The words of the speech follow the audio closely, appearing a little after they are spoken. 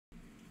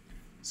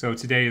So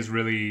today is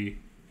really,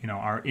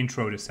 our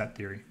intro to set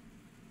theory.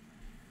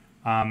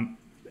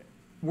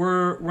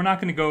 We're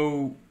not going to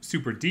go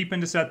super deep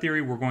into set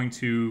theory. We're going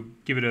to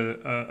give it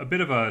a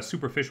bit of a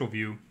superficial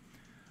view,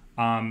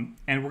 and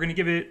we're going to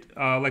give it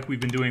like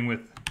we've been doing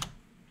with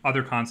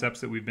other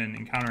concepts that we've been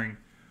encountering.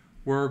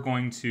 We're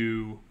going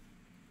to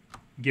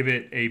give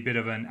it a bit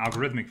of an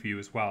algorithmic view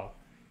as well.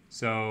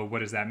 So what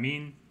does that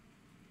mean?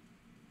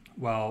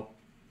 Well,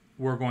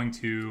 we're going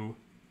to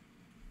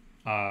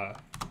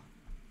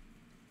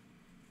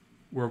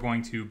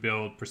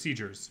build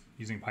procedures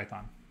using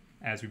Python,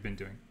 as we've been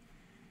doing.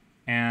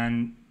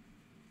 And,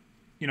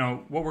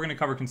 what we're going to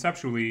cover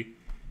conceptually,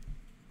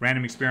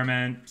 random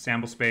experiment,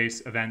 sample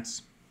space,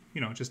 events,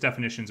 just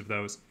definitions of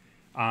those.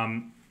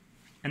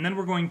 And then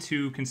we're going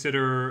to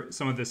consider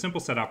some of the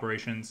simple set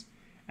operations.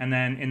 And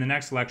then in the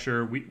next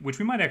lecture, which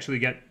we might actually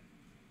get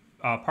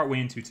partway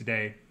into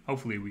today,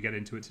 hopefully we get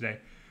into it today,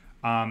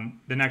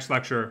 the next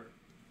lecture,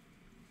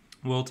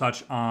 we'll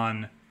touch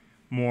on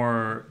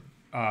more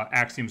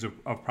axioms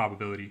of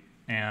probability.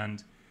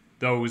 And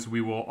those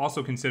we will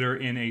also consider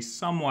in a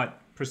somewhat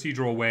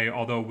procedural way,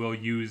 although we'll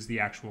use the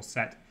actual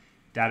set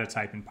data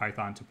type in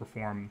Python to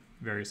perform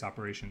various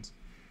operations.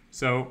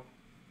 So,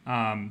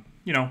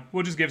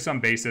 we'll just give some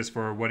basis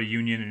for what a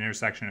union, an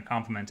intersection, a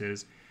complement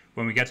is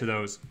when we get to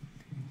those.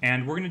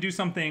 And we're going to do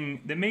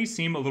something that may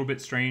seem a little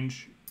bit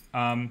strange,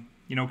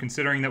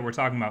 considering that we're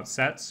talking about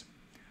sets.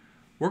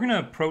 We're going to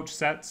approach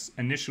sets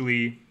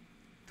initially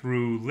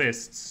through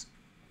lists.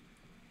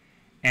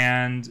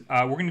 And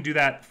we're going to do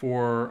that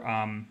for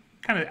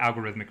kind of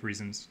algorithmic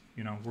reasons.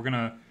 We're going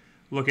to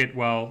look at,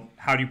 well,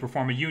 how do you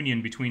perform a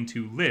union between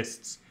two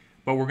lists?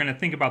 But we're going to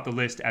think about the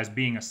list as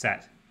being a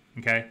set,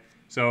 okay?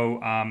 So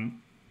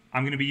I'm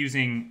going to be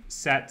using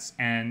sets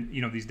and,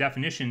 these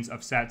definitions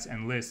of sets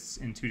and lists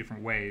in two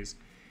different ways.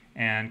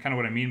 And kind of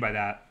what I mean by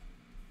that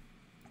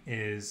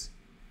is,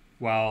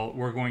 well,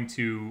 we're going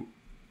to,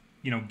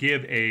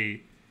 give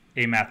a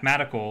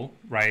mathematical,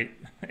 right,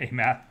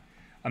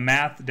 a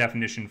math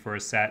definition for a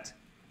set,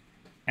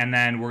 and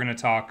then we're going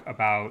to talk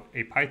about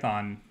a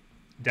Python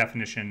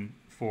definition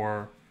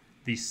for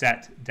the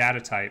set data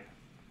type.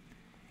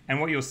 And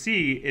what you'll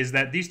see is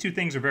that these two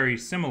things are very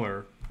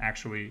similar,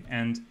 actually,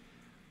 and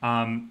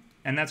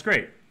that's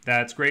great.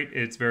 That's great.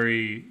 It's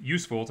very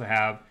useful to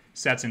have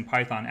sets in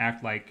Python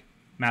act like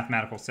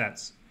mathematical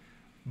sets.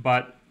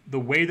 But the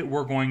way that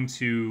we're going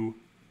to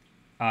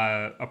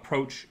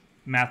approach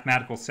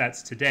mathematical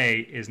sets today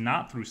is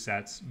not through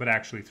sets, but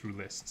actually through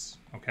lists,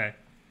 okay?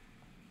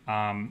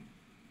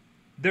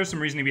 There's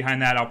some reasoning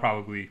behind that. I'll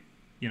probably,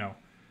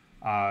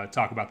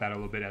 talk about that a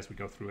little bit as we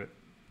go through it.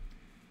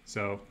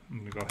 So I'm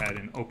going to go ahead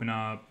and open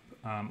up,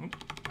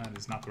 that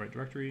is not the right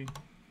directory.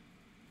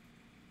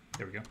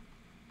 There we go.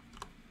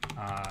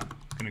 I'm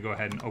going to go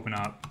ahead and open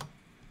up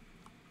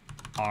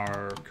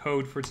our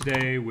code for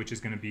today, which is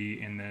going to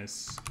be in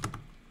this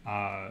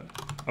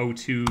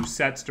O2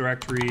 sets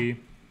directory.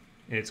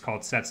 It's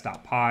called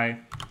sets.py,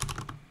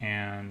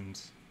 and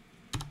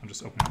I'll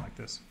just open it like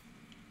this.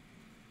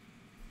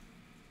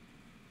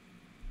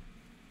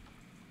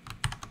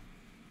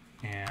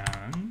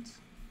 And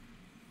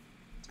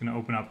it's going to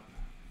open up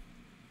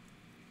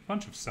a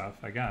bunch of stuff,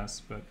 I guess,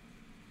 but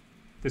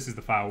this is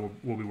the file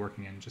we'll be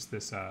working in, just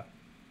this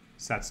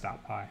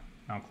sets.py.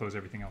 I'll close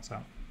everything else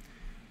out.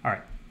 All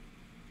right.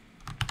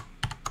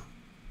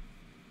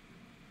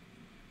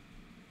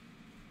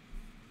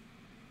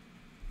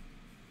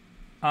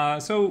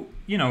 So,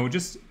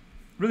 just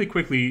really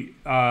quickly,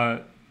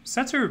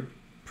 sets are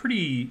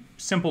pretty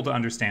simple to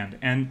understand.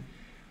 And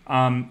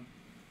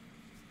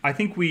I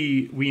think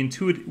we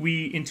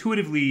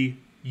intuitively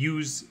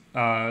use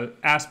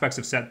aspects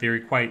of set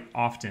theory quite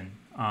often.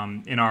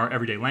 In our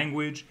everyday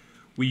language,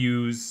 we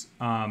use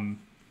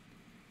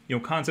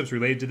concepts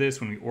related to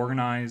this when we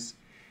organize,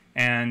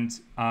 and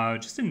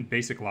just in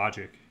basic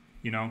logic,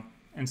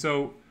 And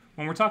so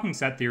when we're talking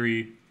set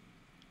theory,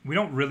 we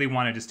don't really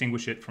want to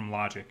distinguish it from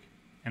logic.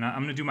 And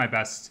I'm going to do my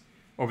best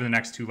over the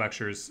next two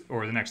lectures,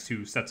 or the next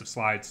two sets of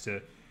slides,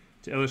 to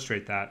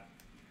illustrate that.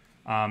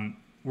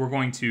 We're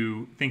going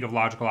to think of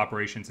logical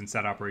operations and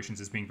set operations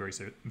as being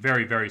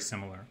very, very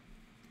similar.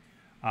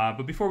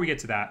 But before we get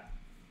to that,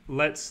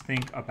 let's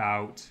think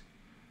about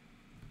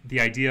the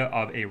idea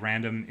of a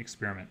random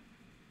experiment.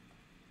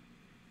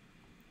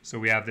 So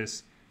we have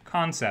this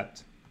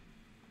concept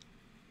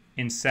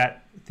in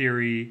set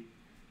theory,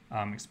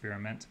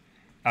 experiment.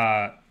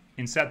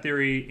 In set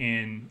theory,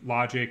 in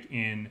logic,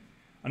 in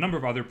a number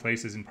of other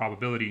places in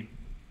probability,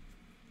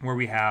 where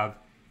we have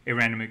a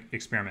random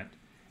experiment.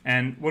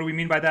 And what do we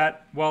mean by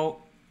that?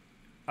 Well,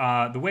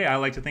 the way I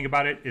like to think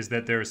about it is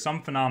that there is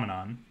some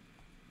phenomenon,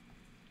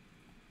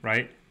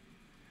 right?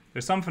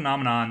 There's some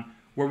phenomenon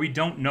where we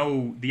don't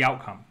know the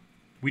outcome.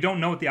 We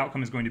don't know what the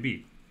outcome is going to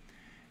be.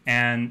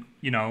 And,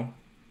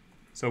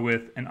 so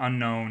with an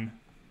unknown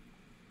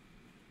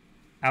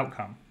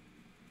outcome.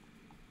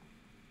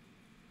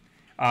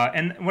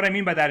 And what I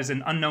mean by that is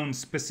an unknown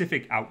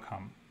specific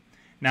outcome.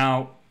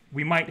 Now,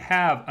 we might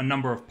have a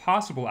number of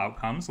possible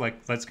outcomes, like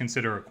let's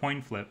consider a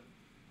coin flip.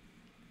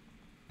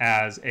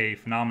 as a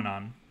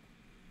phenomenon,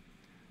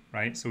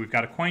 right? So we've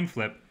got a coin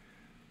flip.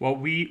 Well,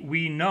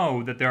 we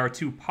know that there are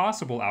two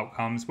possible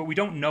outcomes, but we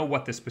don't know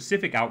what the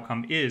specific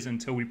outcome is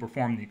until we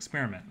perform the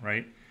experiment,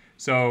 right?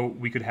 So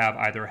we could have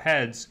either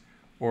heads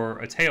or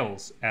a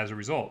tails as a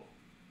result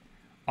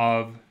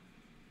of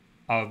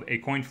a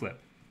coin flip.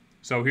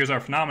 So here's our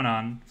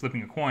phenomenon,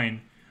 flipping a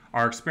coin.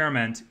 Our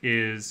experiment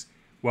is,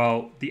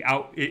 well,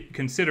 it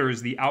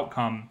considers the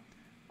outcome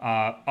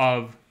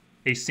of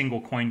a single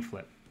coin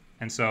flip.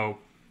 And so,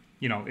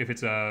 you know, if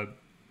it's a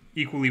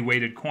equally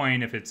weighted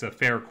coin, if it's a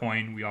fair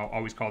coin, we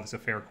always call this a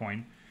fair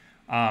coin,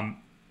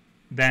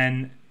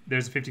 then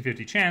there's a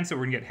 50-50 chance that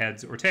we're going to get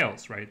heads or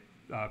tails, right?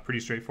 Pretty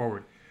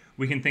straightforward.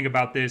 We can think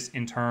about this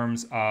in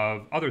terms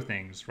of other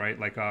things, right?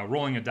 Like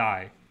rolling a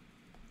die.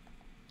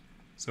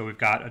 So we've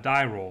got a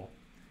die roll,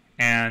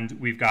 and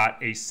we've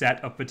got a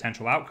set of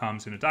potential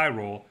outcomes in a die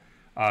roll,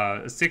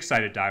 a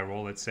six-sided die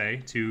roll, let's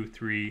say, 2,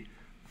 3,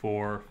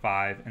 4,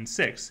 5, and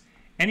 6.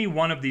 Any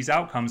one of these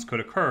outcomes could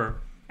occur,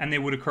 and they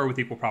would occur with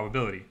equal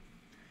probability.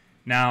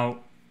 Now,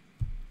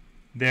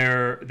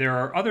 there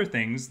are other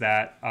things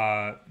that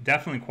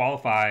definitely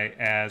qualify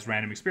as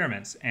random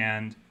experiments,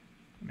 and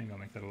maybe I'll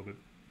make that a little bit.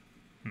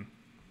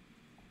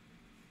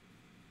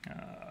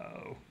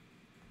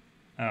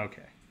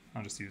 Okay,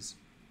 I'll just use.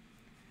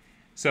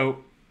 So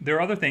there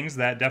are other things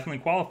that definitely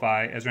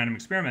qualify as random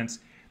experiments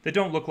that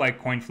don't look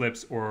like coin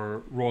flips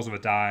or rolls of a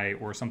die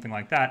or something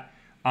like that.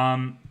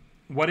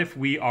 What if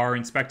we are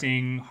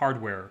inspecting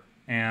hardware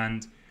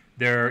and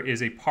there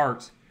is a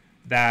part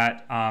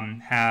that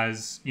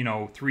has, you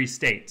know, 3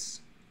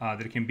 states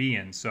that it can be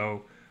in?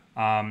 So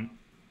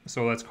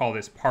let's call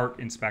this part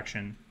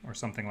inspection or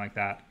something like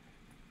that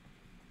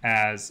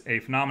as a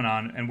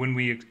phenomenon. And when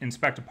we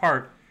inspect a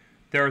part,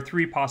 there are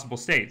 3 possible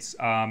states.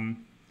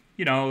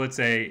 You know, let's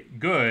say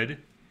good,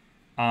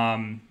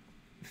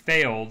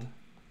 failed,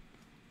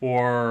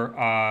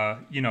 or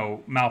you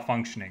know,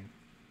 malfunctioning.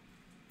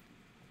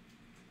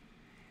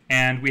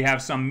 And we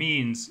have some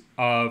means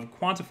of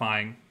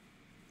quantifying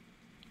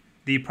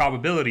the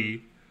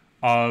probability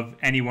of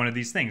any one of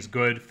these things,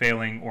 good,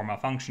 failing, or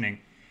malfunctioning.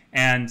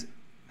 And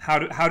how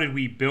did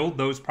we build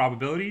those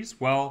probabilities?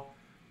 Well,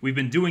 we've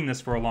been doing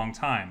this for a long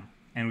time,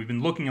 and we've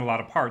been looking at a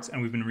lot of parts,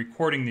 and we've been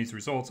recording these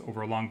results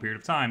over a long period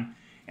of time.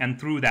 And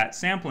through that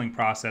sampling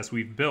process,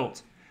 we've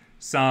built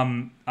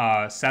some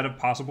set of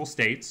possible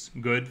states,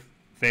 good,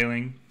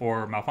 failing,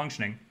 or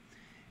malfunctioning.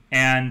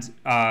 And,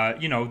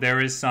 you know, there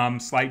is some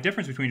slight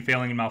difference between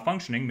failing and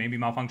malfunctioning. Maybe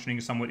malfunctioning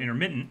is somewhat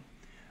intermittent,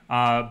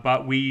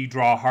 but we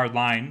draw a hard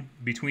line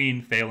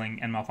between failing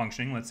and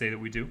malfunctioning. Let's say that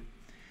we do.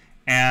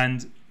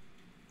 And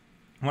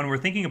when we're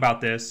thinking about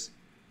this,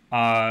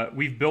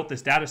 we've built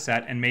this data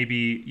set, and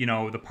maybe, you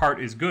know, the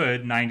part is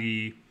good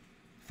 95%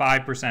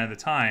 of the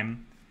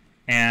time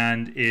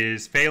and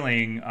is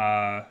failing,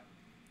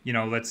 you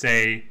know, let's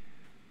say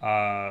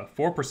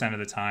 4% of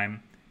the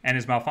time, and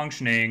is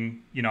malfunctioning,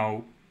 you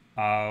know,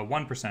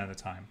 1% of the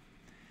time.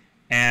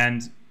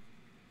 And,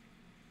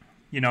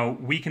 you know,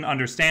 we can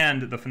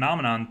understand the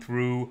phenomenon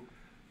through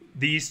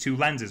these 2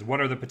 lenses. What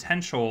are the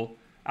potential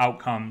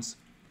outcomes?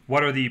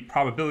 What are the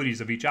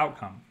probabilities of each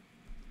outcome?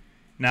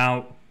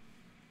 Now,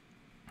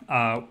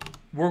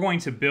 we're going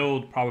to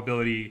build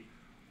probability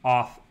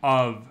off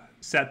of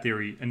set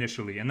theory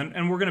initially, and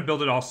we're going to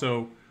build it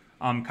also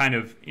kind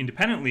of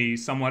independently,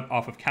 somewhat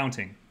off of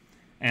counting.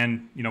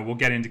 And, you know, we'll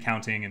get into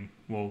counting, and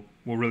we'll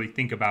really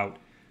think about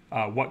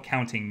what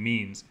counting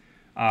means.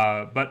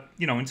 But,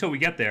 you know, until we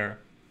get there,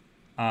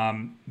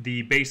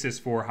 the basis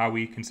for how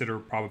we consider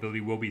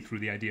probability will be through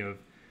the idea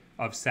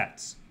of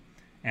sets.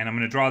 And I'm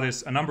going to draw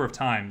this a number of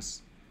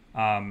times.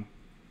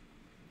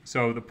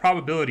 So the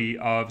probability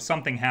of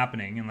something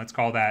happening, and let's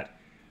call that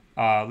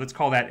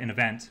an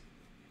event.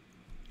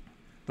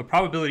 The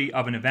probability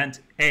of an event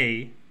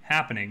A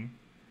happening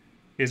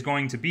is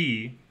going to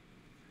be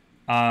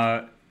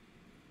kind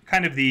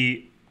of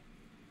the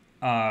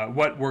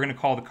what we're going to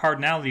call the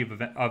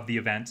cardinality of the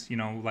event. You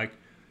know, like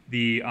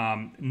the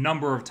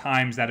number of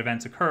times that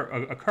event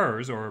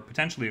occurs or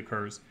potentially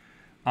occurs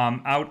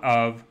out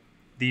of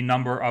the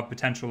number of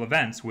potential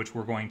events, which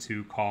we're going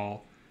to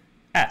call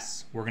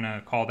S. We're going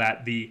to call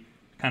that the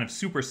kind of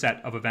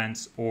superset of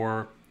events,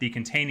 or the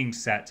containing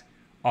set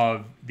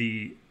of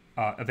the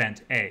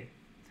event A.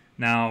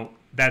 Now,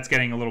 that's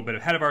getting a little bit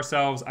ahead of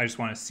ourselves. I just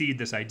want to seed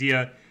this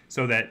idea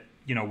so that,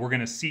 you know, we're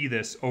going to see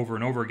this over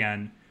and over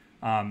again.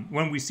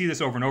 When we see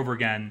this over and over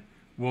again,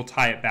 we'll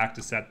tie it back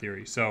to set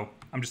theory. So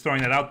I'm just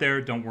throwing that out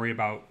there. Don't worry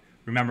about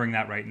remembering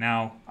that right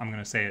now. I'm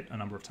going to say it a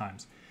number of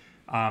times.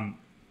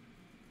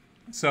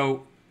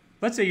 So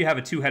let's say you have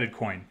a 2-headed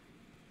coin,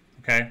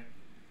 okay?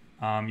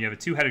 You have a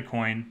 2-headed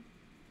coin,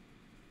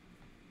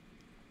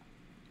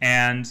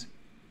 and,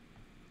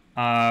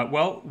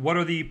 well, what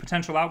are the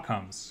potential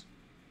outcomes?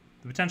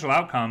 The potential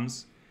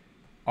outcomes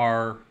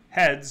are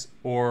heads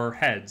or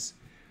heads.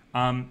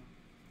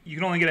 You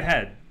can only get a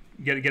head,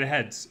 get a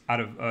heads out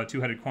of a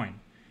 2-headed coin.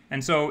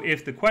 And so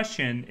if the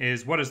question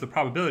is, what is the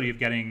probability of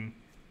getting,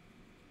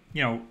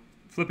 you know,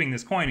 flipping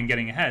this coin and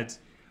getting a heads?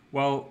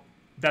 Well,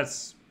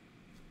 that's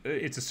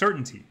it's a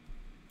certainty,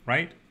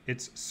 right?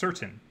 It's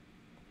certain.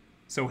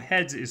 So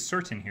heads is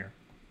certain here.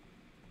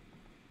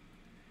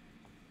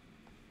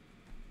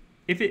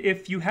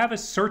 If you have a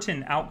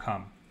certain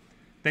outcome,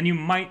 then you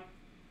might,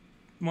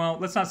 well,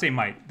 let's not say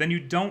might, then you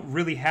don't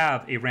really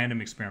have a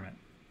random experiment.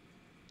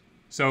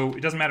 So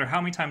it doesn't matter how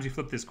many times you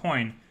flip this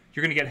coin,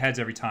 you're going to get heads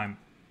every time.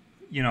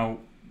 You know,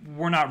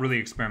 we're not really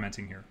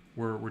experimenting here.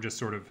 We're just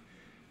sort of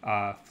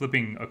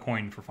flipping a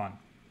coin for fun.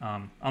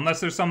 Unless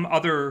there's some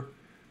other,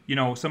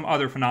 some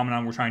other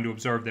phenomenon we're trying to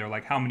observe there,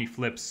 like how many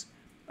flips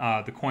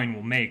the coin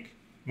will make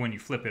when you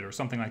flip it or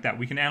something like that.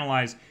 We can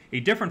analyze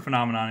a different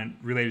phenomenon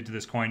related to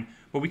this coin,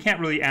 but we can't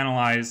really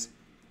analyze,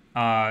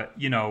 we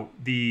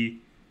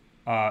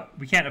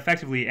can't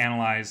effectively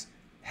analyze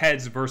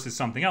heads versus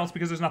something else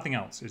because there's nothing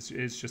else.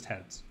 It's just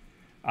heads.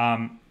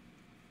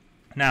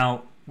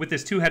 Now, with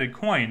this two-headed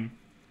coin,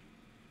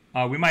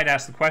 we might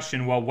ask the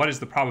question, well, what is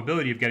the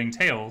probability of getting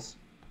tails?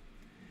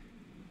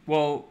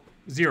 Well,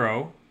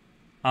 0.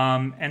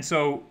 And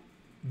so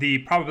the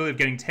probability of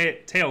getting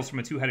tails from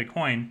a two-headed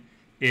coin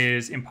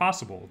is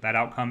impossible. That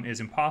outcome is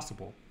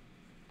impossible.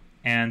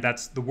 And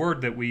that's the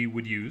word that we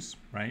would use,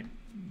 right?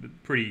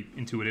 Pretty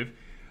intuitive.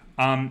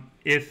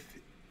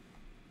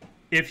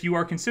 If you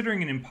are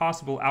considering an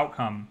impossible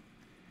outcome,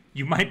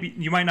 you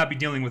might not be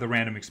dealing with a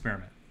random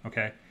experiment,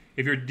 okay?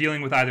 If you're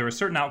dealing with either a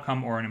certain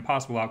outcome or an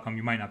impossible outcome,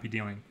 you might not be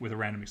dealing with a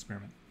random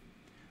experiment.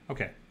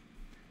 Okay,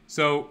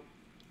 so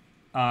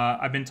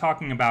I've been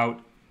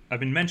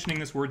mentioning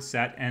this word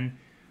set, and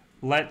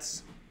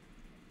let's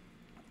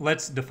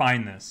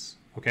define this,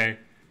 okay?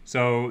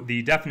 So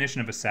the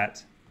definition of a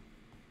set,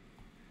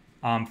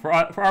 for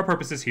our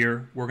purposes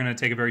here, we're going to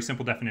take a very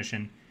simple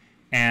definition,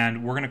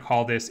 and we're going to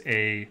call this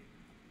a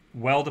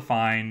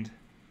well-defined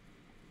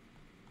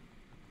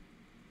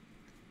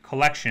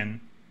collection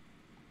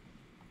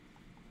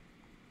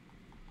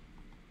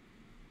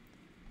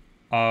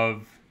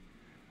of,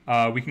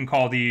 we can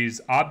call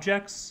these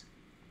objects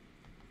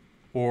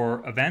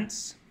or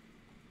events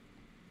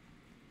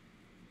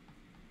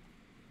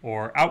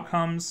or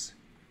outcomes.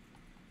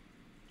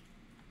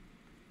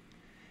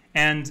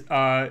 And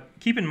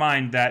keep in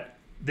mind that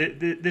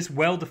this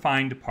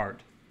well-defined part,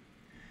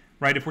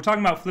 right? If we're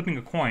talking about flipping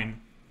a coin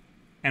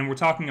and we're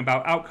talking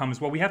about outcomes,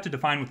 well, we have to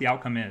define what the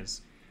outcome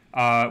is,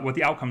 what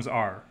the outcomes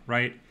are,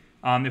 right?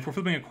 If we're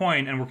flipping a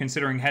coin and we're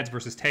considering heads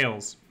versus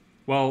tails,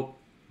 well,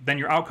 then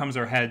your outcomes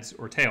are heads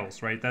or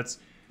tails, right? That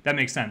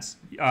makes sense.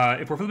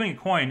 If we're flipping a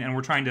coin and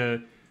we're trying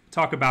to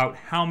talk about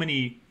how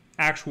many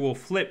actual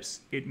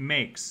flips it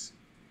makes,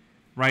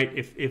 right?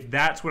 If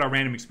that's what our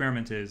random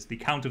experiment is, the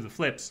count of the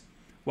flips,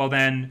 well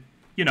then,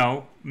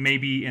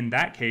 maybe in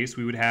that case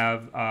we would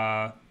have,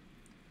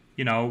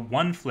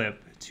 1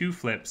 flip, 2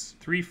 flips,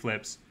 3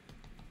 flips,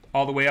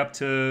 all the way up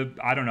to,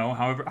 I don't know,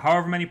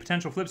 however many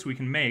potential flips we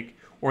can make,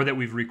 or that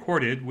we've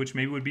recorded, which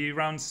maybe would be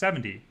around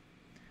 70.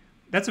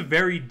 That's a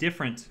very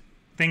different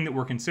thing that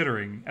we're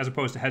considering as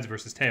opposed to heads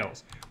versus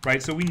tails,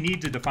 right? So we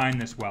need to define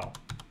this well.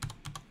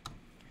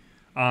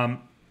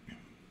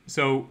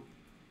 So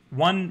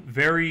one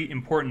very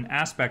important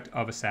aspect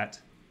of a set,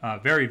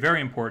 very,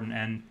 very important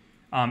and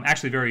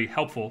actually very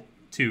helpful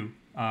too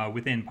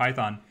within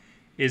Python,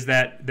 is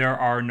that there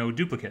are no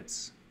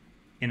duplicates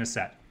in a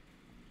set.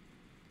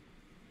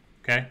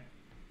 Okay?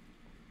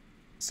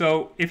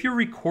 So if you're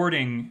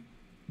recording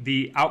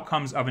the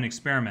outcomes of an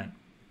experiment,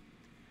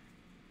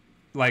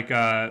 like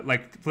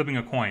flipping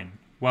a coin,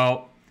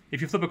 well,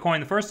 if you flip a coin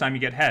the first time, you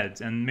get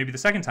heads, and maybe the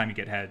second time you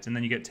get heads, and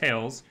then you get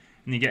tails,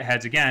 and you get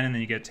heads again, and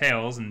then you get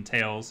tails, and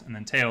tails, and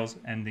then tails,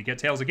 and you get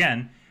tails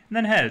again, and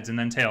then heads, and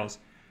then tails.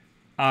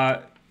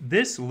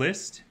 This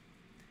list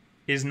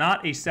is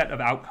not a set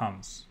of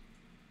outcomes.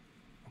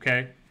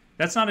 Okay?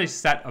 That's not a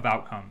set of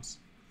outcomes.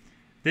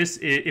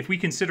 If we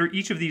consider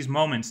each of these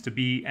moments to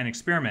be an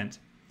experiment,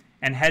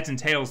 and heads and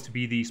tails to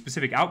be the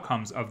specific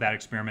outcomes of that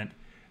experiment,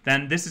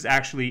 then this is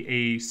actually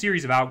a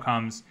series of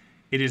outcomes.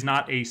 It is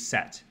not a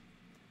set.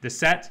 The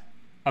set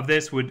of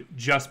this would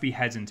just be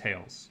heads and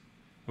tails.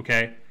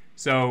 Okay?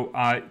 So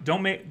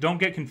don't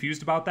get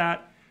confused about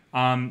that.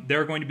 There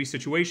are going to be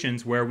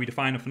situations where we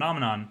define a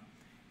phenomenon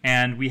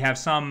and we have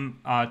some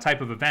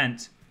type of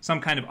event, some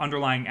kind of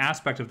underlying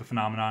aspect of the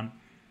phenomenon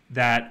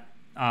that,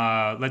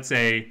 let's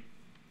say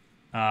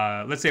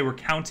we're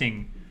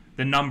counting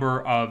the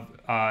number of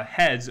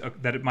heads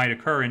that it might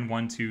occur in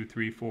 1, 2,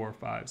 3, 4,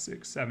 5,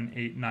 6, 7,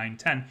 8, 9,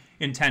 10,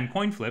 in 10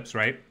 coin flips,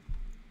 right?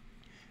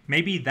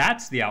 Maybe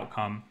that's the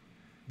outcome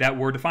that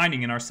we're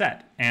defining in our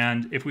set.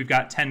 And if we've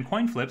got 10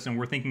 coin flips and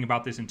we're thinking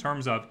about this in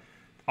terms of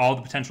all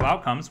the potential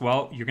outcomes,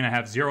 well, you're going to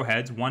have 0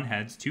 heads, 1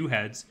 heads, 2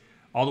 heads,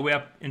 all the way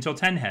up until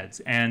 10 heads.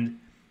 And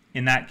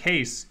in that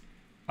case,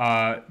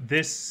 heads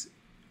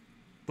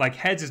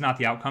is not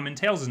the outcome and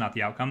tails is not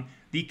the outcome.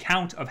 The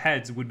count of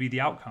heads would be the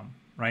outcome,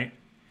 right?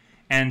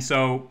 And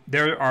so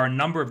there are a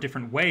number of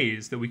different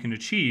ways that we can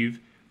achieve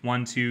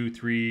 1, 2,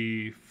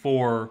 3,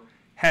 4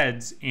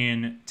 heads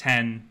in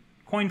 10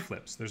 coin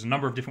flips. There's a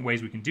number of different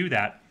ways we can do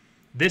that.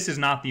 This is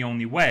not the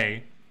only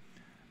way,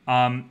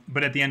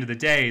 but at the end of the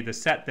day, the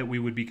set that we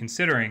would be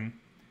considering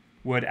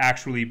would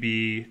actually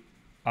be,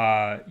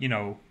 you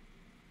know,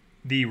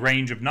 the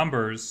range of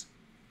numbers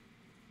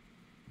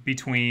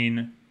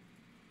between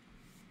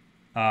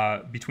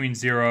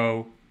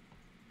 0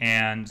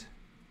 and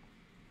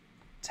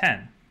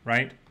 10,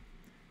 right?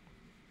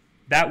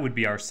 That would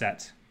be our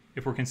set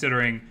if we're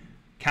considering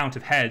count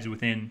of heads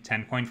within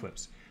 10 coin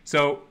flips.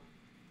 So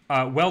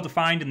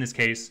well-defined in this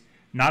case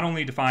not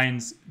only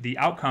defines the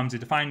outcomes, it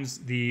defines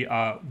the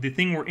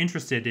thing we're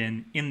interested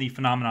in the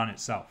phenomenon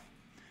itself.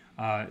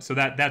 So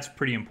that's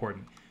pretty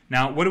important.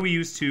 Now, what do we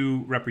use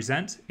to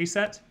represent a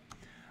set?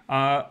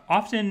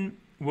 Often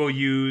we'll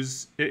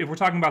use, if we're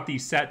talking about the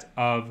set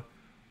of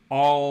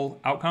all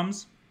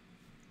outcomes,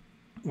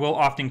 we'll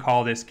often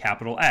call this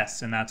capital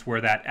S, and that's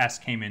where that S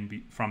came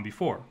in from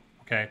before.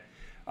 Okay,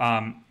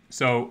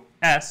 so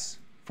S,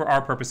 for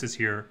our purposes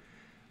here,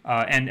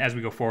 and as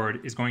we go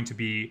forward, is going to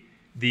be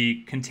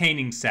the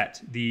containing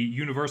set, the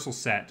universal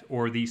set,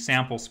 or the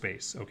sample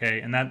space.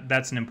 Okay, and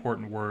that's an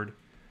important word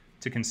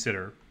to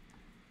consider.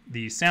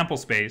 The sample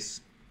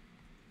space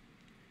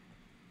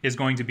is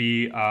going to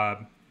be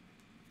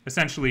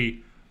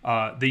essentially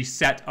the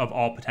set of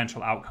all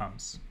potential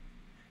outcomes.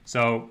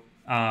 So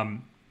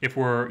if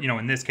we're, you know,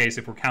 in this case,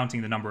 if we're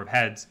counting the number of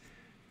heads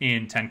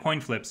in 10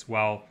 coin flips,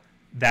 well,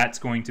 that's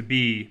going to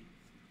be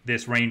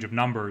this range of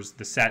numbers,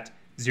 the set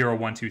 0,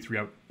 1, 2, 3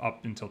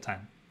 up until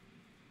 10.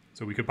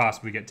 So we could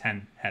possibly get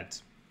 10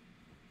 heads.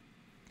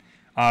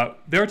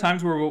 There are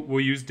times where we'll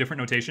use different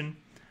notation.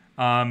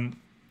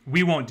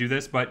 We won't do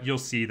this, but you'll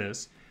see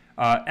this.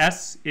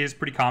 S is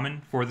pretty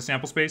common for the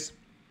sample space.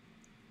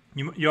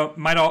 You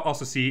might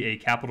also see a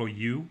capital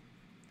U.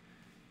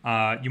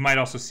 You might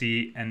also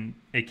see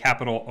a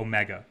capital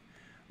omega.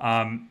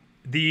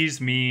 These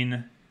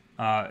mean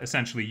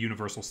essentially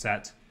universal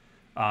set.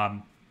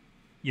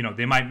 You know,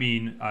 they might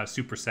mean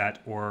superset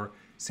or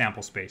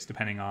sample space,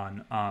 depending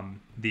on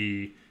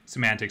the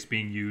semantics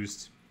being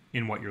used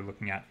in what you're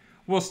looking at.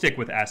 We'll stick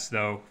with S,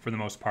 though, for the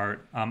most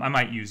part. I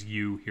might use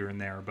U here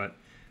and there, but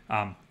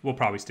we'll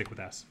probably stick with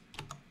S.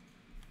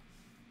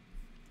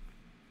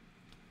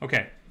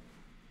 Okay.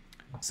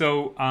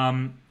 So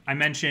I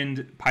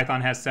mentioned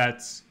Python has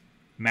sets,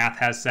 math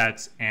has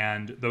sets,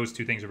 and those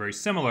two things are very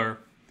similar.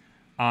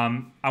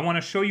 I want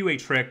to show you a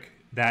trick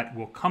that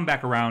will come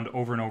back around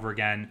over and over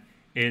again.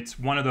 It's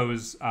one of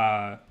those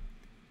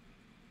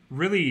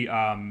really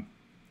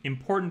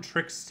important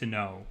tricks to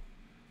know.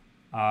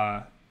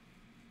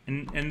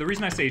 And the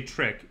reason I say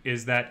trick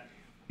is that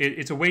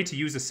it's a way to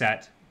use a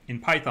set in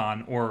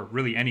Python, or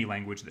really any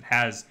language that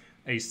has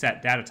a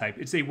set data type.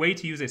 It's a way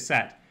to use a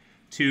set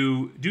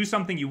to do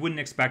something you wouldn't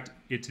expect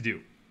it to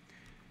do.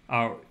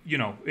 You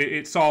know,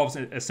 it solves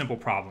a simple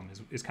problem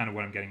is kind of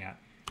what I'm getting at.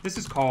 This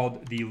is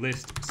called the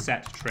list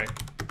set trick.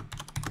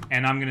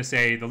 And I'm going to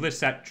say the list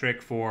set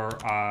trick for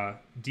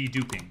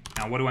deduping.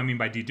 Now, what do I mean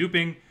by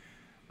deduping?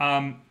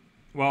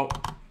 Well,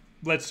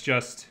 let's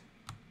just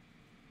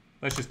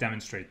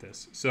demonstrate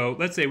this. So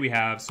let's say we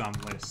have some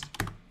list.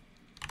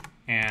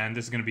 And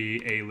this is going to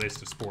be a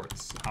list of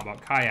sports. How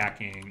about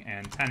kayaking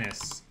and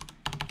tennis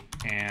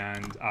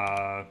and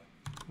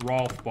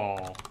Rolf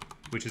ball,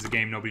 which is a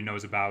game nobody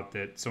knows about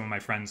that some of my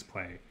friends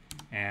play.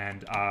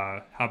 And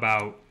how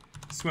about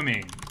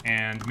swimming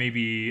and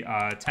maybe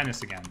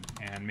tennis again,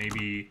 and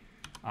maybe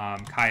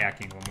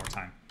kayaking one more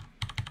time.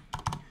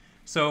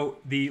 So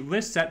the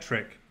list set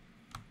trick,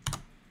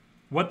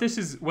 what this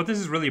is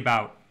really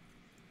about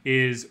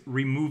is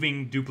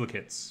removing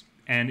duplicates,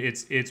 and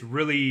it's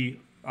really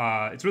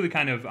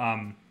kind of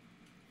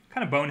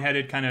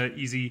boneheaded, kind of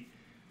easy.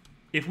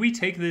 If we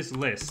take this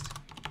list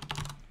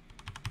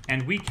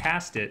and we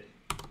cast it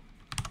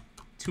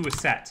to a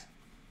set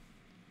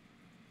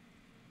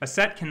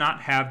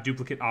cannot have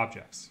duplicate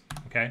objects,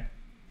 okay?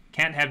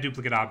 Can't have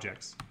duplicate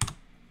objects.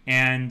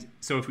 And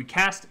so if we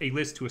cast a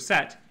list to a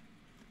set,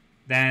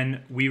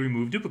 then we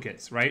remove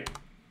duplicates, right?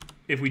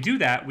 If we do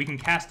that, we can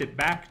cast it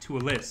back to a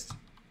list,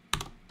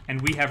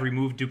 and we have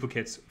removed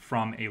duplicates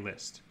from a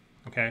list,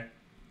 okay?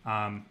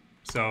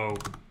 So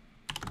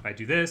if I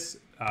do this,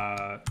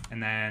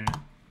 and then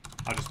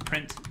I'll just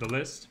print the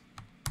list,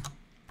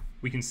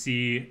 we can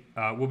see,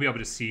 we'll be able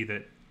to see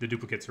that the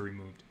duplicates are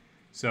removed.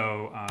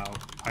 So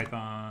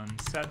Python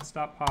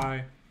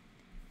sets.py,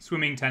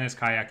 swimming, tennis,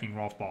 kayaking,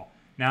 Rolf ball.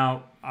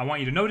 Now, I want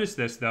you to notice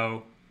this,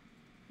 though.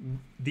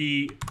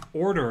 The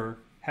order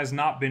has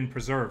not been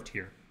preserved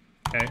here,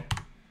 okay?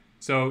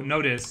 So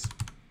notice,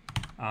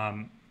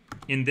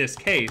 in this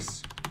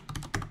case,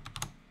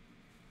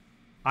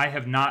 I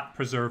have not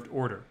preserved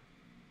order.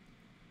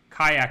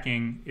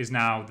 Kayaking is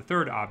now the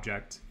third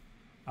object.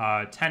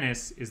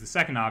 Tennis is the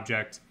second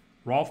object.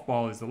 Rolf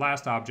ball is the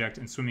last object,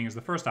 and swimming is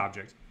the first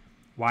object.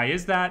 Why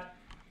is that?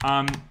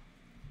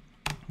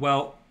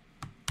 Well,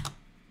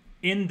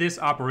 in this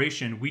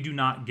operation, we do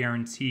not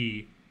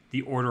guarantee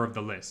the order of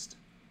the list,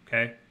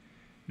 okay?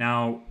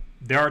 Now,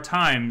 there are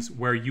times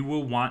where you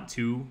will want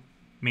to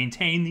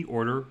maintain the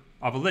order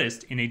of a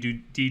list in a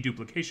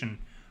deduplication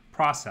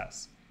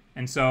process.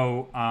 And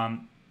so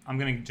I'm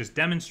going to just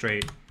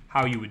demonstrate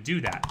how you would do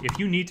that. If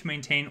you need to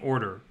maintain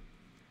order,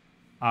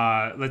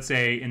 let's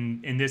say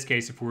in this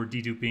case, if we're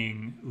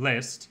deduping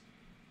list,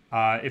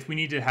 if we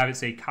need to have it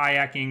say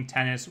kayaking,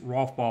 tennis,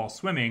 rolf ball,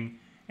 swimming,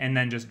 and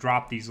then just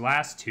drop these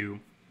last two,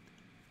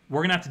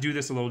 we're gonna have to do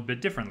this a little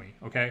bit differently,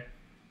 okay?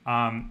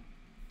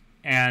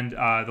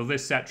 The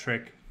list set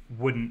trick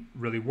wouldn't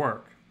really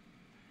work.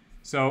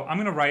 So I'm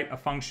gonna write a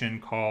function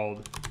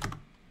called,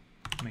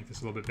 make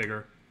this a little bit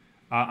bigger.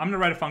 I'm gonna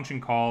write a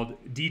function called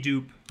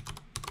dedupe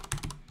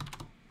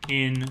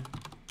in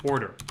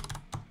order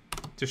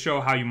to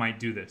show how you might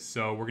do this.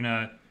 So we're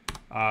gonna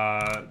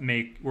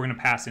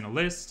pass in a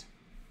list,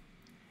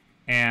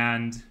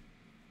 and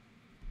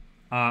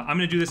I'm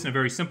gonna do this in a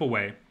very simple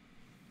way.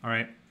 All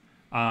right,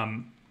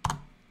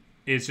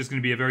 it's just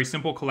gonna be a very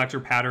simple collector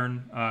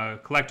pattern.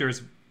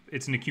 Collectors,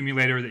 it's an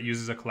accumulator that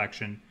uses a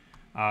collection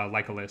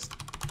like a list.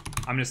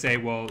 I'm gonna say,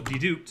 well,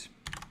 deduped,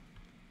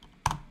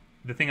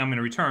 the thing I'm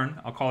gonna return,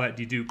 I'll call that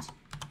deduped,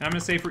 and I'm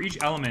gonna say for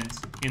each element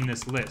in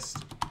this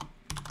list,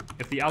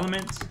 if the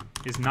element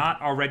is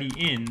not already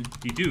in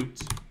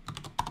deduped,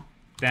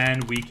 then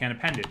we can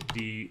append it.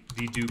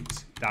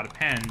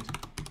 Deduped.append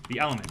the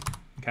element.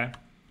 Okay.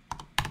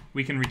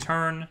 We can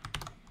return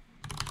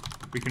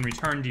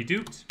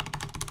deduped,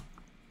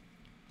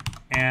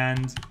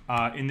 and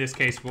in this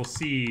case, we'll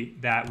see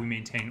that we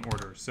maintain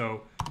order.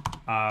 So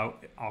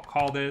I'll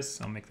call this.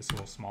 I'll make this a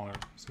little smaller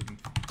so we can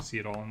see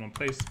it all in one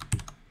place,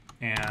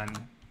 and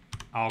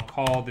I'll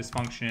call this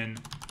function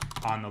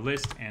on the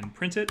list and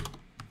print it.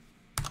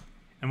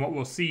 And what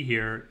we'll see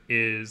here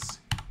is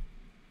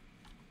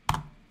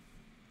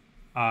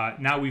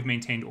now we've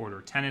maintained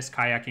order. Tennis,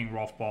 kayaking,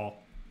 rolf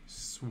ball,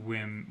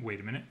 swim. Wait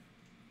a minute.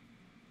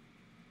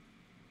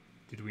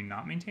 Did we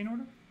not maintain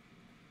order?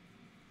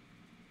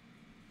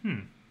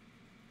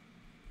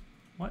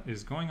 What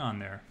is going on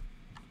there?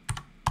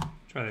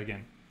 Try that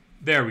again.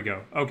 There we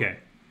go. Okay.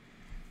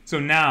 So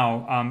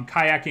now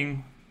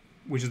kayaking,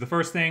 which is the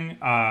first thing.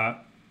 Oh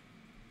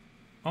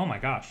my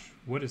gosh,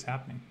 what is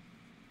happening?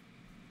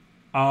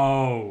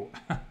 Oh,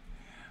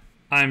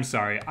 I'm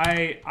sorry.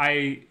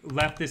 I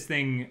left this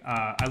thing.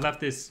 I left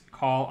this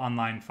call on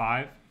line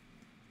 5,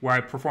 where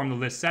I performed the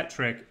list set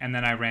trick, and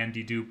then I ran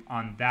dedupe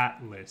on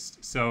that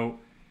list. So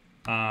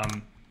why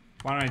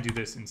don't I do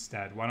this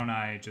instead? Why don't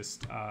I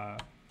just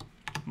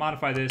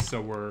modify this so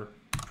we're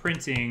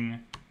printing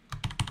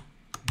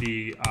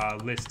the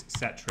list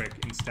set trick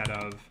instead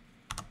of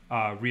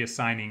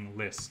reassigning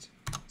list.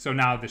 So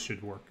now this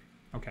should work.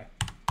 Okay.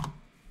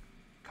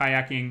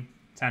 Kayaking,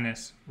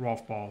 tennis,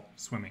 rolf ball,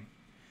 swimming.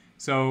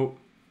 So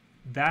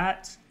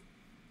that,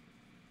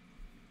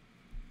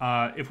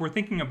 if we're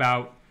thinking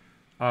about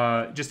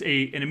just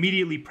an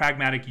immediately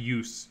pragmatic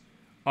use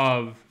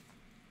of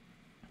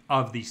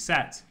the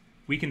set,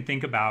 we can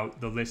think about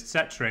the list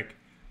set trick,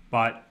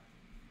 but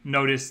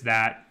notice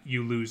that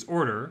you lose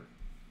order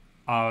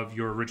of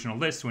your original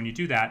list when you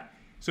do that.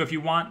 So if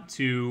you want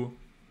to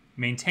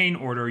maintain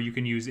order, you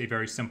can use a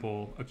very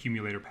simple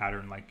accumulator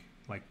pattern like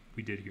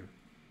we did here.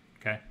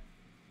 Okay.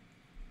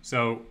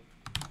 So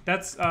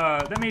that's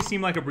that may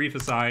seem like a brief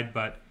aside,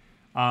 but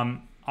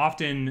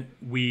often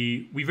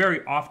we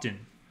very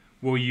often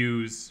will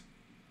use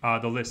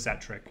the list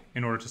set trick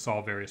in order to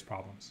solve various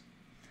problems.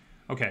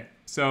 Okay,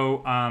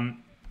 so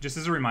just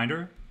as a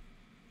reminder,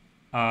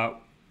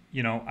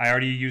 you know, I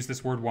already used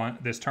this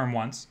term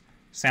once,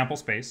 sample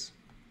space.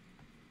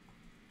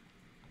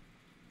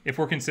 If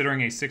we're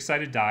considering a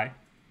 6-sided die,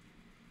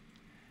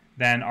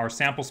 then our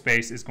sample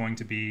space is going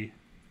to be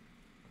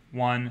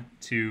 1,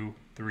 2,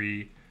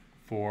 3,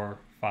 4,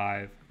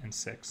 5, and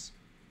 6.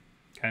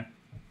 Okay,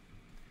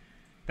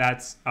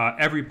 that's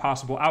every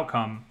possible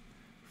outcome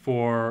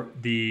for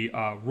the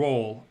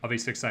roll of a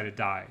 6-sided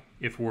die.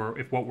 If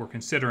what we're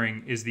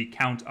considering is the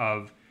count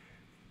of,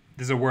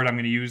 this is a word I'm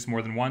going to use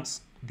more than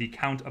once, the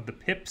count of the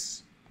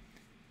pips.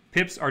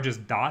 Pips are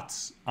just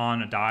dots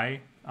on a die.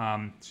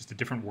 It's just a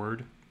different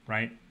word,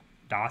 right?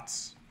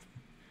 Dots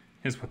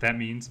is what that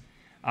means.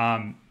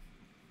 You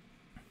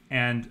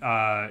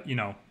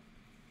know,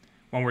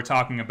 when we're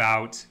talking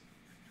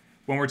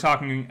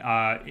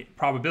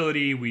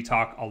probability, we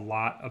talk a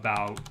lot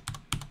about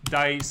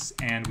dice,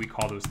 and we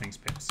call those things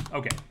pips.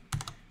 Okay,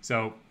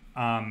 so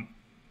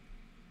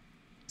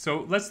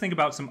so let's think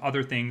about some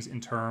other things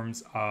in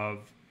terms of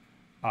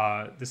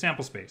the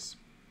sample space.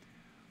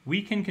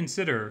 We can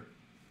consider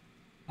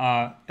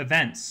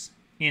events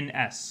in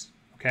S.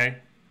 Okay,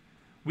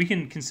 we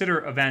can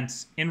consider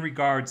events in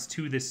regards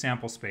to this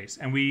sample space,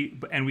 and we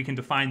can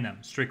define them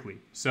strictly.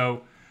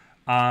 So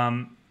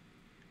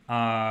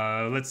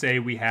let's say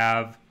we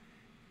have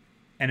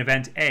an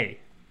event A,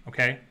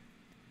 okay?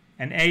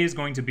 And A is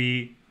going to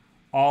be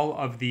all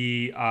of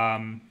the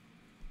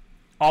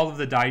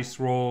dice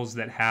rolls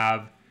that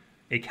have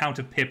a count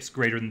of pips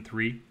greater than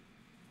 3,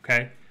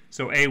 okay?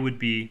 So A would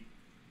be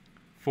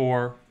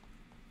 4,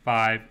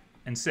 5,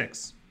 and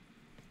 6,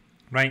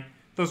 right?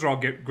 Those are all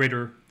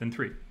greater than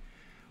 3.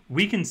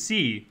 We can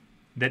see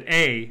that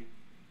A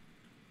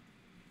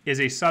is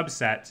a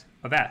subset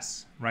of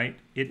S, right?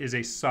 It is a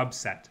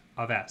subset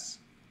of S.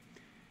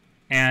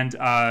 And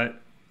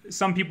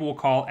some people will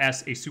call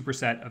S a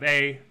superset of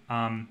A.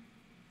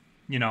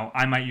 You know,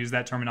 I might use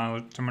that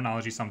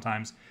terminology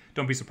sometimes.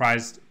 Don't be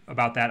surprised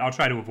about that. I'll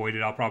try to avoid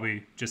it. I'll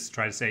probably just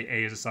try to say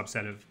A is a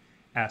subset of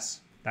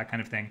S, that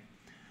kind of thing.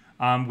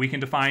 We can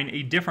define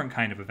a different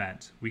kind of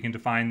event. We can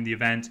define the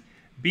event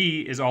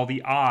B is all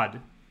the odd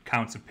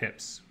counts of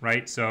pips,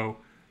 right? So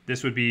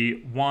this would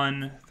be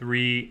 1,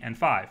 3, and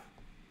 5.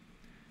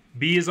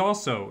 B is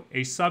also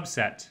a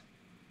subset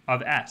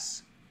of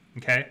S,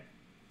 okay?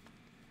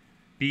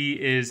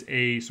 B is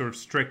a sort of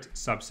strict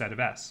subset of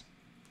S.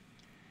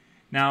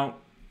 Now,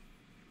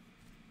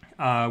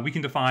 we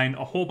can define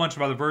a whole bunch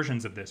of other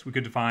versions of this. We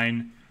could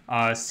define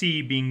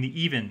C being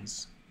the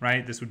evens,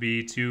 right? This would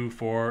be 2,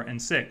 4,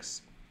 and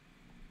 6.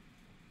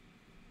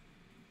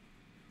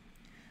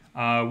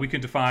 We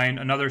could define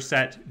another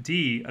set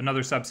D,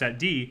 another subset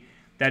D,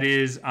 that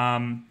is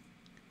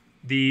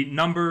the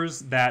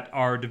numbers that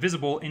are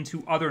divisible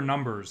into other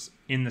numbers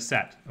in the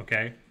set,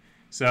 okay?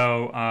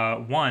 So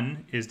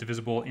 1 is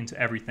divisible into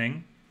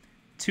everything,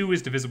 2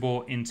 is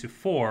divisible into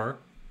 4,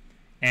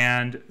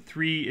 and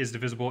 3 is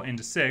divisible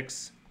into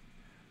 6.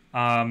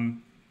 Yeah,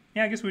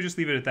 I guess we just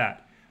leave it at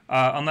that.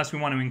 Unless we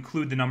want to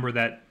include the number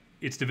that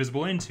it's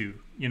divisible into.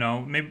 You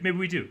know, maybe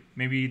we do.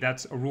 Maybe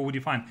that's a rule we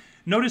define.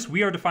 Notice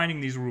we are defining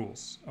these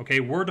rules, okay?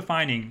 We're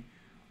defining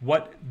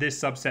what this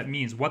subset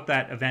means, what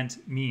that event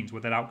means,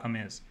 what that outcome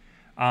is.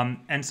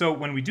 And so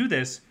when we do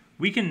this,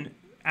 we can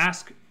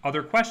ask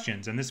other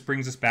questions. And this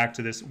brings us back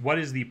to this, what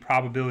is the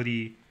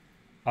probability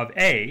of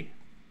A?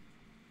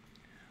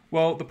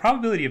 Well, the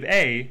probability of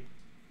A,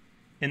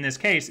 in this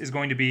case, is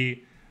going to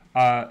be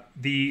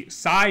the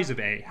size of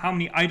A. How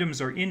many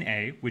items are in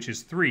A, which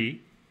is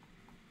 3.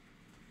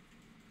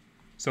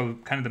 So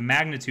kind of the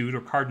magnitude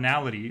or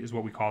cardinality is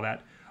what we call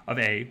that of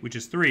A, which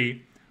is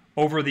 3,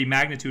 over the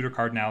magnitude or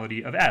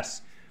cardinality of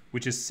S,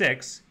 which is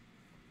 6.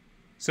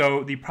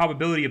 So the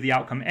probability of the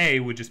outcome A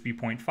would just be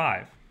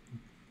 0.5,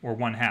 or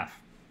 1/2,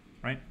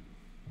 right?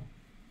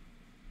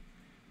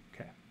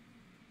 Okay.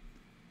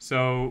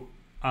 So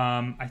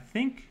I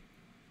think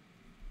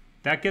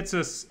that gets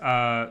us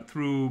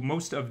through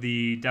most of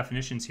the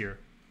definitions here.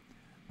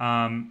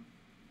 Oh,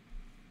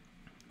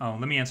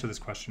 let me answer this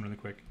question really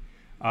quick.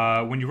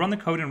 When you run the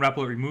code in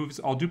REPL, it removes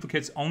all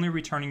duplicates, only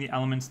returning the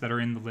elements that are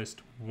in the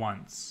list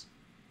once.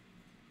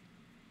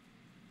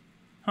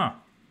 Huh.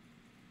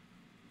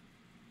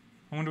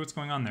 I wonder what's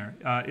going on there.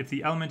 If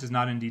the element is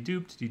not in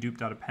deduped,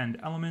 dedupe.append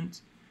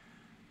element,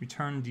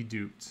 return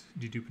deduped.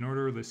 Dedupe in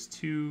order, list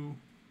 2.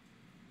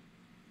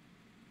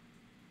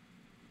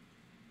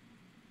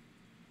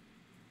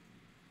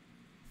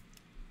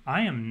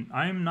 I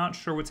am not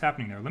sure what's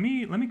happening there. Let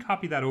me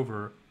copy that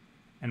over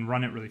and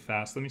run it really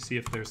fast. Let me see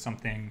if there's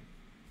something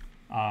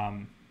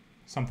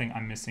something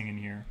I'm missing in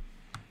here.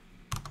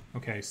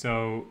 Okay,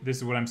 so this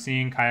is what I'm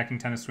seeing: kayaking,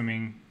 tennis,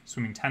 swimming,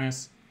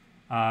 tennis,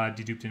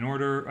 deduped in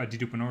order,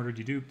 dedupe in order,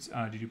 deduped,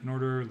 dedupe in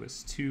order,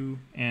 list 2,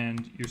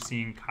 and you're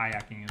seeing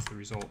kayaking as the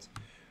result.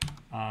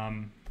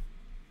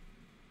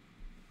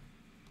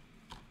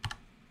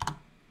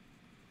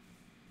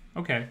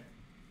 Okay,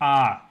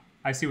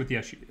 I see what the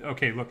issue.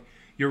 Okay, look,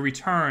 your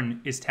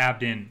return is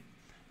tabbed in.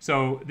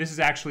 So this is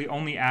actually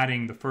only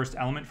adding the first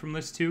element from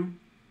list 2.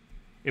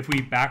 If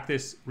we back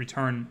this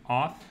return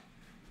off,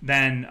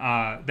 then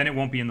it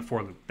won't be in the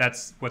for loop.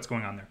 That's what's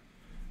going on there.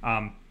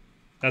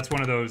 That's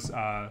one of those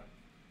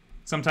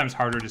sometimes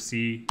harder to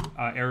see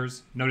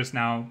errors. Notice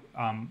now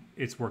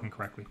it's working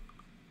correctly.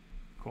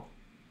 Cool.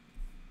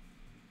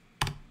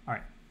 All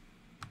right.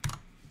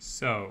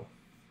 So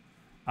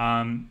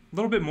a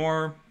little bit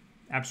more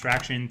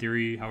abstraction,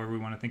 theory, however we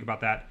want to think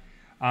about that.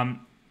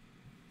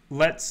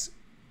 Let's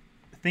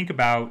think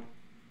about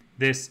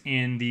this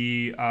in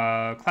the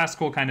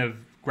classical kind of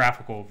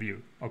graphical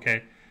view,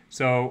 okay?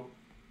 So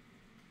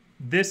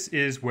this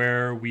is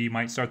where we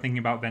might start thinking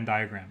about Venn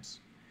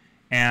diagrams.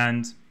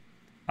 And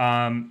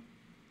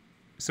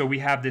so we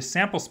have this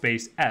sample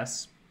space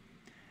S,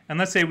 and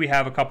let's say we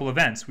have a couple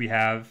events. We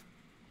have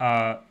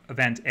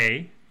event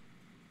A,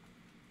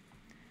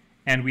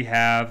 and we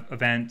have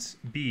event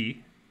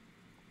B.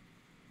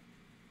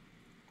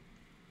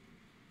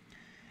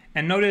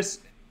 And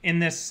notice in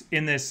this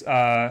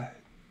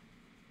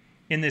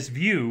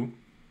view,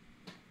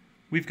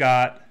 we've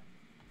got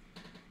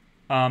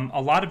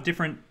a lot of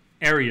different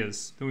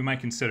areas that we might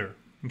consider.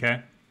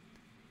 Okay,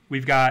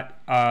 we've got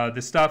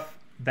the stuff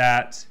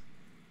that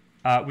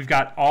we've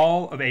got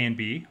all of A and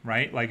B,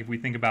 right? Like if we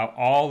think about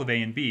all of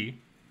A and B,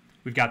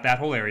 we've got that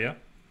whole area.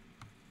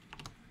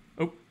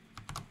 Oh,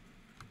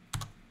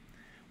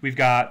 we've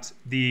got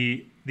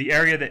the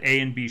area that A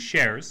and B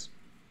shares.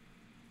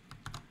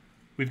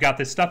 We've got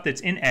the stuff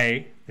that's in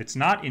A that's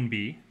not in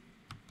B.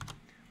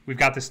 We've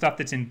got the stuff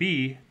that's in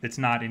B that's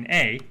not in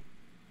A.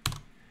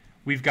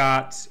 We've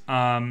got,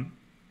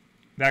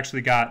 we've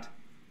actually got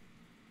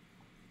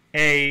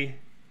A,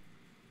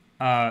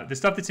 the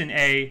stuff that's in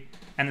A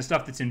and the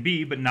stuff that's in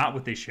B, but not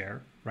what they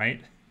share, right?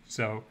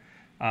 So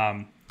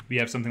we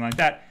have something like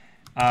that.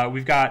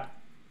 We've got,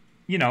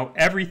 you know,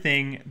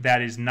 everything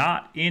that is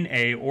not in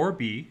A or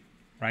B,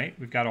 right?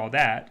 We've got all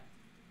that.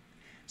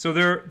 So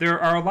there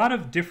are a lot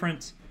of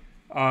different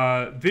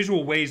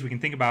visual ways we can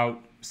think about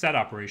set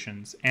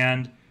operations,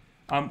 and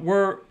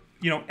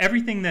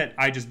everything that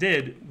I just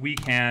did, we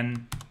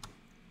can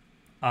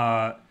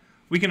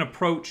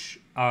approach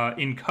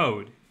in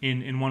code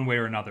in one way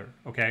or another.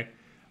 Okay,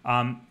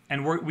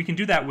 and we can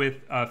do that with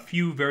a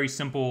few very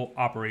simple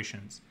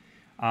operations,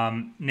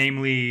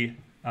 namely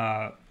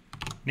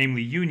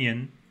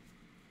union.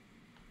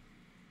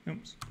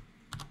 Oops.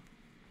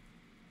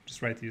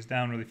 Just write these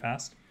down really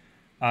fast.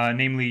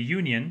 Namely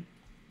union,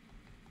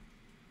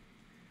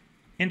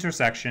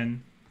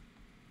 intersection,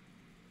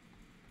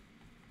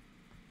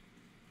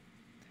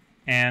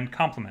 and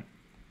complement.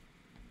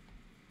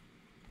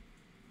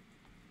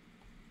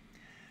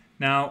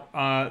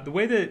 Now, the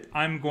way that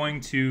I'm going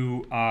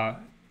to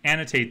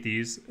annotate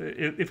these,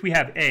 if we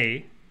have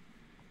A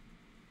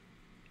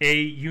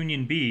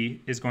union B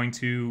is going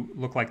to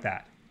look like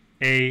that.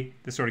 A,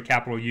 the sort of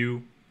capital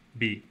U,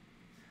 B.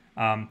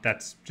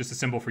 That's just a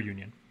symbol for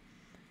union.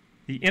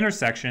 The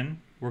intersection,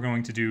 we're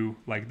going to do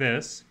like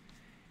this.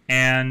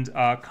 And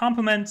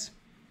complement,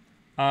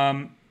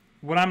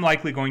 what I'm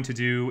likely going to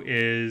do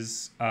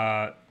is,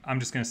 I'm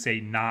just going to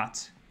say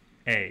not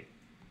A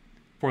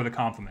for the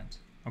complement,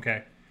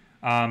 okay?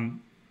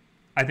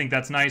 I think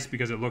that's nice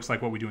because it looks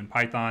like what we do in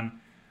Python.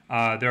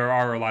 There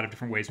are a lot of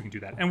different ways we can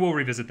do that. And we'll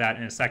revisit that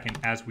in a second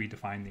as we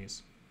define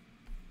these.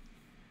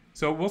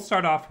 So we'll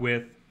start off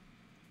with,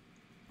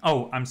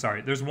 oh, I'm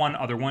sorry, there's one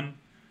other one,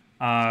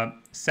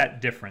 set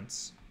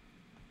difference,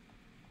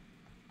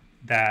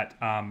 that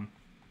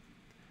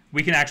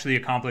we can actually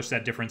accomplish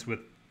that difference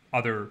with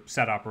other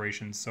set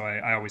operations, so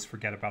I always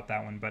forget about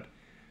that one. But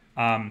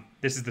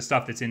this is the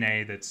stuff that's in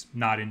A that's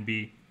not in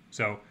B,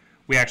 so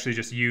we actually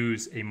just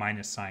use a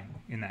minus sign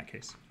in that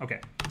case.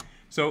 Okay,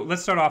 so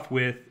let's start off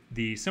with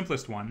the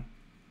simplest one,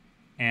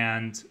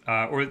 and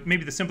or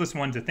maybe the simplest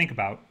one to think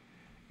about,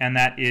 and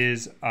that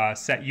is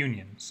set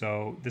union.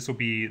 So this will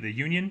be the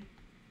union.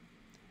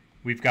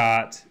 We've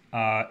got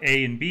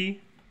A and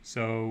B,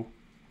 so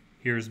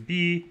here's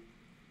B,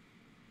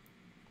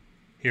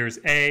 here's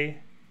A.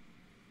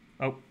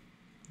 Oh,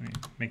 let me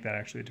make that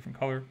actually a different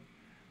color.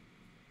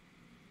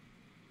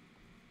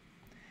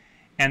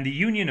 And the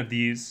union of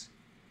these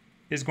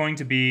is going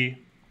to be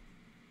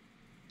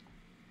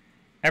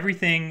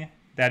everything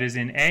that is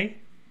in A,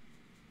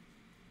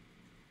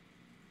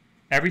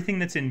 everything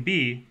that's in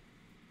B,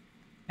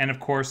 and of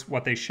course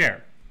what they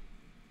share.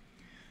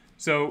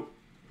 So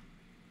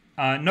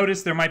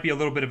notice there might be a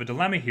little bit of a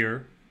dilemma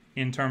here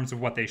in terms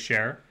of what they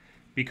share,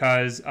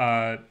 because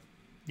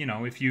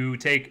if you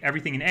take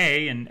everything in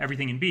A and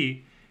everything in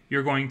B,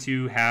 you're going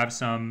to have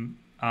some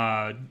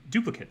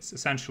duplicates,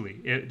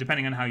 essentially,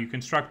 depending on how you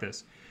construct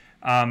this.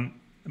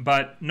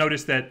 But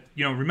notice that,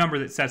 remember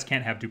that sets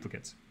can't have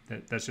duplicates.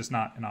 That's just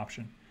not an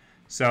option.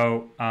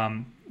 So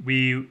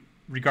we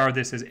regard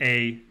this as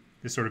A,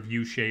 this sort of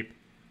U shape,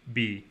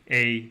 B,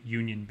 A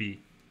union B.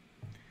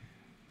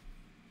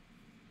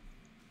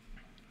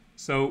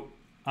 So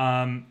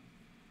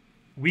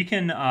we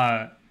can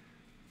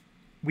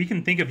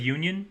think of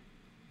union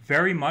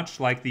very much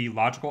like the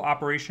logical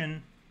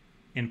operation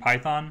in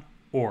Python,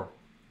 or.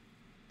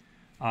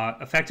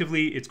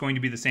 Effectively, it's going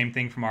to be the same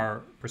thing from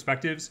our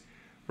perspectives,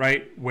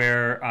 right?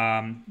 Where,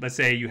 let's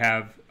say you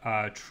have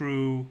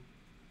true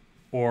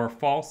or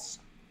false.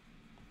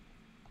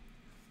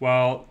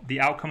 Well,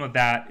 the outcome of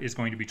that is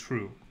going to be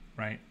true,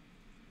 right?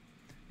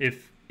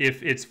 If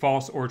it's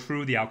false or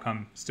true, the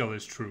outcome still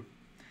is true.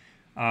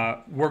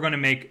 We're going to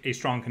make a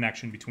strong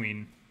connection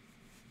between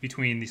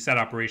the set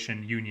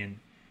operation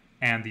union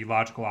and the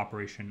logical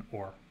operation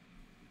or.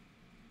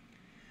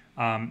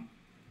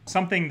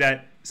 Something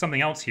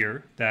else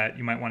here that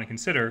you might want to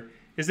consider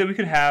is that we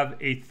could have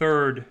a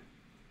third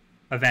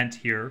event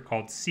here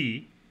called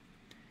C,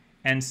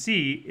 and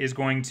C is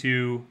going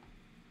to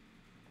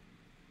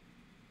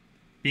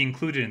be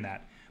included in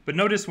that. But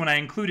notice when I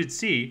included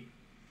C,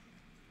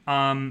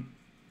 I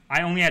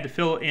only had to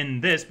fill in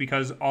this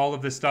because all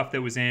of the stuff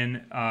that was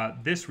in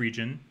this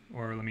region,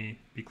 or let me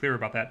be clear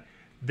about that,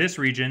 this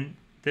region,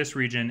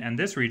 and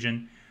this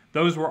region,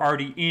 those were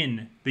already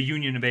in the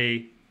union of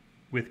A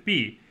with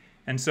B.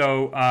 And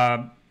so,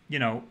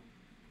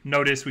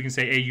 notice we can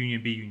say A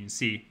union B union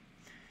C.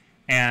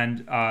 And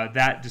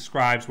that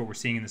describes what we're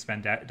seeing in this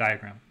Venn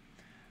diagram.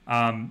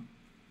 And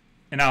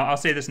I'll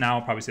say this now,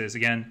 I'll probably say this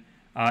again.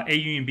 A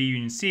union B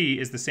union C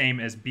is the same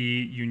as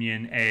B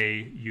union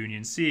A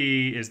union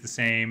C is the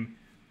same,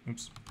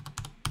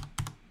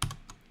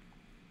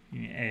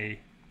 union A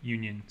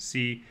union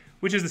C,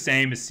 which is the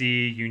same as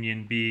C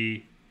union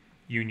B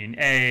union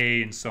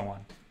A, and so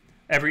on.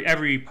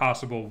 Every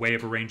possible way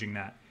of arranging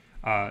that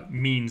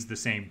means the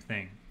same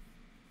thing.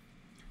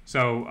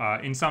 So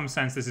in some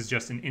sense, this is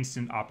just an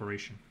instant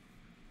operation.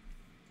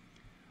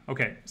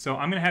 Okay, so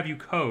I'm going to have you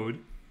code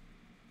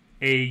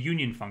a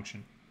union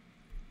function.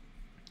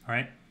 All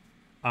right,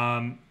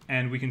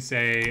 and we can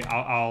say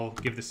I'll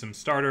give this some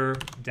starter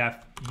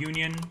def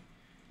union,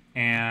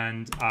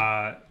 and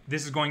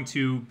this is going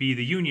to be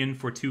the union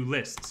for two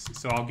lists.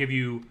 So I'll give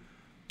you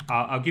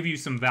I'll give you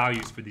some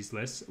values for these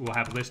lists. We'll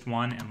have list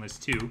 1 and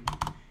list 2.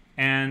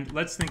 And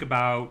let's think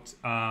about,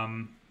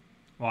 well,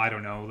 I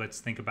don't know. Let's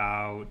think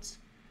about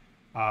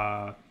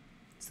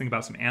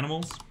some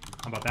animals.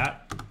 How about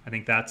that? I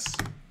think that's,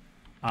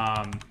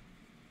 let's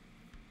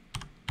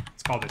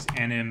call this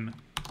anim1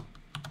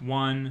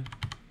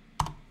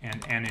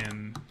 and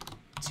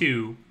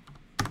anim2.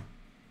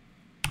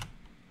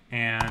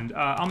 And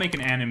I'll make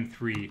an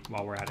anim3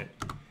 while we're at it.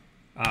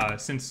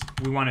 Since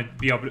we want to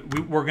be able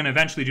to, we're going to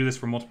eventually do this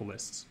for multiple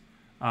lists.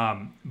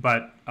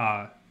 But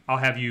I'll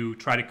have you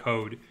try to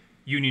code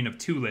union of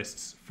 2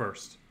 lists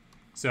first.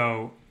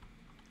 So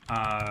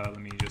let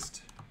me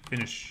just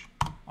finish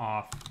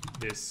off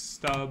this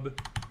stub.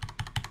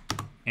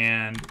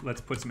 And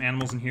let's put some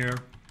animals in here.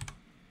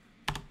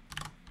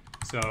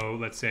 So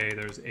let's say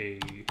there's a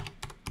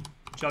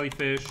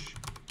jellyfish,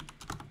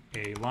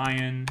 a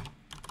lion,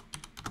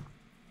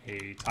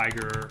 a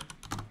tiger,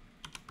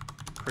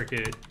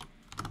 cricket,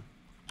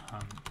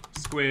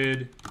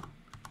 squid,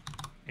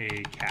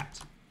 a cat.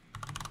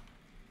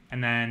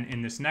 And then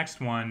in this next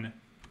one,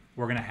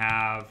 we're going to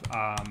have,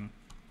 how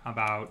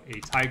about a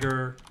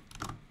tiger,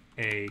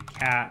 a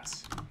cat,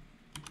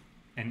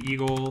 an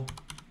eagle,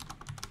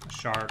 a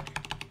shark,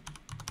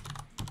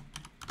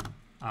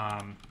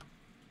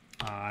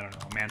 I don't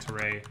know, a manta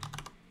ray.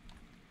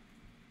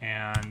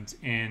 And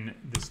in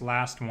this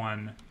last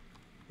one,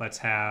 let's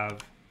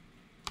have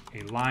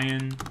a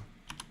lion,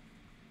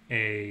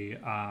 a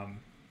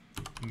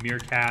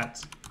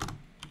meerkat,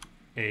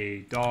 a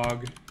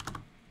dog,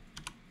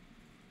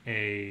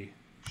 a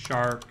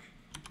shark,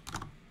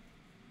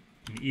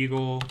 an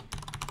eagle,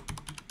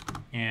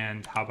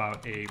 and how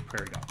about a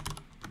prairie dog?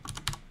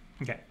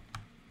 Okay.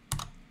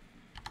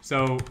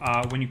 So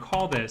when you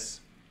call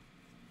this,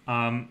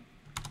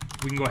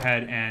 we can go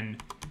ahead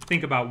and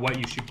think about what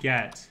you should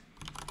get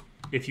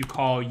if you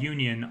call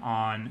union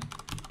on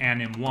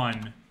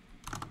anim1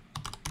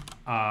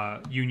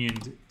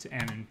 unioned to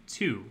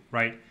anim2,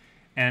 right?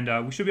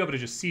 And we should be able to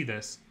just see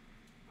this.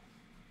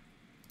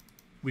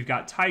 We've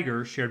got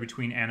tiger shared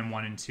between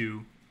anim1 and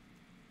 2,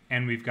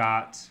 and we've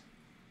got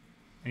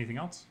anything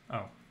else?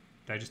 Oh,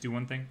 did I just do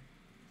one thing?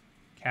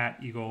 Cat,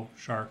 eagle,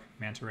 shark,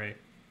 manta ray.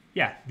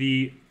 Yeah,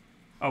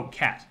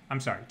 cat. I'm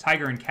sorry.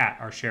 Tiger and cat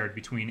are shared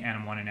between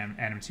anim1 and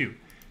anim2.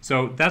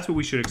 So that's what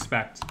we should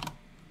expect.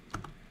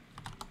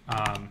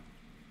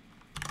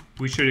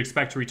 We should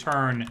expect to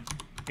return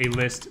a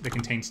list that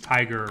contains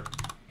tiger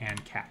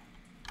and cat.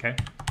 Okay?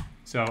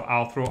 So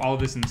I'll throw all of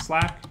this in the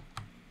Slack.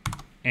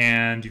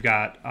 And you've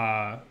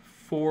got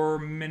 4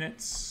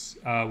 minutes.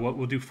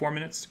 We'll do 4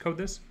 minutes to code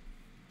this.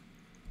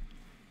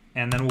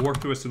 And then we'll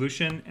work through a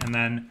solution. And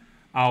then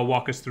I'll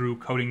walk us through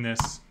coding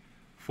this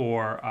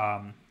for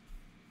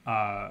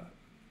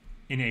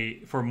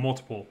for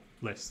multiple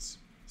lists.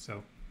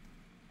 So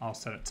I'll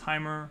set a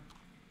timer,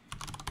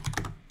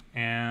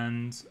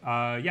 and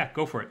yeah,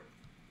 go for it.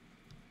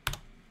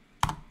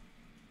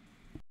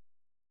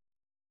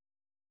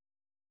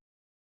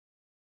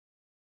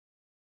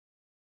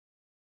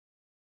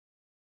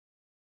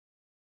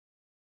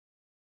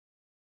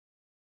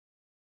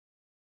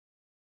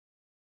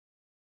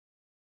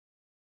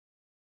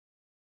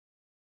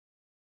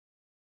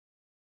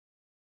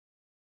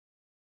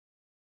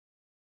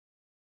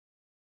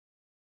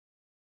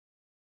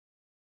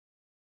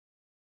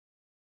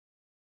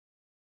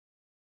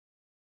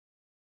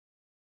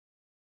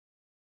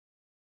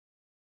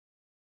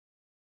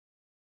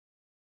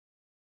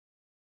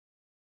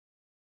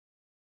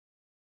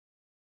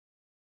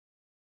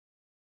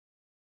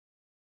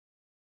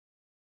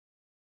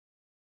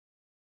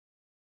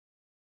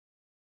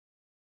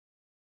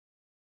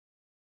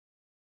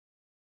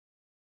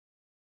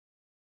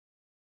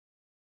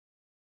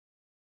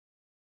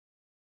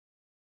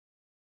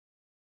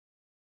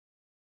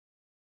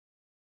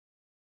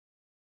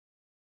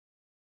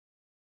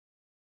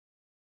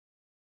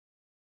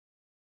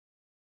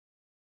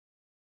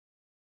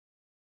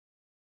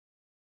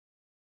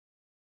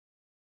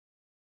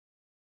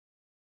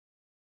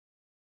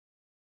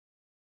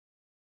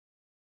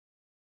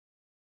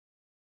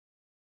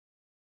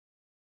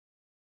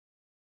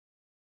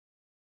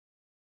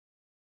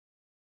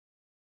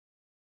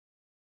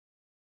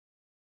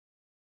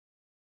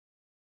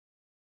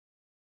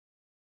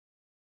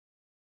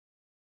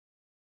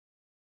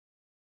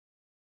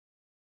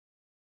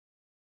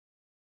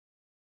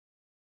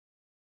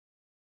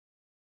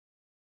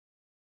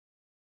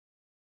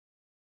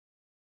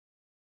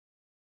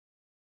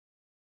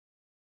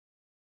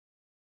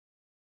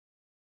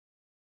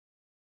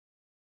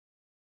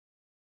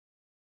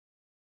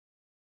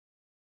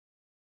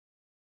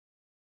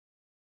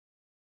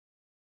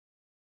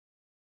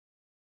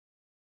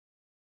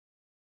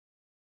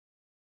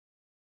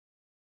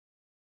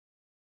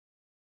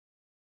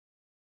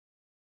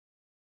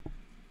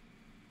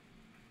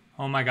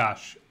 Oh my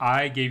gosh,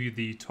 I gave you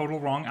the total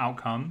wrong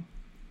outcome.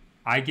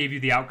 I gave you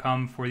the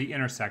outcome for the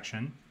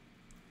intersection.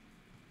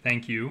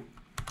 Thank you.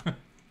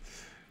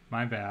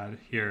 My bad.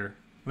 Here,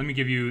 let me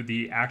give you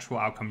the actual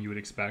outcome you would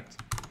expect.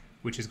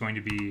 which is going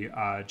to be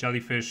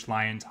jellyfish,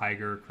 lion,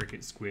 tiger,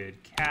 cricket, squid,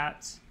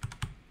 cat.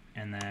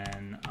 And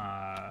then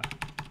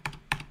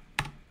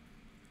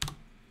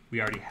we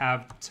already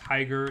have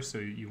tiger, so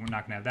you're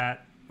not going to have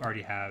that. We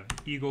already have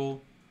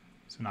eagle,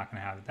 so we're not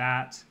going to have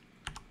that.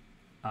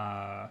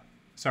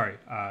 Sorry,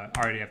 I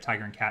already have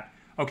tiger and cat.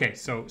 Okay,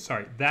 so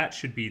sorry, that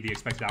should be the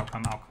expected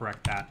outcome. I'll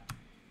correct that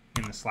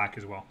in the Slack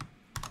as well.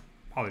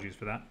 Apologies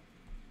for that.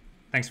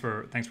 Thanks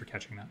for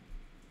catching that.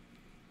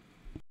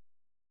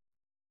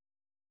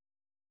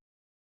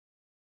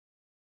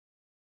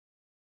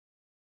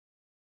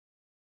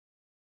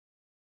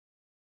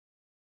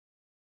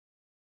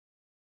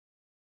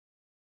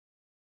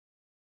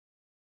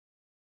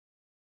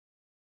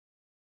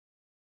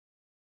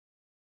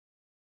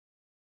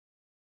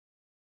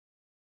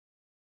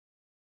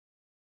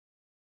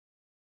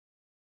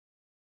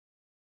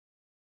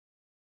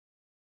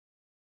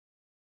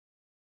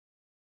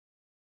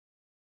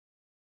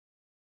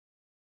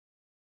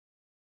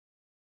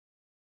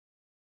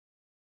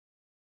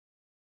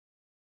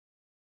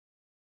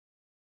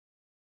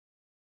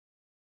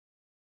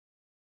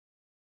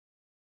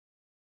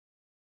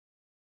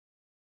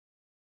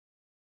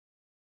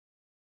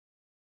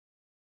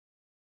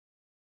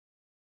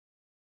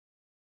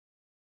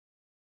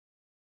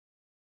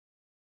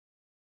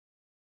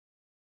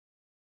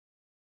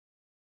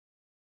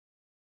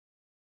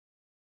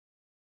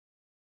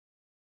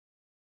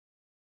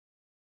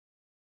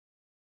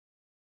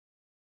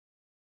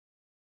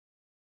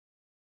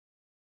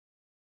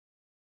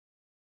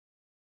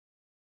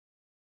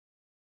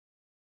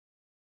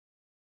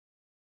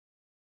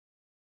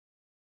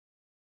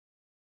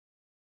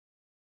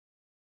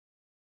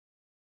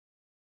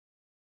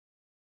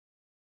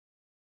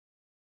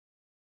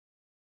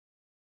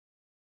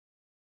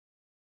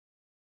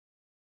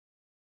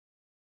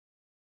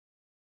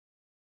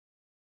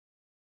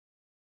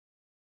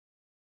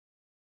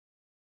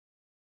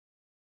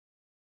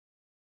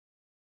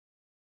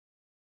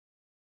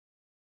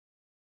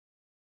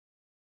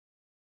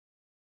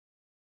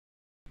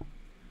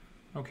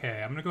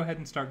 Okay, I'm going to go ahead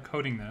and start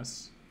coding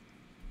this.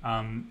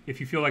 If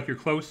you feel like you're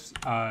close,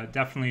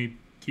 definitely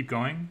keep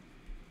going.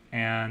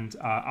 And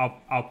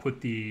I'll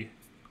put the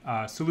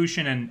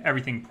solution and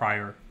everything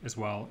prior as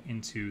well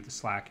into the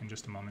Slack in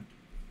just a moment.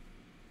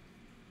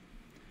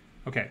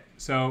 Okay,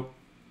 so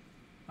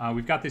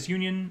we've got this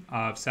union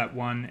of set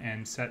 1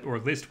 and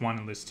list 1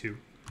 and list 2,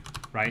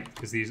 right?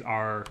 Because these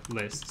are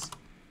lists.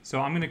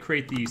 So I'm going to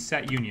create the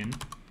set union,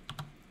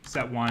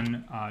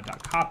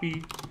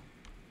 set1.copy.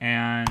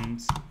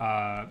 And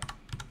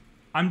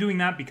I'm doing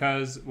that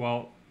because,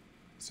 well,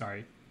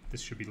 sorry,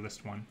 this should be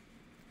list 1.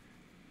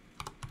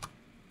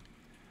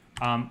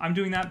 I'm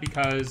doing that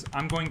because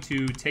I'm going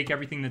to take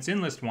everything that's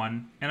in list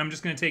 1, and I'm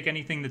just going to take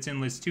anything that's in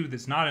list 2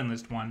 that's not in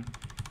list 1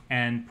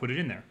 and put it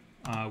in there,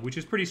 which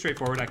is pretty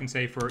straightforward. I can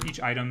say for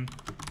each item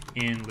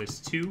in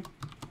list 2,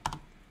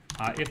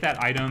 if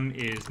that item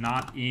is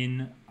not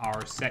in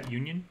our set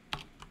union,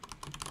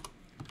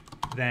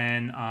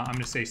 then I'm going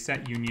to say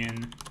set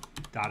union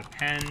dot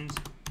append.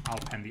 I'll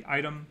append the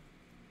item,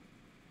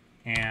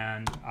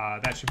 and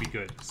that should be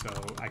good. So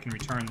I can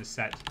return the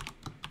set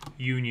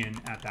union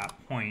at that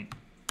point,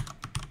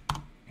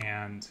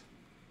 and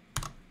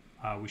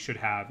we should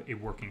have a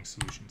working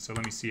solution. So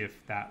let me see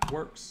if that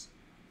works.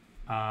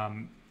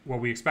 What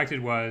we expected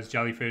was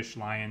jellyfish,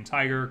 lion,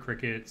 tiger,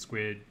 cricket,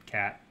 squid,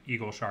 cat,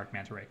 eagle, shark,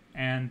 manta ray,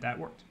 and that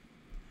worked.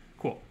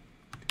 Cool.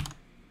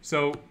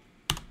 So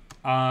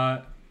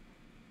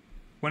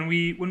when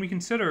we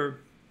consider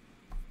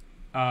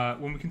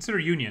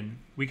union,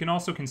 we can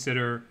also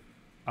consider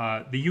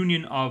the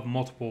union of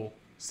multiple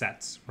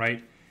sets,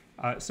 right?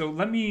 So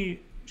let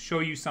me show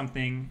you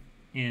something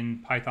in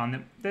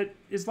Python that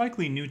is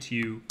likely new to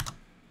you,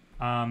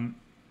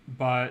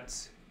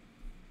 but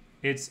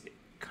it's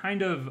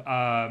kind of,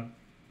 how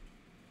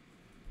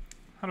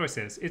do I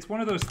say this? It's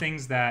one of those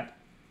things that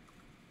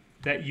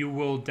you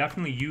will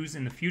definitely use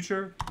in the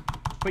future,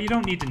 but you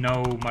don't need to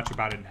know much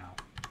about it now,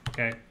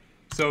 okay?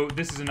 So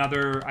this is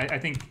another, I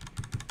think,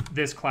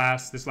 this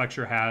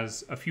lecture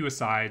has a few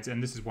asides,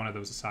 and this is one of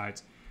those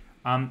asides.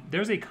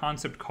 There's a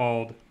concept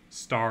called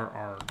star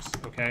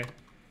args, okay?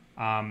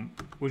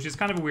 Which is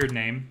kind of a weird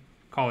name.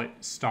 Call it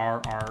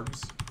star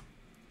args,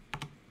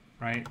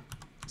 right?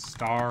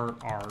 Star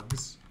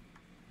args.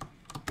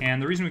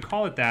 And the reason we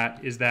call it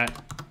that is that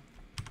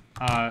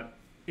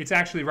it's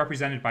actually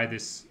represented by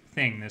this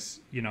thing, this,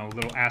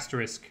 little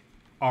asterisk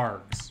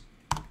args.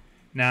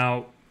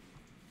 Now,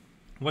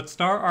 what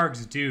star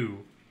args do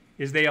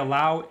is they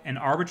allow an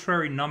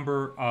arbitrary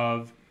number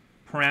of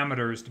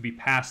parameters to be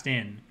passed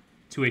in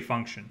to a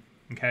function,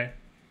 okay?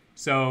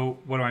 So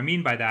what do I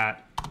mean by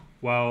that?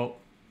 Well,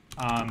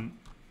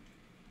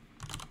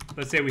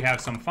 let's say we have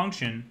some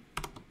function,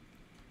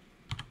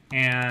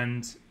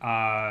 and,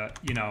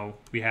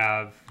 we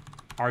have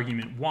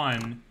argument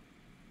 1,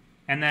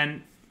 and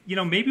then,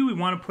 maybe we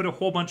want to put a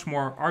whole bunch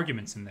more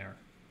arguments in there,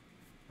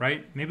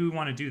 right? Maybe we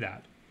want to do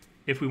that.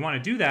 If we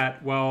want to do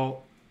that,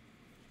 well,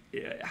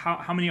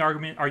 how many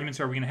arguments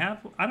are we going to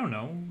have? I don't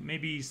know,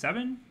 maybe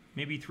 7,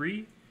 maybe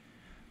 3.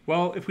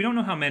 Well, if we don't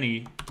know how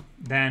many,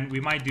 then we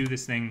might do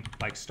this thing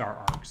like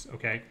star args,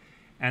 okay?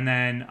 And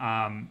then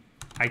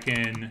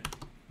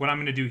what I'm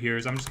going to do here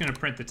is I'm just going to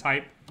print the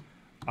type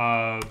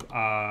of,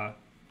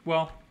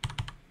 well,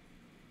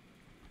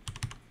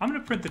 I'm going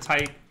to print the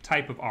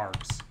type of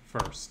args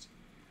first.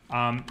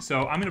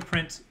 So I'm going to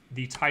print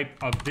the type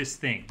of this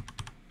thing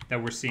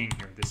that we're seeing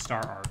here, this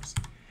star args.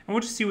 And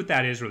we'll just see what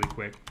that is really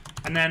quick.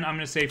 And then I'm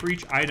going to say for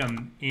each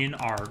item in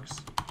args,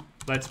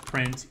 let's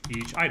print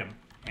each item.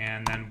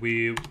 And then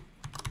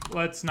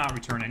let's not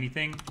return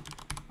anything.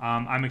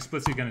 I'm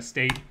explicitly going to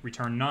state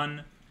return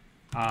none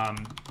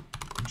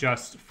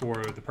just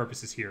for the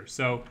purposes here.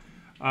 So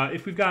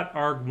if we've got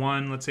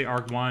arg1, let's say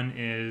arg1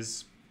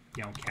 is,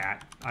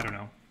 cat, I don't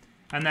know.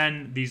 And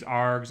then these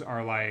args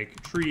are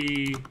like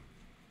tree,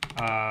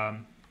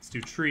 let's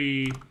do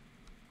tree,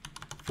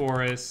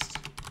 forest,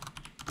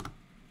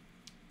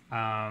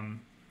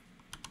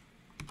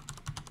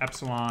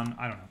 epsilon,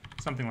 I don't know,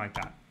 something like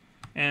that.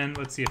 And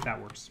let's see if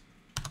that works.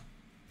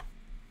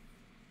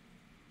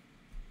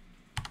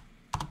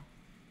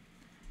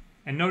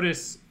 And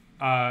notice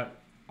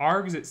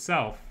args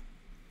itself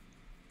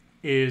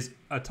is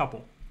a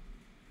tuple.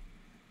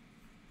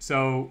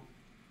 So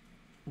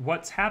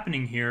what's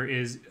happening here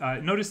is,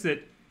 notice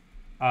that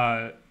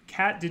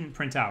cat didn't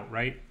print out,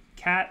 right?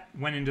 Cat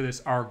went into this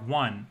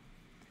arg1,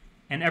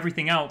 and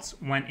everything else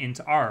went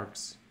into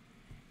args.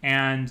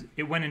 And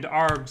it went into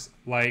args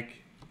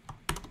like,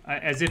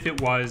 as if it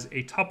was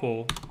a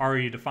tuple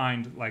already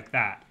defined like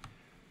that.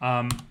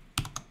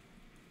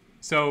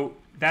 So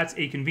that's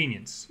a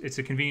convenience. It's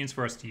a convenience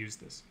for us to use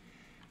this.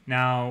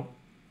 Now,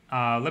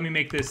 let me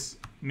make this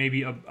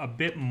maybe a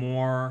bit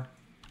more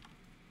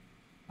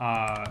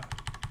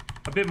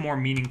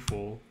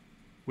meaningful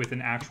with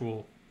an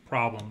actual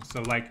problem.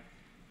 So like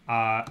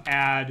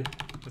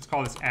let's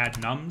call this add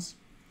nums,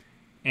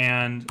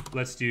 and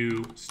let's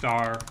do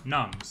star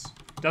nums.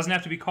 It doesn't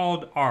have to be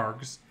called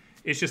args.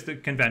 It's just the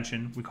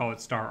convention. We call it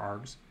star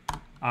args.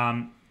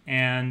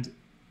 And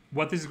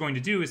what this is going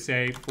to do is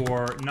say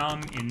for num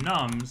in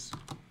nums,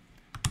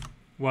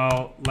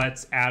 well,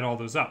 let's add all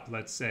those up.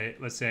 Let's say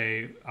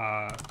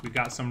we've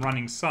got some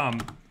running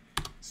sum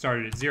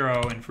started at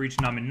 0, and for each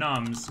num in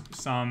nums,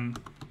 sum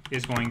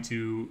is going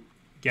to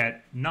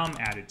get num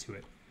added to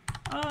it.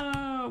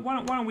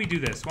 Why don't we do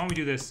this? Why don't we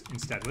do this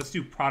instead? Let's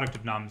do product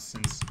of nums,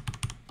 since,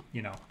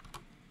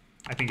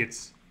 I think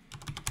it's,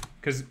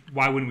 because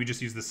why wouldn't we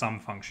just use the sum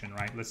function,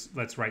 right?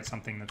 Let's write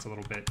something that's a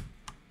little bit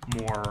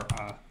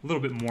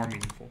more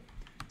meaningful.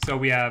 So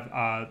we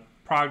have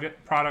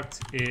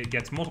product. It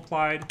gets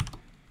multiplied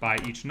by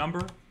each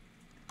number,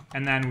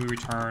 and then we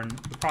return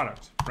the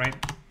product, right?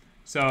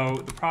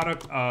 So the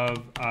product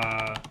of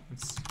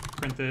let's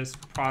print this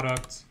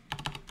product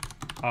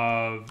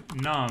of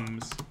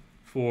nums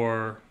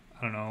for,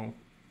 I don't know,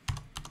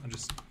 I'll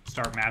just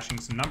start mashing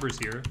some numbers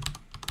here.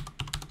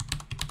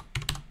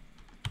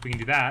 We can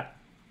do that.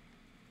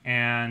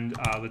 And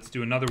let's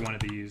do another one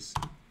of these.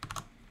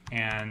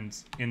 And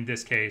in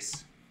this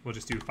case, we'll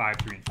just do 5,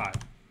 3, and 5.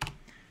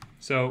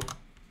 So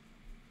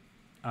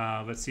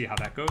let's see how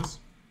that goes.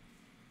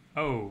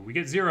 Oh, we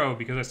get 0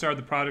 because I started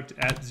the product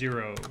at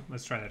 0.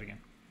 Let's try that again.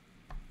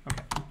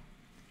 Okay.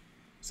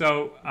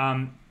 So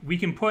we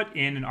can put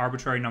in an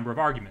arbitrary number of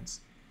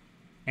arguments.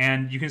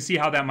 And you can see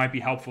how that might be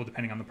helpful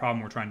depending on the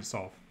problem we're trying to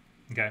solve.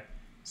 Okay.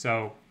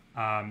 So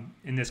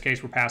in this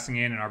case, we're passing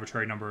in an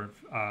arbitrary number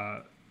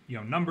of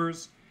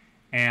numbers.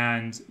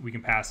 And we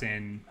can pass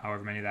in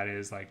however many that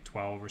is, like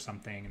 12 or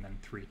something, and then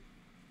 3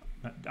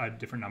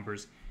 different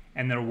numbers.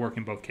 And that'll work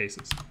in both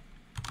cases.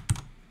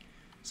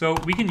 So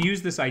we can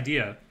use this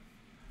idea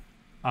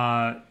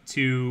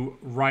to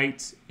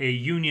write a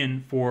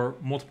union for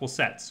multiple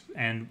sets.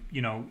 And,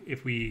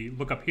 if we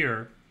look up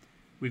here,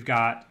 we've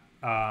got,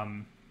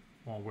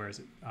 well, where is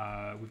it?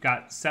 We've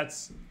got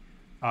sets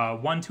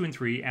 1, 2, and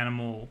 3,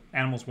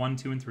 animals 1,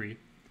 2, and 3.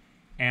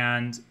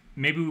 And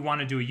maybe we want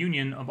to do a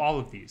union of all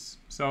of these.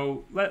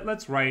 So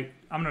let's write,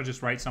 I'm going to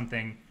just write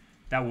something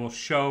that will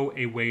show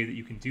a way that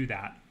you can do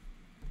that.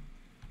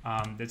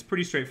 That's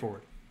pretty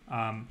straightforward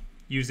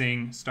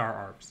using star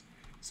args.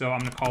 So I'm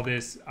going to call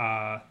this,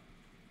 I'll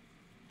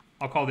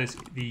call this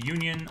the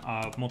union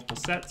of multiple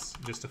sets,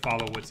 just to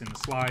follow what's in the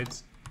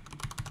slides.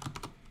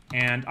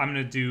 And I'm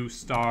going to do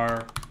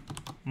star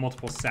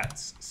multiple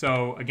sets.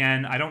 So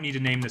again, I don't need to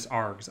name this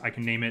args. I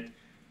can name it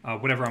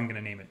whatever I'm going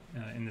to name it.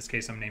 In this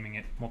case, I'm naming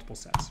it multiple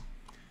sets.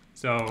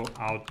 So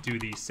I'll do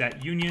the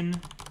set union,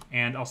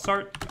 and I'll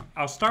start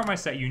my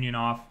set union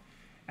off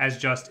as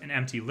just an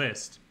empty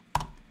list.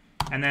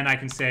 And then I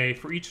can say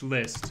for each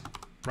list,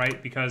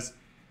 right, because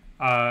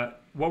what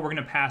we're going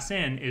to pass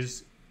in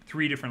is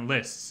 3 different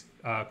lists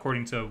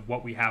according to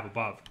what we have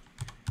above.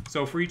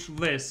 So for each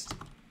list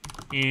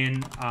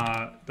in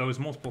those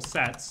multiple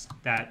sets,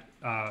 that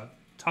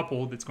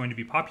tuple that's going to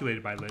be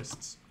populated by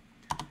lists,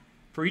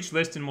 for each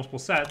list in multiple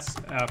sets,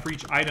 for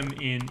each item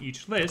in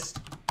each list,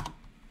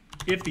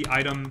 if the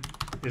item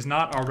is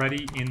not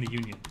already in the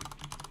union,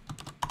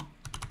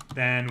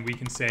 then we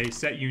can say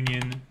set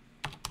union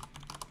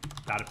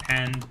dot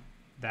append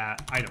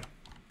that item.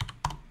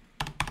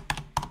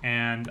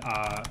 and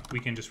we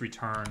can just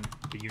return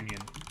the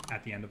union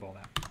at the end of all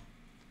that.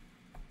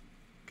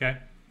 Okay,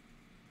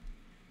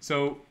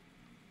 so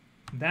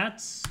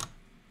that's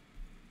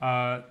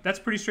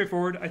pretty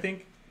straightforward, I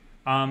think.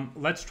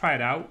 Let's try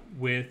it out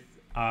with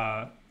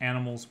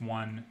animals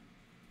 1,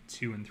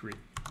 2, and 3.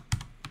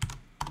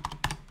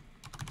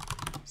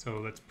 So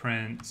let's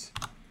print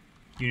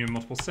union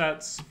multiple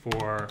sets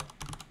for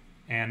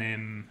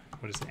anim,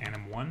 what is it,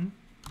 anim 1,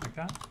 like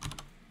that,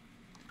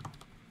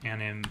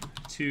 anim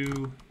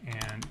 2,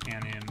 and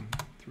anim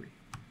 3.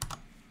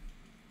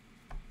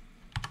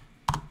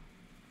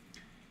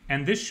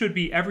 And this should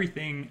be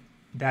everything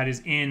that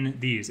is in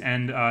these.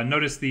 And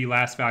notice the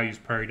last value is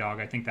prairie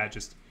dog. I think that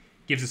just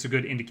gives us a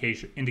good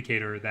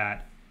indicator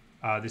that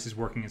this is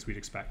working as we'd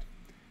expect.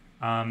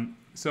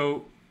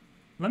 So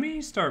let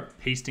me start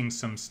pasting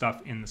some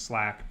stuff in the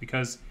Slack,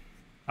 because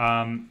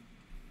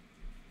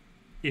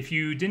if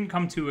you didn't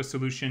come to a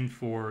solution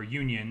for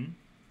union,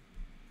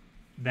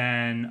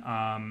 then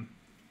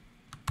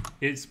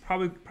it's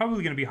probably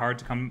going to be hard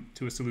to come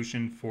to a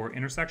solution for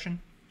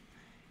intersection.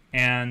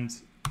 And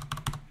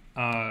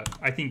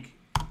I think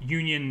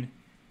union,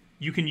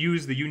 you can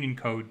use the union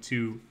code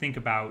to think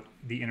about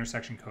the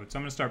intersection code. So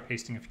I'm going to start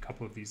pasting a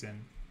couple of these in.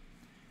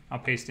 I'll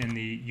paste in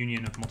the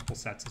union of multiple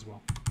sets as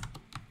well.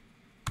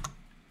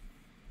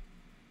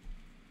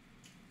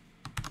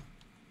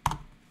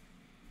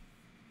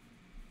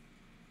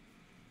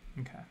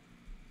 Okay.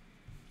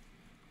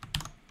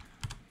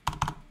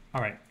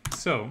 All right,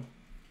 so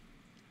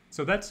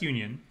that's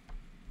union.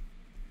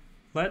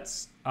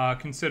 Let's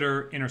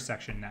consider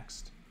intersection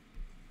next.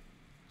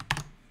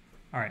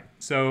 All right,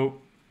 so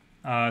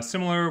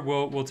similar,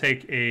 we'll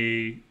take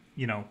a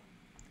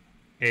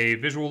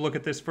visual look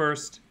at this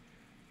first.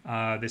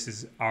 This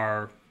is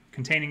our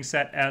containing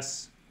set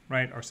S,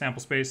 right? Our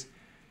sample space,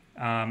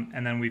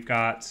 and then we've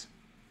got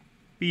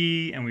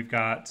B, and we've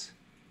got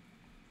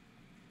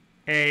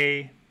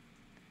A,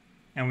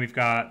 and we've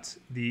got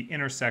the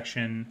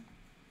intersection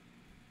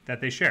that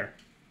they share,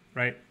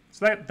 right?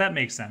 So that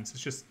makes sense.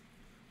 It's just,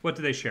 what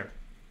do they share?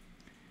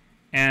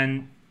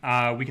 And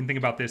we can think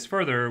about this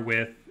further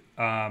with,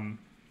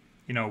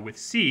 with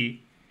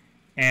C.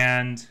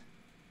 And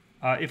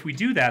if we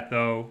do that,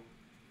 though,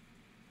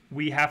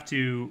 we have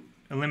to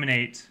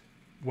eliminate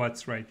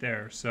what's right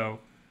there. So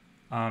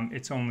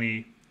it's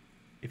only,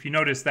 if you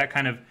notice, that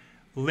kind of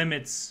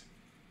limits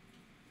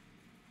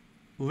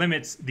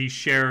the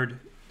shared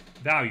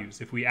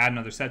values. If we add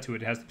another set to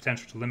it, it has the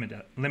potential to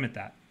limit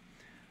that.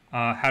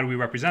 How do we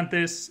represent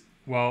this?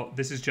 Well,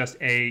 this is just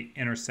A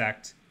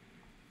intersect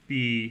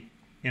B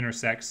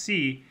intersect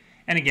C.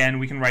 And again,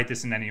 we can write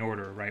this in any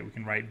order, right? We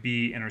can write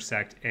B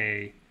intersect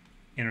A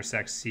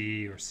intersect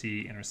C, or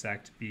C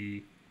intersect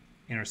B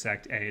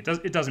intersect A.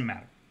 It doesn't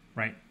matter,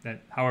 right?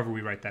 That however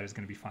we write that is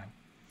going to be fine.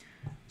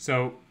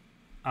 So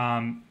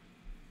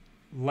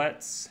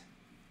let's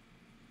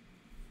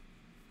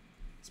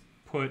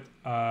put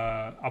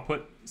I'll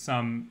put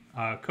some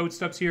code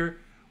stubs here.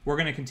 We're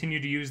going to continue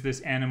to use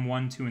this anim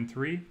 1, 2, and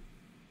 3.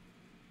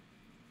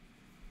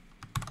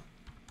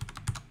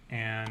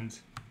 And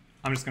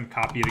I'm just going to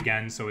copy it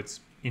again so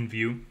it's in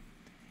view.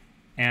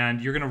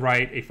 And you're going to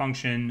write a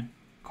function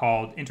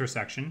called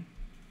intersection.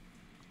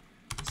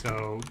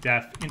 So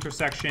def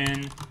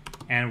intersection,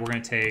 and we're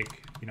going to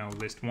take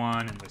list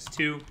 1 and list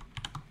 2,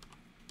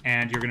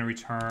 and you're going to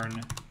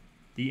return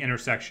the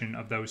intersection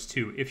of those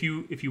two. If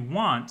you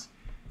want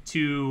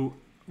to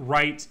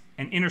write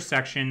an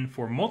intersection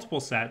for multiple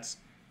sets,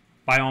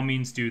 by all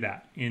means do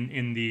that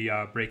in the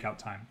breakout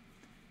time.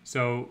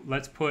 So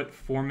let's put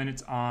 4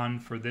 minutes on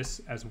for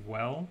this as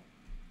well.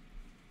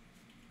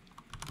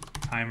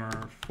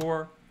 Timer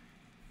 4,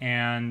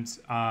 and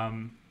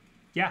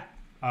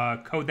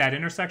code that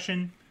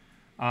intersection.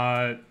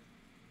 Oh,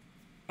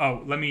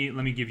 let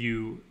me give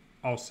you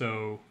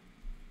also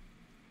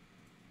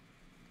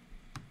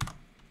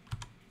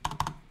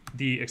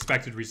the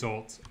expected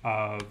result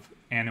of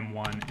anim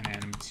 1 and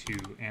anim 2.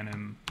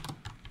 Anim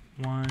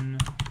 1,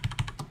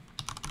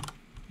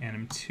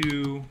 anim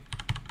 2.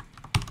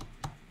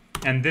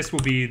 And this will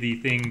be the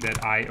thing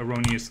that I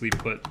erroneously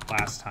put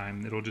last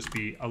time. It'll just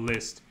be a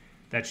list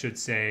that should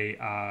say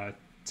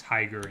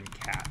tiger and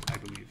cat, I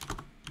believe.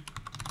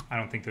 I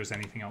don't think there's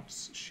anything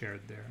else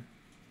shared there.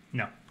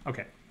 No.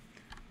 Okay.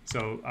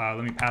 So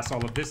let me pass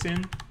all of this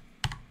in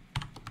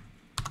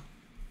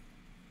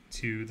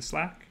to the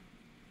Slack.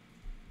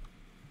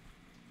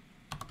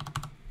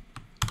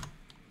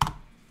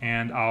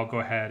 And I'll go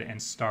ahead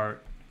and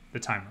start the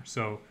timer.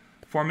 So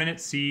 4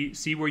 minutes,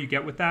 see where you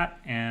get with that,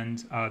 and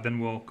then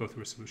we'll go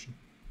through a solution.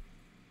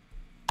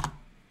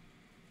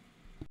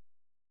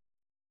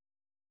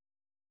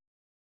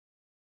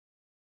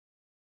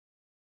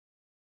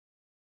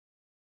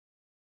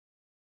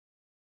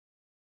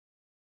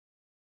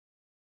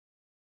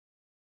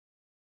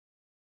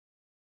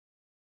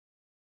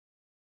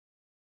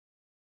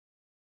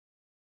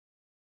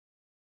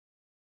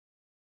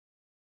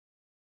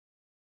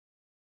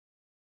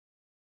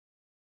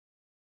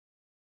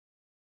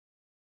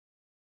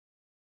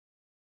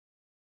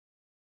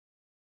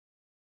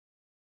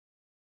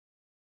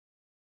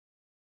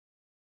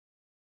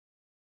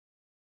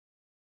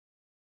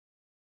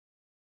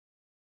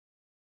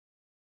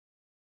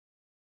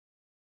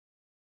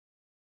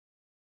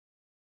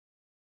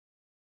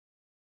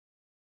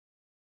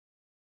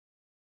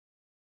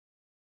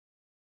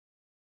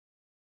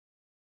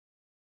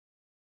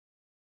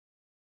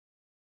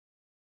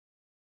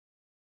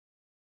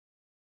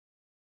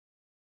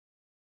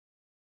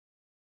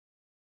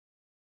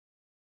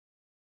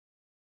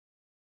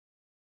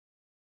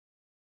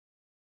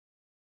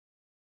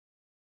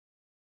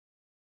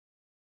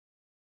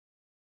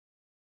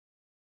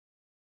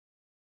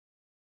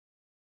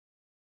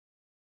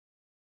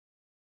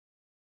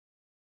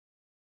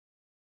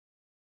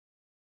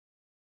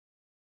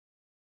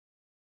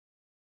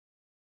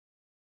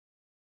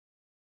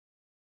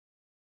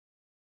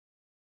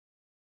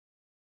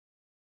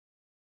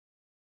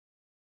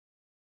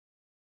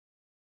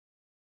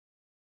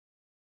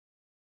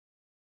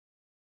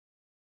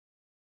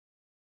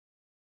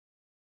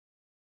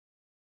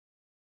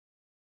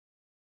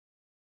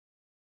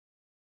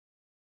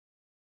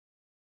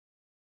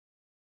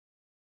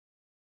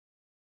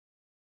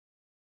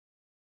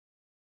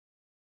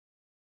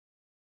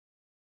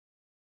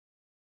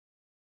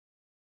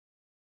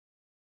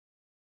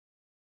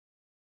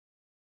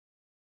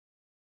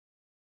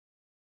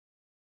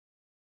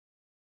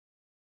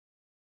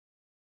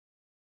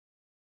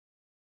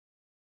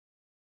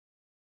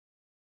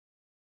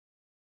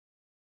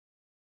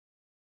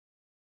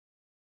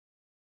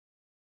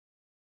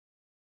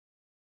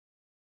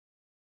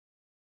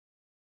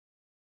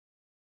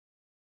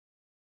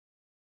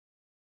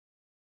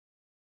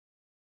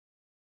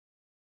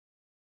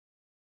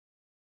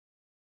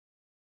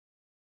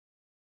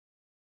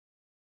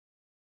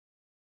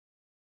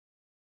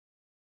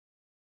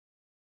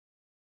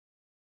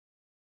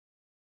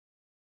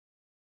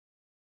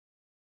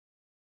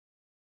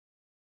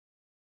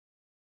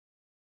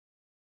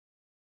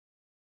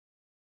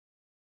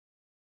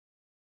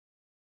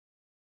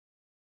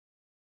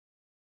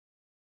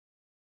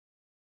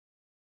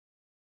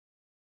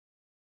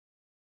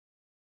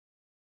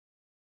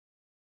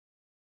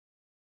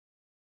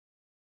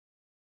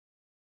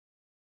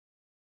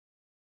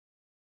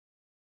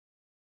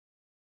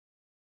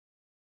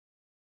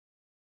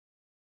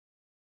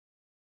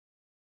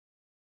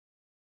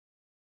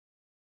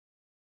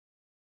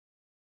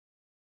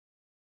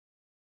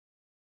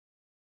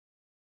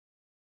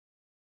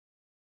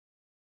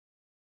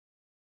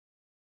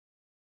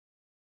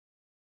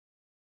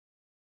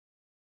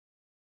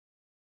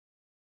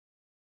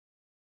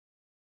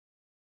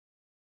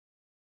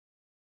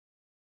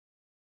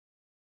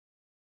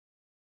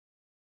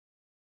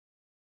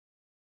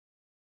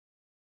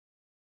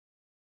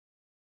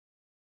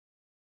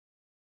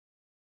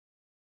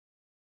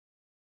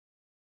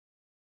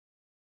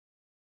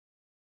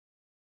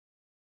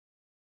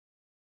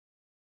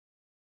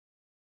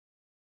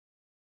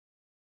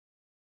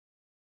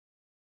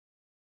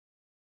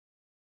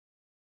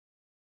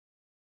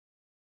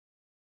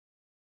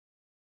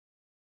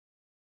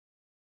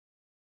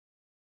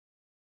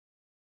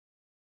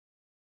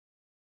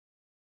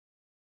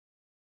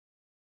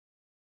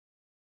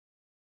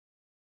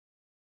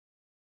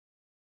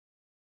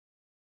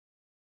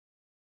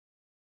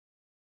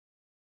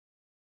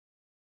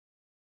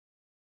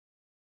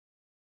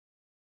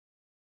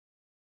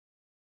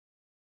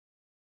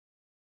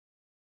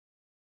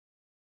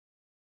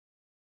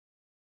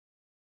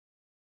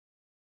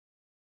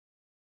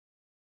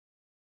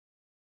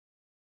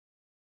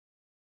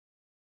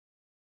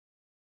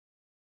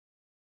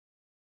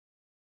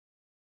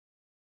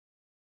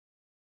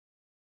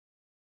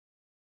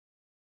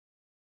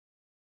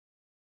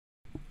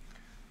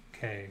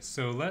 Okay,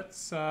 so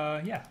let's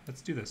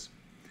do this.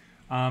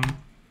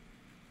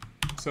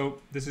 So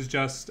this is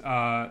just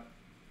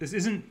this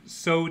isn't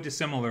so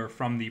dissimilar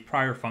from the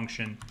prior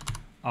function,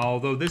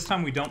 although this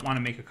time we don't want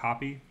to make a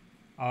copy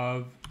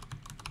of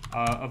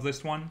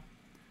list one.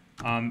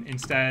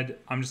 Instead,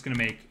 I'm just going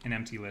to make an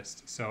empty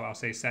list. So I'll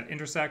say set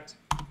intersect,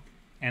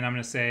 and I'm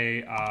going to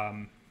say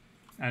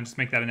and just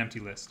make that an empty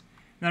list. And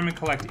then I'm going to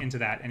collect into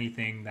that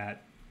anything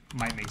that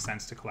might make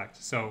sense to collect.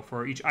 So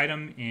for each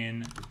item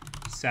in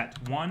set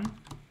 1,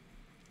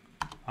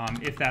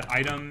 if that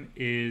item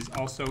is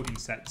also in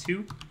set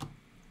 2,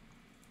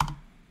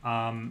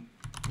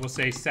 we'll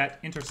say set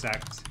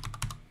intersect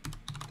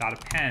dot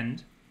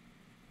append.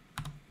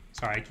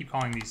 Sorry, I keep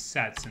calling these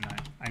sets and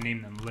I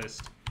name them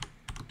list.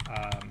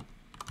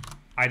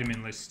 Item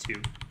in list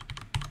 2.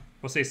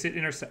 We'll say set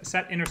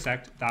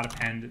intersect dot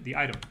append the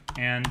item,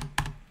 and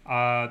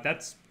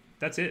that's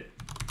it.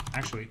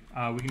 Actually,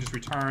 we can just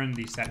return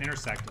the set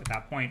intersect at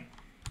that point,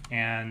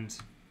 and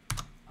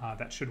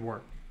that should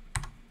work.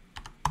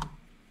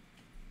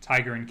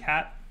 Tiger and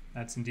cat,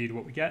 that's indeed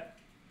what we get.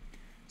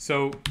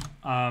 So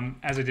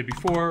as I did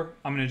before,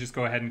 I'm going to just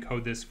go ahead and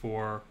code this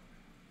for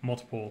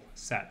multiple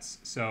sets.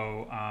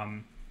 So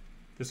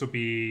this will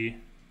be,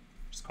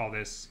 just call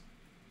this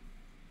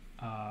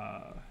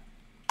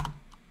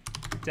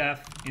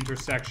def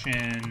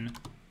intersection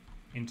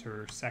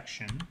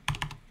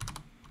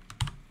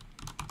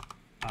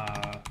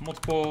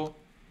multiple,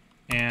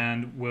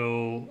 and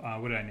we'll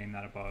what did I name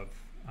that above?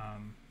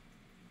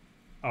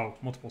 Oh,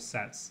 multiple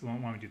sets. Why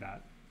don't we do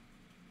that?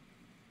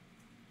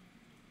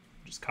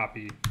 Just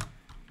copy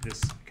this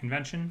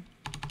convention.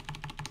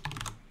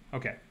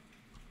 Okay.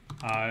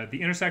 The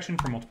intersection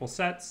for multiple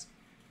sets.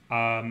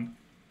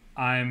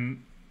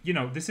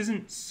 This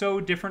isn't so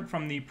different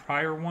from the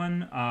prior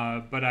one,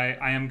 but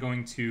I am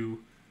going to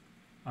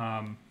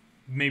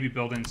maybe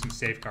build in some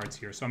safeguards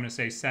here. So I'm going to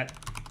say set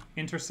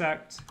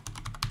intersect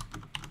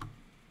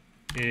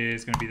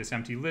is going to be this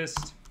empty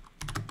list.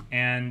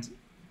 And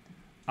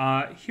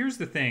here's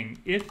the thing.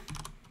 If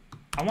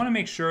I want to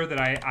make sure that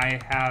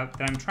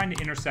I'm trying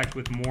to intersect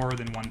with more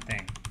than one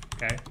thing,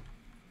 okay?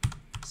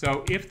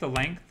 So if the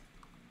length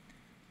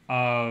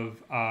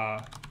of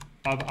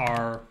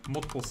our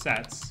multiple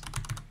sets,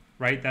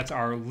 right, that's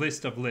our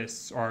list of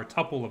lists, or our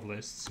tuple of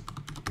lists,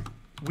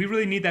 we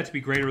really need that to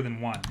be greater than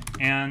 1.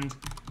 And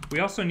we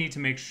also need to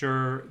make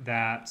sure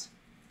that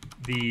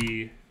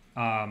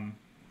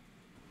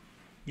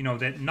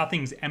that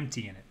nothing's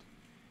empty in it.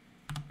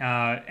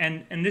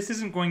 And this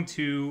isn't going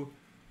to,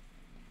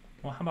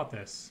 well, how about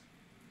this?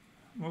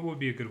 What would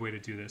be a good way to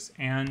do this?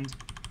 And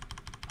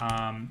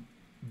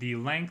the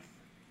length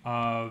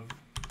of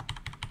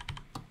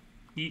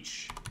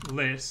each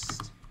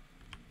list,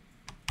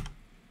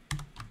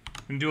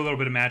 I'm going to do a little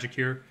bit of magic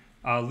here.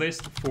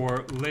 List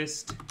for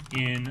list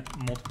in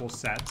multiple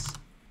sets.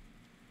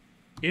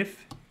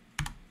 If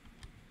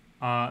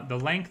the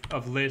length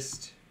of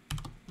list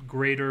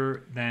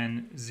greater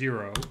than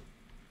 0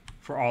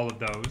 for all of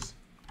those,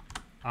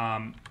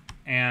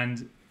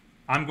 and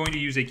I'm going to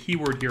use a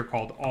keyword here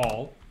called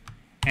all.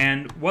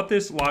 And what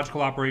this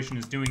logical operation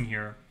is doing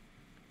here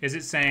is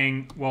it's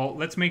saying, well,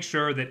 let's make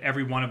sure that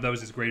every one of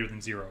those is greater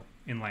than 0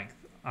 in length.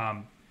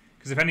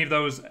 Because if any of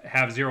those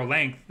have 0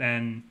 length,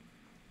 then,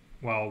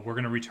 well, we're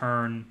going to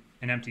return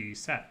an empty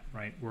set,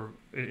 right?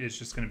 It's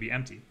just going to be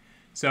empty.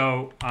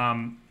 So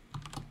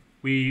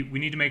we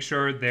need to make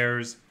sure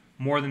there's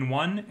more than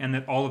 1 and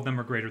that all of them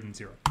are greater than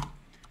 0.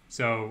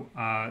 So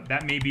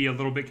that may be a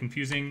little bit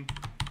confusing.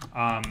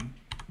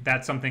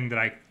 That's something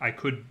that I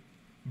could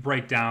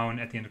break down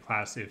at the end of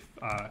class if,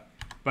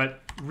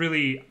 but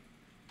really,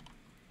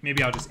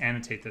 maybe I'll just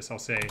annotate this. I'll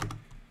say,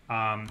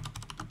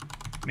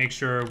 make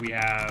sure we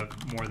have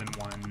more than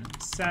 1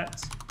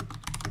 set,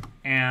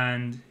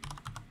 and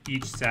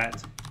each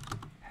set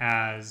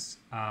has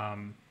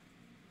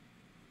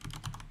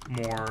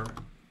more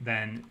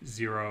than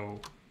 0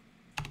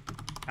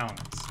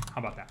 elements. How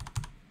about that?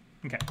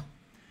 Okay.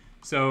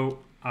 So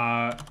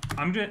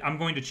I'm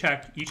going to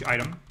check each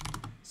item.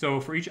 So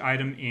for each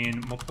item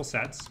in multiple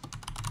sets,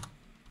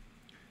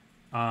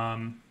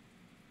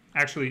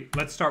 actually,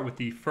 let's start with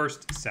the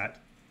first set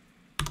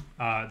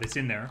that's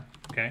in there,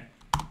 okay?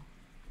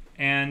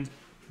 And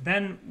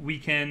then we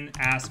can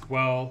ask,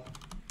 well,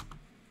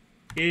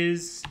 I'm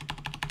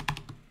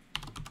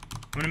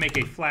going to make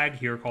a flag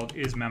here called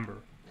isMember.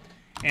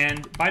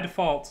 And by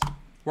default,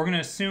 we're going to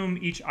assume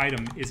each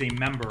item is a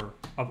member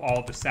of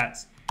all the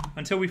sets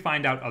until we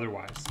find out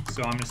otherwise.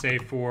 So I'm going to say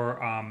for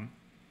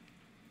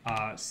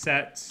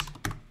set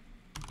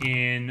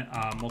in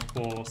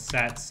multiple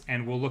sets,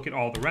 and we'll look at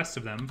all the rest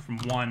of them from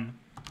 1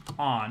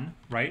 on,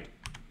 right?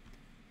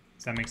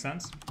 Does that make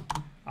sense?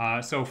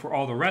 So for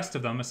all the rest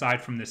of them,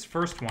 aside from this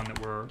first one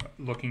that we're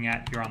looking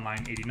at here on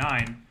line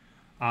 89,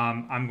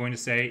 I'm going to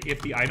say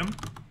if the item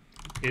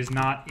is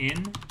not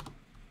in,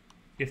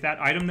 if that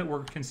item that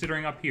we're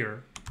considering up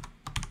here,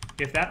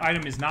 if that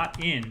item is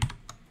not in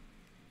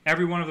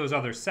every one of those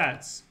other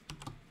sets,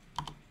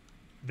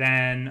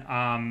 then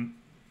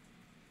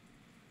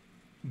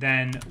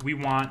then we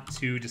want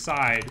to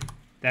decide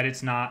that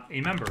it's not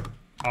a member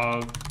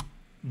of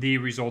the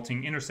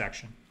resulting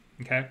intersection,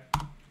 okay?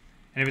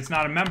 And if it's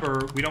not a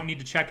member, we don't need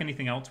to check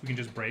anything else. We can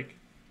just break.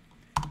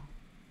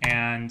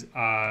 And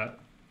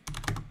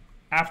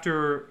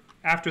after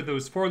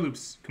those for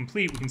loops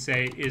complete, we can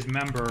say is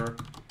member.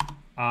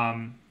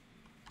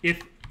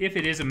 If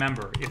it is a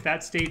member, if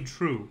that stayed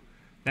true,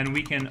 then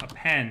we can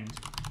append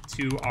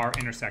to our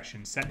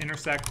intersection. Set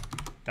intersect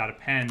dot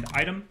append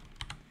item.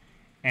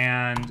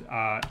 And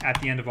at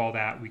the end of all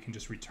that, we can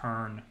just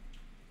return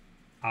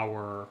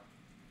our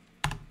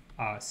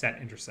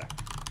set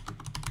intersect.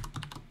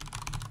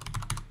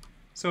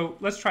 So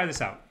let's try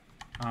this out.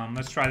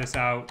 Let's try this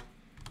out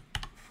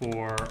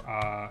for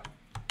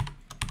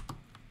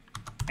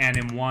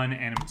anim1,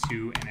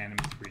 anim2, and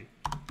anim3.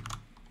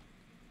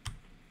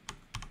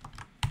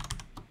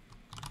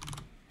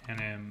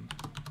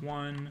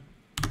 Anim1.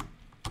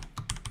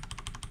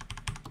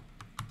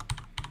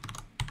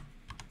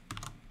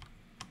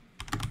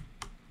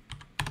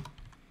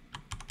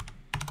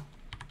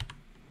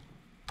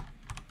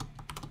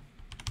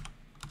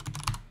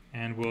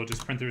 And we'll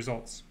just print the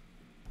results.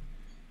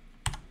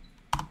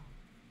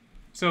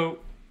 So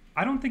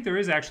I don't think there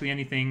is actually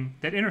anything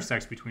that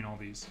intersects between all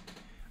these.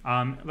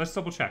 Let's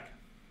double check.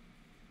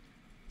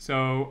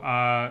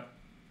 So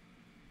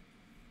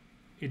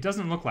it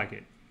doesn't look like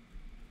it.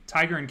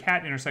 Tiger and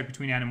cat intersect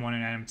between anim1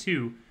 and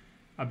anim2.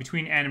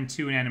 Between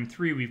anim2 and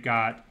anim3, we've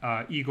got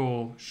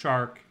eagle,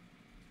 shark,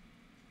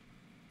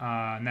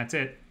 and that's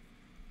it.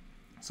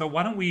 So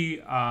why don't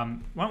we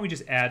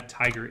just add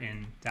tiger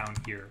in down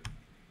here?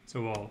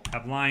 So we'll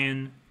have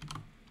lion,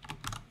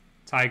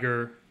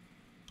 tiger,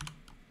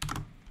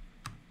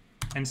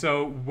 and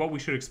so what we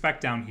should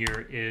expect down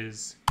here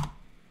is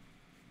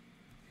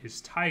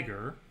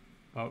tiger,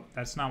 but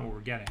that's not what we're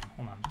getting.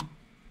 Hold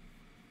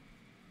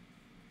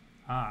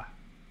on.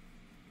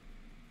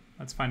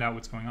 Let's find out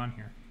what's going on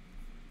here.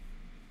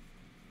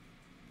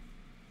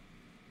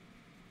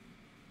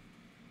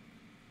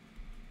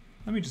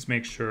 Let me just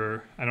make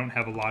sure I don't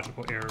have a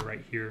logical error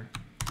right here.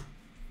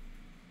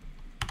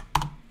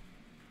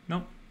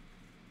 Nope.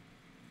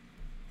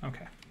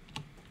 Okay.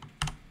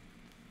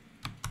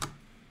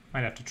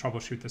 Might have to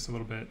troubleshoot this a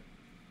little bit.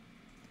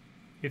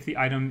 If the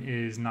item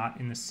is not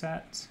in the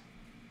set,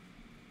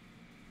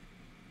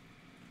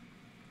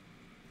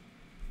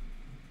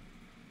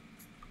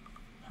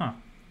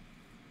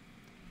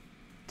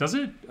 does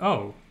it?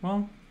 Oh,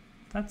 well,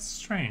 that's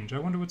strange. I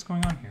wonder what's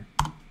going on here.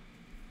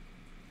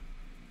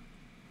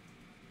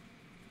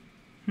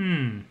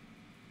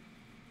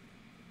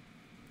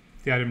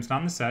 If the item's not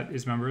in the set,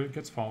 is member, it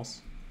gets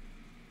false.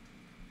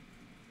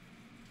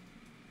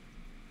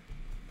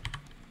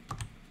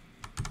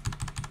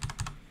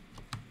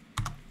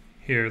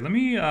 Here, let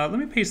me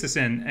paste this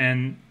in,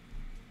 and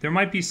there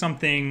might be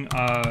something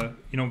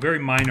very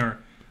minor.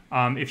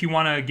 If you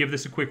want to give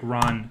this a quick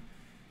run,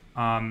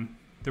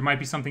 there might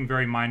be something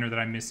very minor that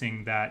I'm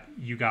missing that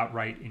you got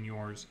right in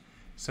yours.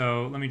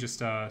 So let me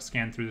just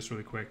scan through this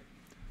really quick.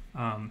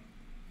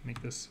 Make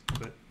this a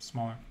bit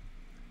smaller.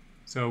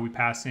 So we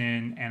pass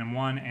in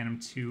anim1,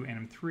 anim2,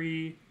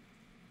 anim3.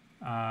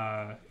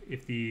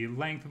 If the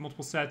length of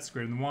multiple sets is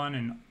greater than 1,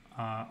 and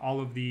all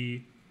of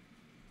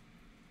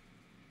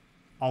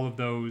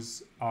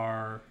those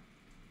are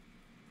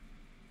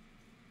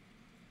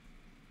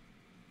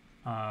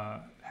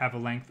have a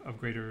length of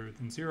greater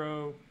than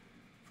 0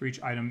 for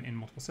each item in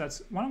multiple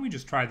sets. Why don't we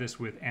just try this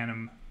with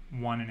anim1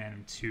 and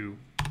anim2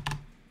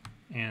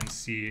 and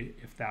see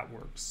if that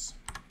works.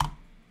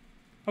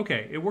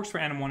 Okay, it works for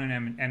anim1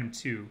 and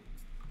anim2.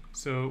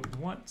 So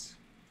what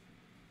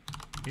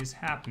is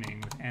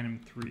happening with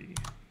anim3?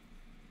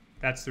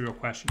 That's the real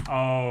question.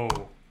 I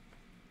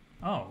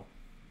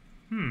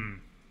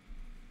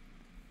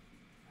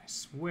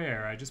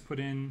swear I just put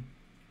in.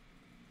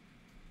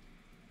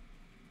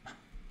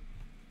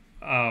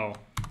 Oh,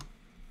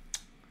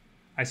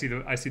 I see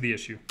the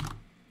issue.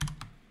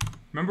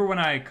 Remember when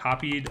I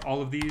copied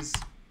all of these?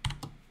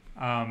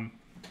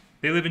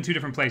 They live in two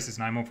different places,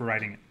 and I'm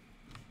overwriting it.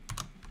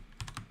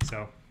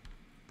 So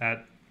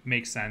that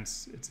makes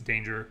sense. It's a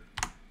danger.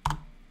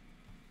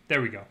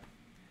 There we go.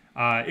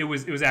 It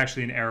was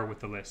actually an error with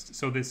the list.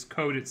 So this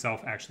code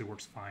itself actually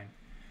works fine.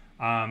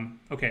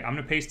 Okay, I'm going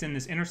to paste in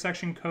this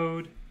intersection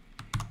code,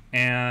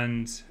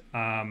 and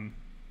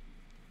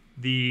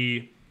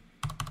the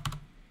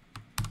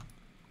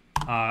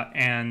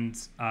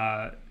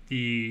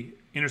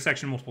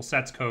intersection multiple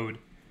sets code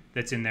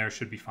that's in there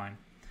should be fine.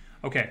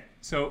 Okay,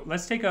 so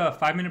let's take a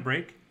 5-minute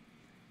break,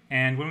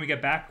 and when we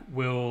get back,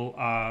 we'll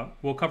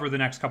cover the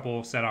next couple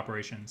of set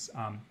operations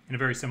in a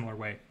very similar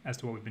way as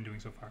to what we've been doing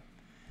so far.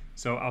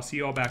 So I'll see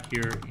you all back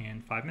here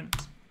in 5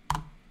 minutes.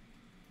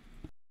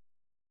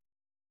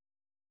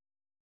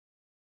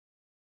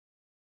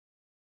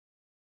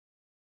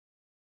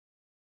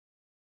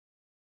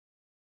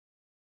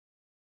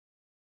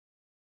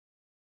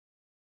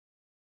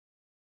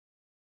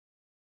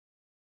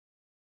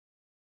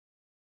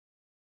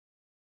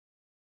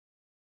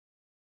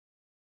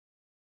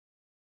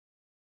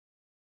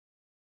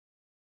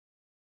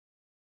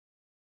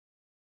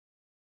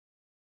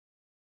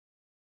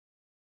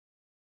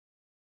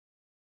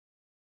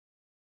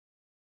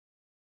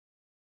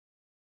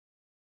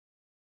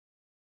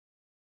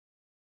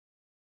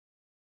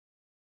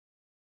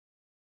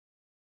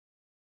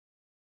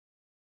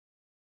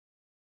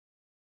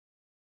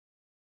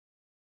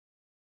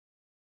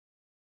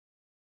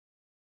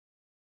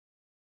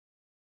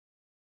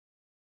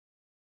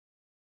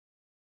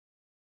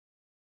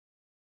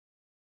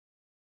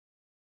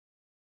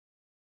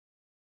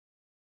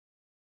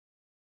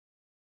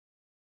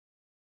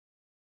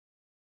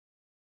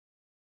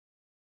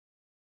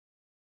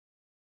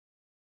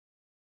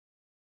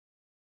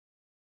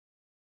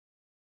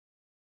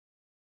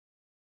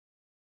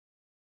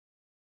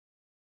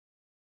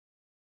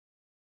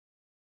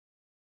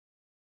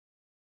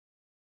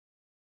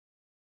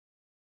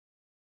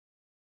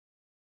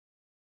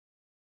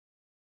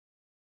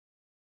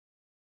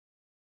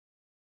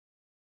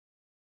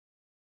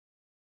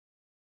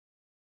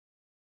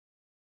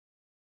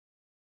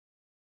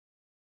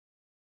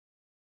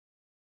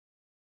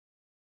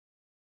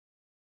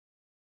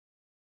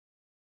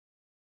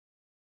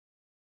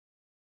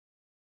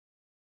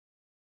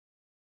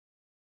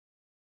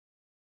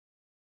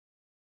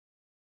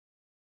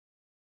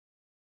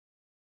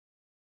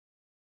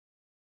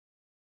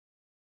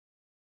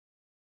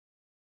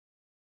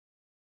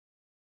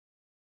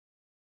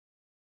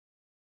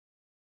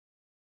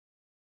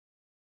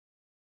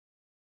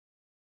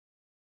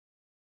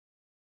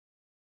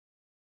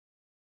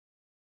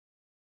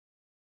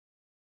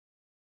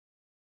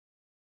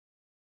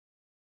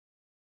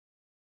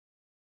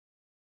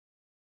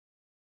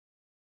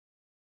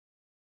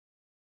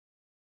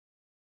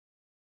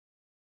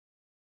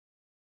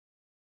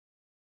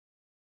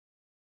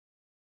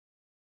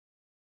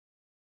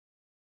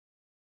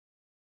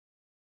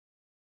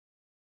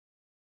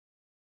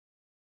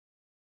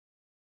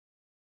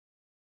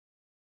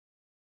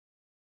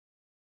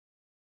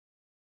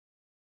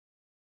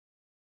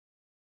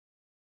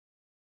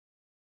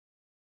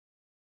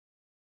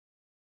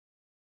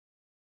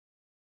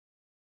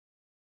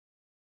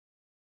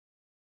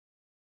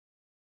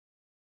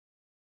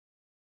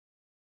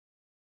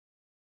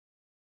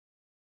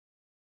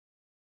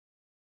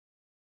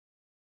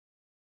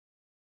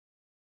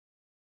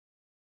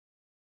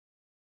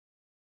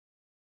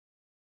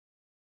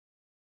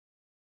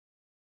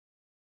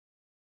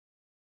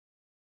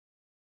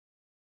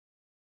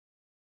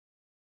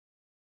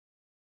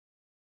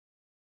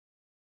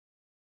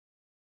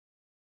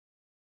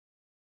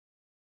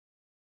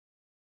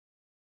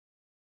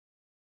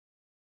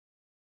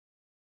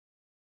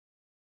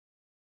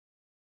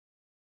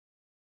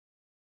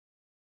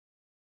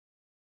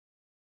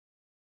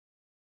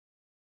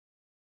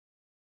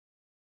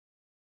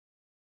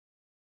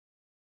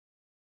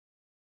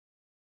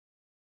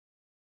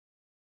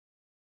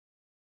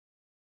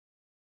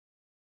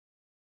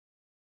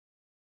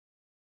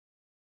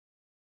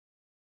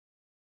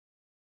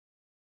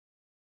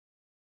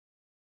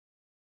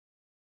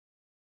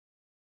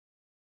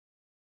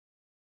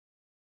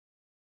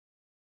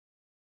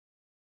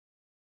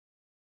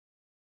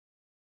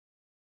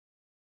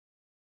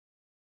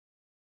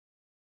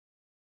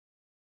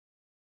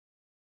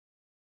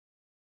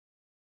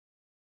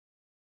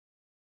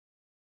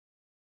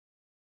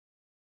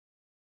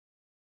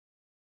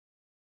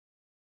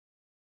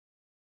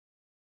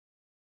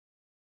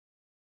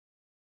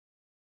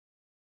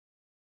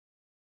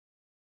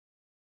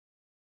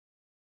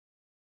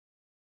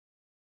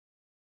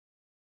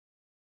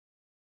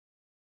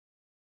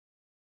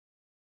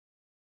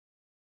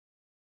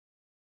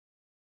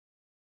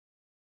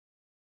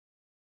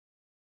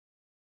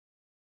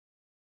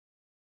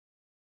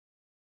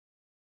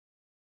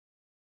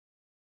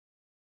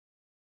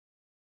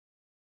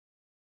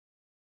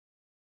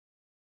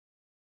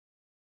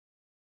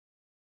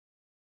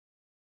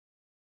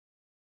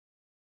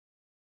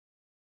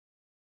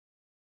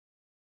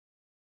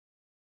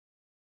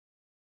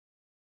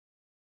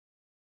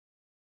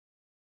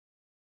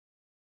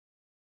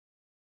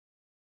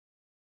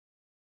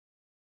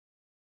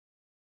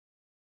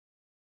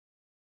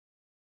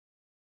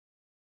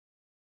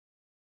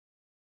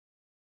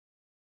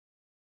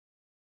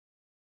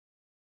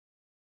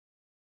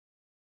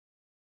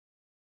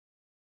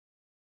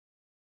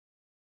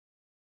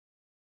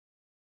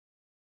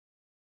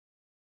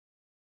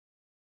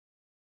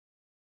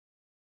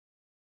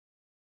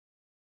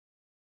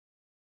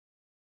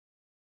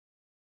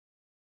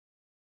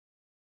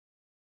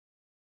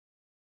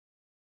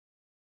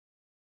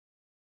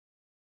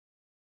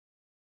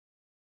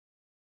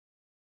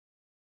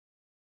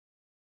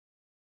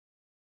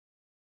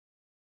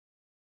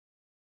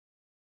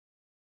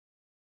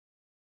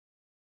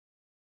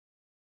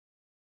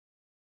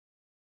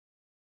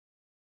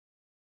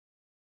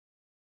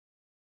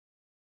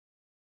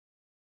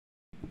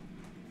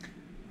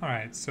 All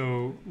right,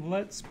 so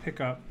let's pick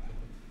up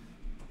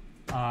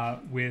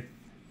with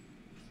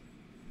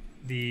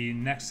the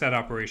next set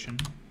operation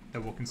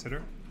that we'll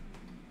consider,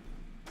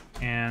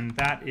 and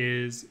that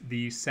is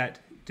the set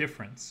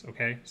difference.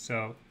 Okay,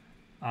 so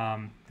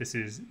this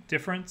is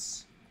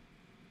difference.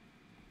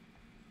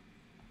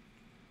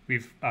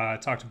 We've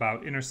talked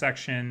about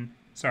intersection,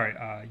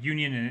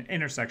 union and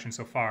intersection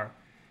so far.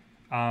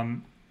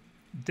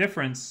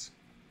 Difference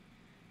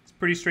is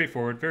pretty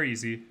straightforward, very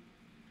easy.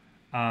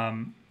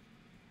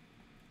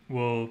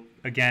 We'll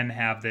again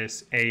have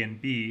this A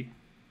and B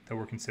that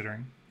we're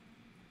considering,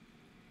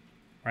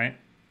 right?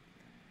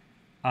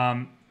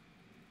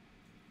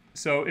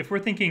 So if we're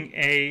thinking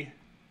A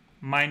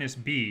minus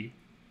B,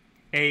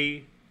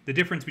 the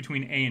difference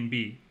between A and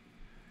B,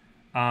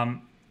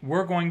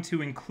 we're going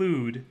to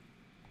include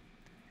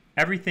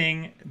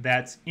everything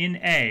that's in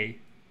A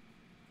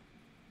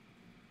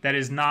that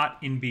is not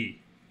in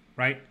B,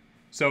 right?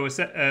 So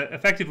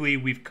effectively,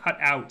 we've cut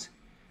out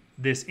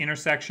this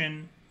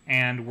intersection,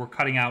 and we're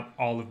cutting out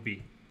all of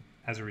B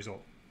as a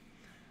result,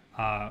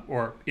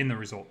 or in the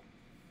result.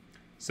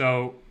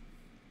 So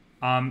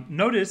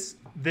notice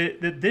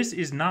that this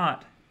is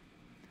not,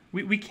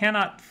 we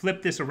cannot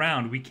flip this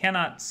around. We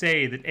cannot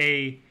say that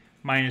A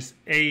minus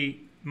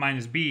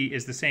B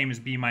is the same as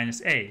B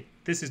minus A.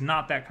 This is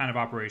not that kind of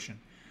operation.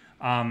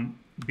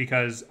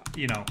 Because,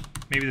 you know,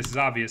 maybe this is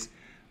obvious,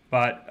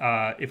 but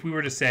if we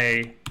were to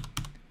say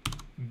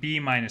B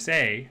minus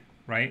A,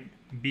 right,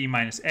 B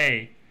minus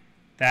A,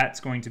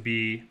 that's going to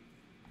be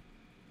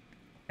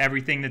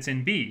everything that's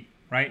in B,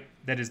 right,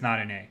 that is not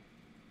in A.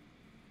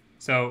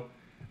 So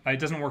it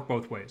doesn't work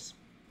both ways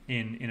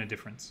in a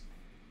difference.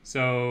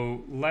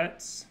 So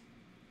let's,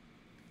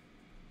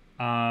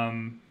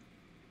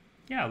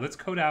 let's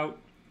code out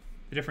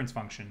the difference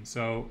function.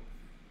 So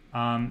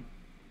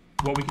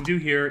what we can do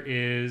here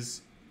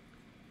is,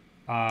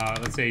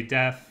 let's say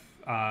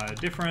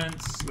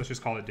difference, let's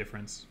just call it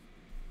difference,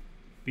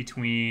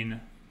 between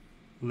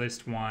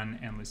list 1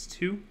 and list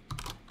 2.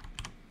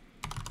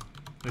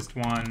 List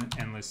 1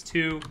 and list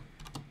 2.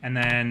 And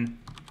then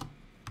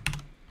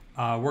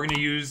we're going to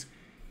use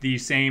the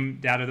same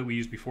data that we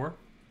used before,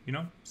 you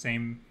know,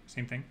 same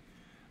thing.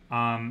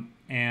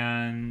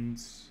 And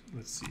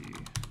let's see.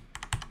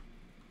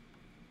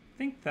 I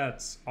think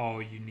that's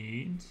all you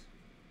need.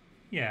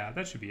 Yeah,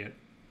 that should be it.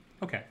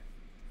 Okay.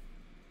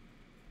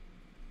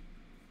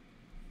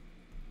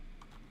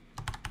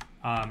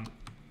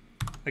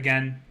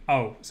 Again,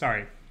 oh,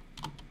 sorry.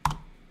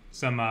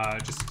 Some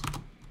just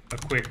a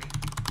quick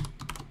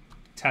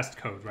test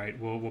code, right?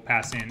 We'll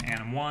pass in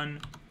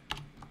anim1,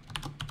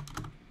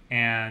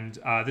 and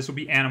this will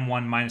be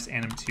anim1 minus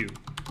anim2,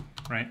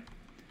 right?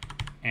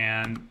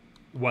 And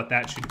what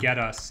that should get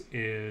us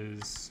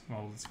is,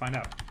 well, let's find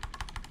out.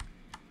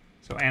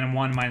 So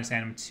anim1 minus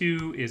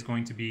anim2 is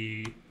going to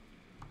be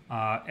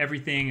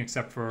everything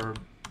except for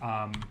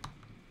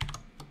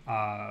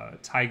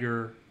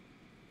tiger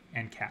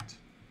and cat.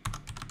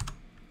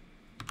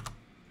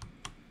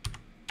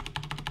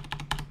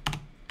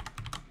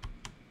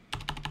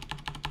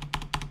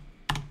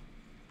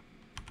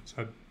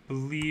 So I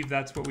believe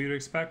that's what we would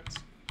expect.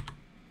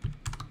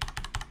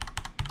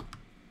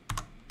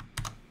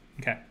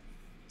 Okay,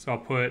 so I'll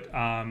put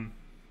that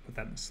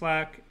in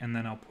Slack, and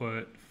then I'll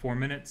put 4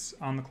 minutes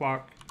on the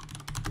clock.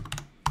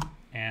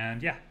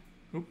 And yeah,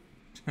 oop,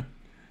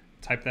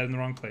 typed that in the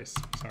wrong place.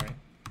 Sorry.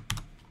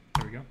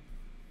 There we go.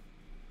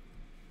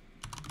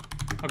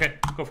 Okay,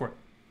 go for it.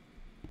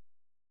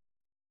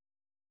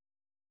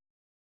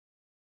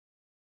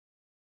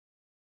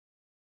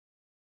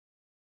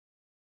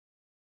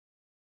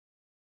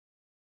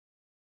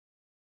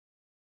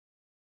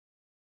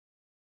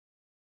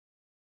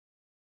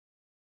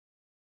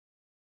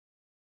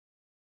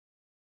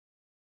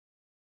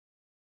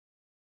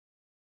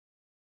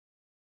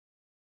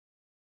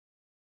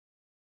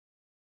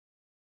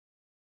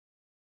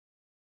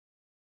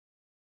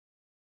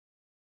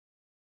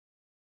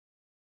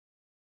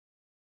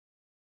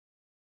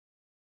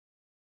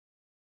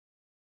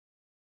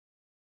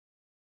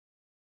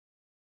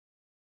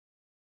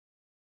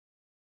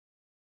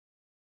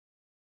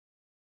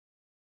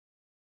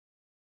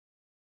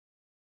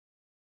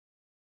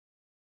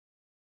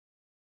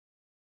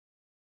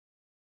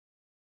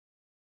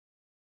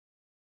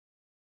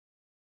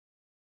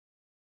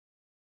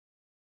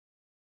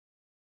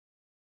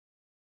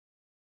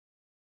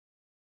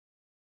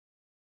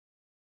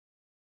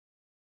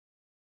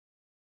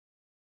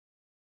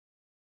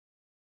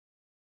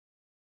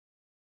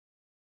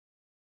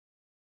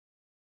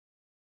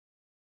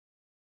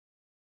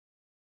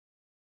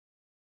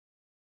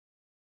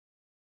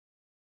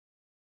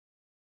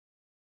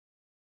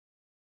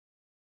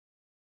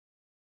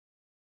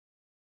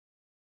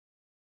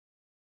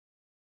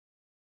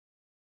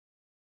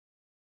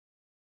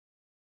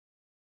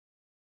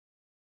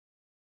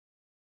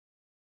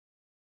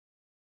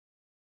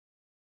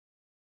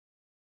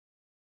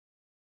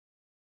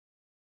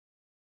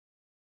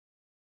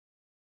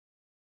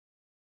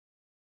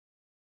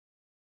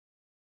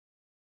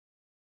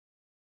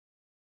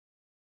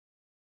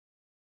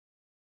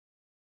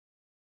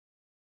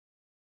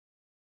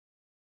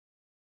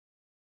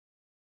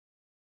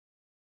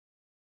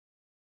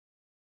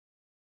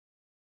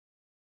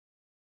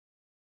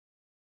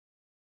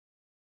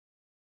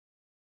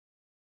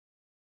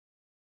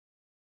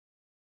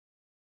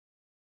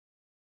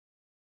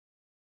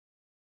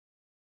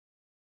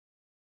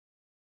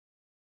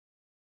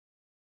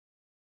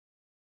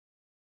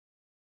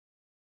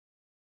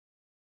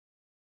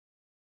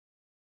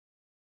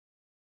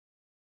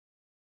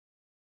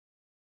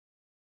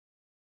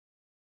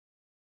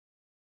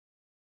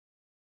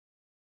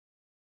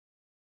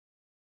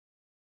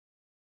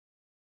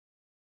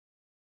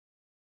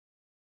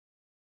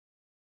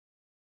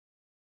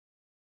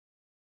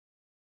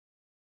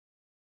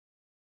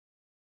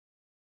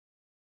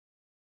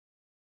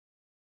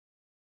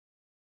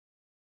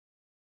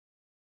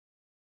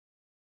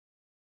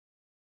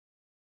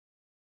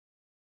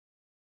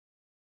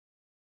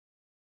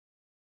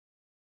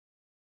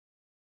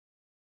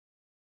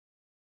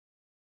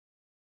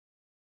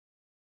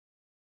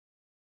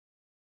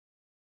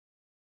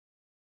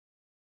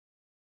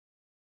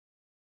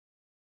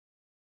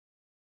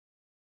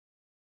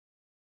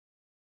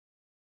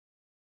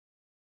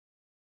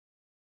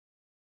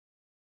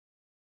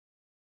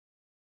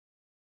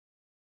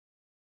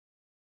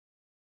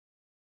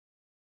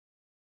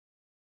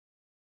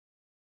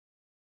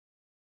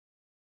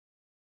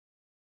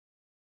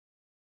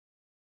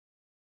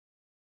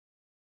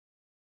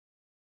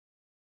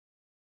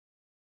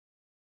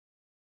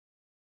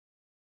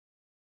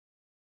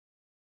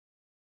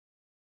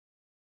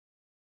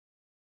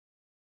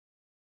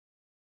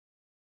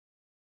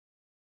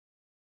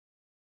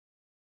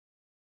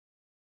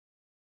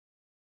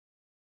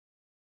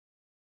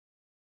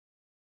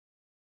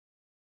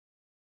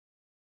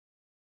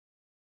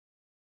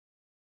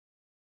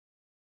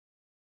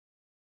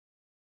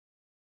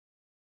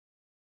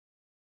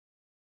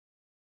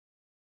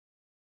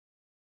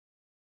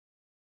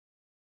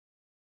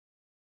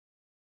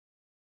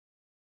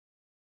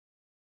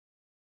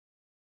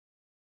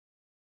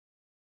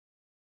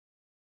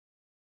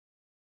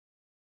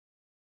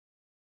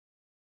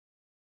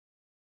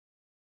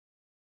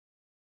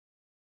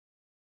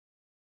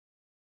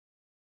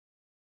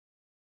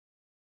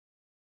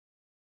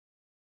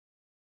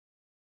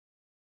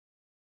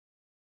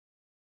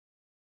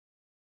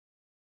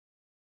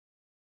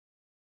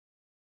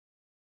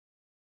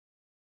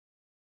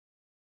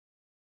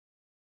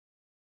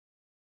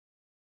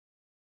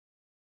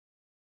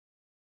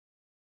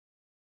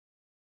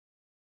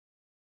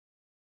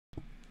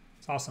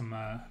 It's awesome.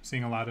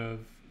 Seeing a lot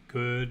of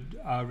good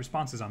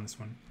responses on this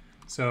one.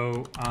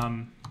 So,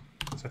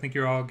 so I think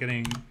you're all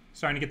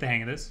starting to get the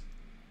hang of this.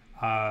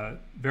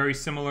 Very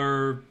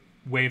similar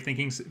way of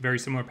thinking, very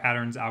similar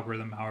patterns,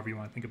 algorithm, however you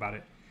want to think about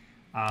it.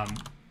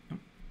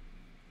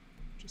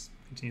 Just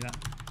continue that.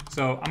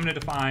 So I'm going to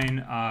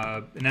define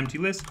an empty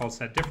list called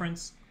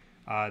setDifference.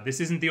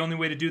 This isn't the only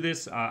way to do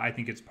this. I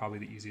think it's probably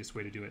the easiest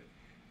way to do it.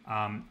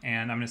 And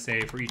I'm going to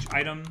say for each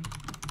item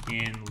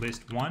in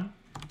list 1,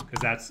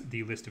 because that's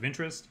the list of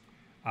interest,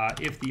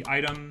 if the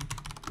item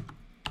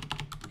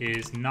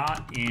is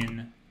not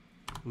in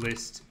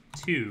list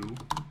 2,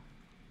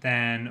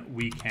 then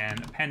we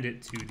can append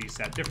it to the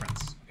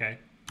setDifference. Okay,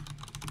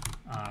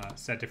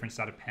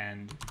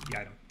 setDifference.append the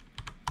item,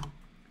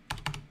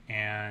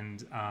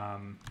 and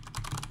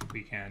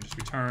we can just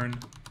return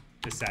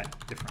the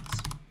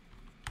setDifference.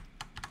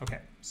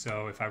 Okay,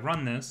 so if I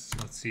run this,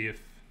 let's see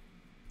if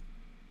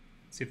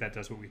that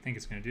does what we think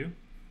it's going to do.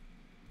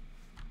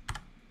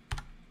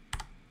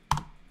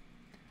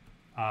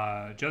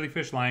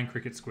 Jellyfish, lion,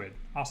 cricket, squid.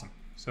 Awesome.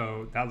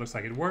 So that looks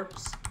like it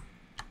works.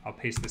 I'll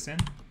paste this in.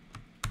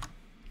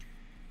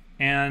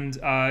 And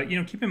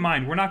keep in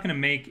mind, we're not going to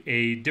make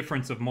a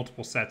difference of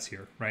multiple sets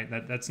here, right?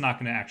 That's not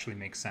going to actually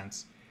make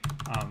sense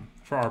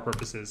for our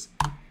purposes.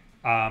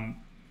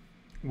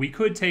 We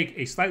could take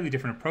a slightly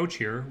different approach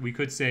here. We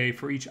could say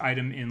for each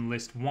item in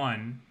list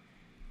 1,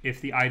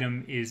 if the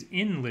item is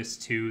in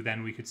list 2,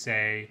 then we could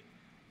say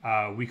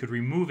we could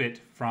remove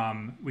it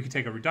from, we could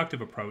take a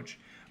reductive approach.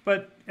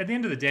 But at the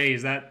end of the day,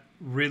 is that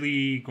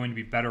really going to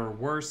be better or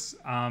worse?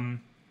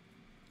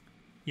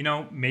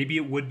 Maybe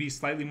it would be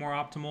slightly more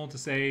optimal to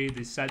say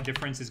the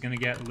setDifference is going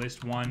to get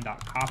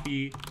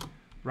list1.copy,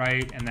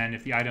 right? And then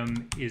if the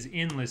item is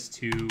in list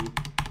 2,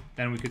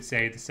 then we could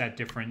say the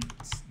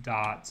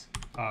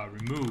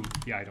setDifference.remove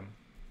the item.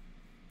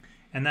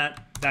 And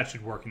that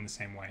should work in the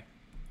same way.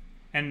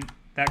 And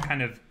that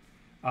kind of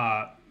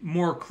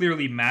more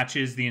clearly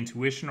matches the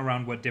intuition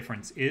around what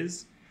difference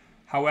is.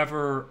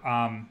 However,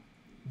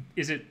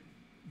 does it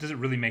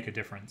really make a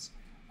difference?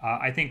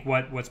 I think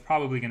what's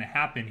probably going to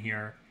happen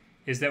here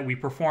is that we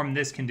perform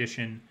this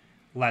condition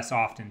less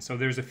often. So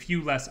there's a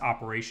few less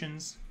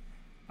operations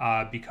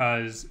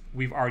because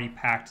we've already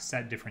packed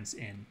setDifference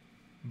in.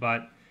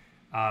 But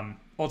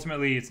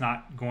ultimately, it's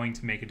not going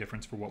to make a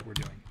difference for what we're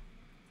doing.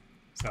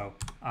 So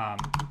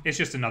it's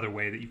just another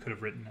way that you could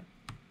have written it.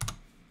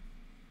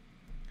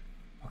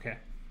 Okay.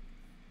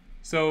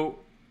 So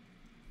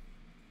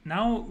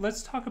now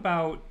let's talk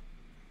about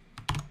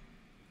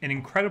an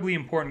incredibly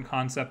important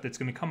concept that's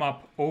going to come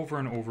up over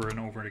and over and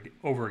over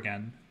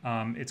again.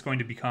 It's going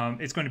to be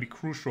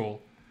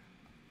crucial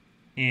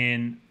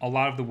in a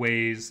lot of the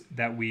ways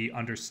that we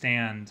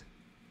understand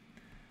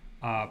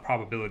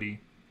probability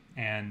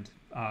and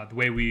the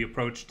way we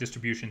approach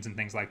distributions and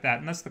things like that,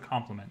 and that's the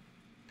complement.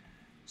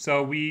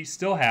 So we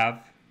still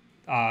have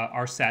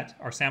our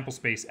sample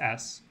space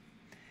S,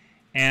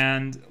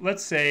 and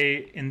let's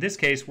say in this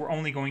case we're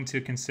only going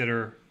to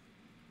consider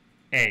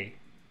A.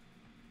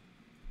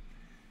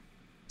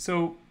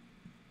 So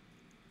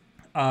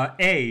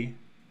A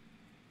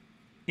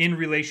in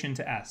relation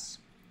to S.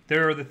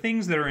 There are the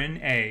things that are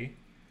in A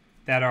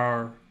that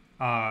are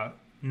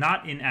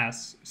not in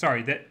S.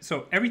 Sorry,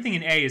 so everything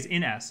in A is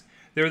in S.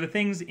 There are the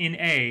things in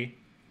A,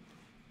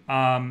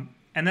 and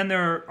then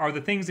there are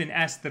the things in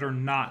S that are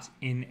not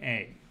in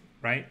A,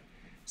 right?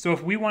 So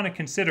if we want to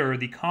consider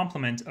the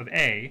complement of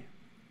A,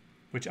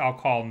 which I'll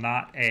call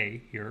not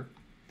A here,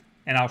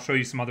 and I'll show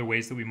you some other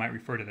ways that we might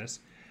refer to this,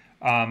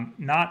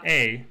 not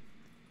A,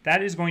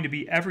 that is going to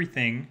be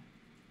everything,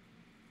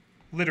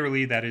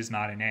 literally, that is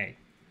not in A.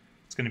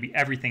 It's going to be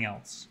everything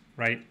else,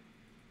 right?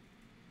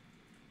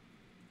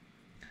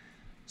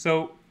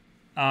 So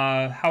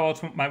how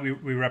else might we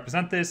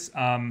represent this?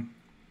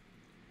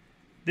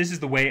 This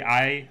is the way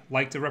I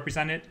like to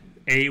represent it,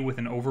 A with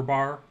an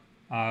overbar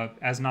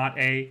as not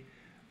A.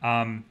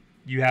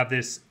 You have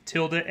this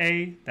tilde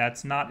A,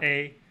 that's not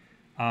A.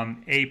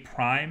 A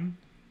prime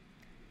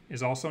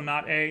is also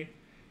not A.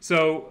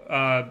 So,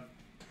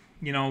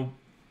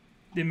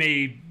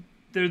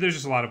 there's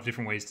just a lot of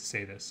different ways to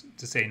say this,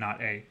 to say not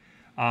A,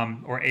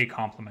 or A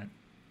complement.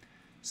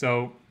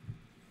 So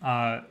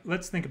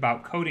let's think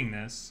about coding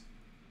this.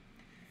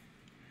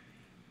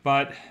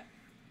 But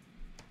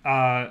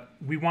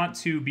we want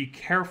to be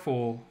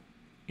careful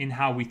in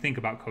how we think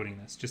about coding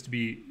this, just to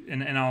be,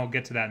 and I'll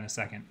get to that in a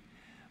second.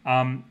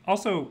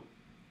 Also,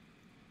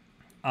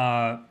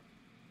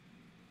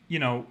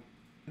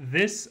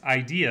 this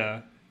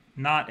idea,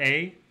 not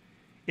A,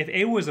 if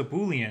A was a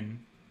Boolean,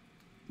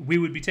 we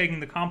would be taking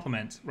the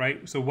complement,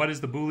 right? So what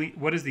is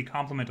the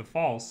complement of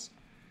false?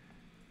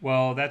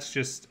 Well, that's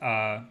just,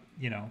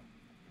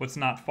 what's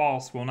not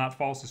false? Well, not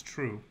false is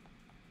true.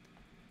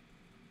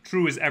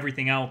 True is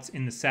everything else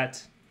in the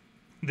set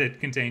that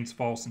contains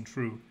false and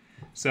true.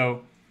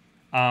 So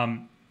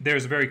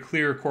there's a very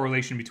clear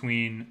correlation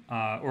between,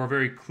 or a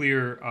very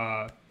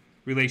clear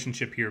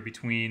relationship here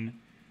between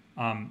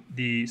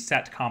the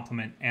set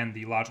complement and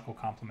the logical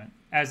complement,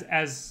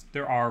 as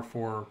there are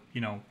for,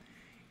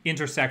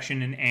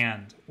 intersection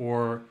and,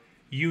 or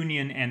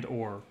union and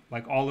or.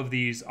 Like all of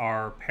these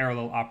are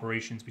parallel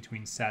operations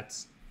between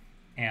sets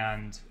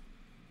and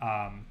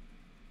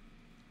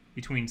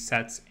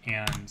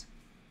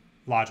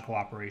logical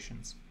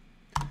operations.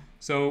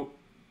 So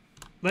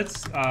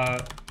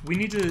we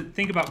need to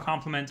think about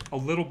complement a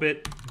little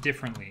bit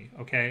differently,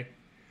 okay?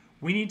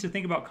 We need to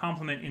think about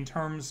complement in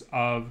terms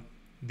of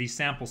the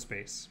sample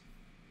space,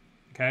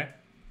 okay?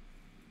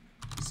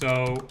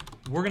 So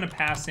we're going to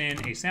pass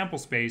in a sample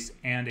space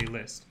and a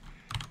list.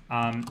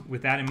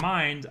 With that in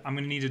mind, I'm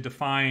going to need to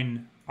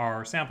define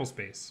our sample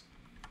space.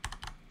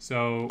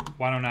 So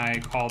why don't I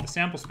call the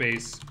sample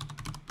space,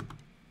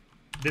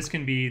 this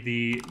can be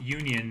the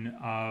union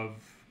of,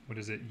 what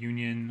is it?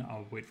 Union,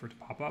 I'll wait for it to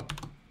pop up.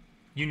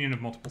 Union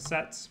of multiple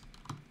sets.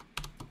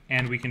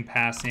 And we can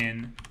pass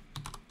in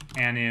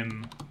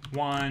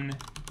anim1,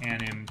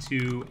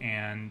 anim2,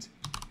 and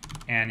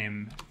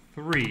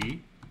anim3.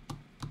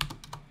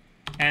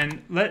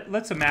 And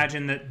let's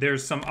imagine that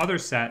there's some other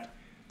set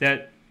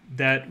that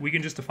we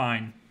can just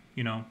define.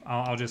 You know,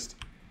 I'll just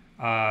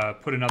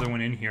put another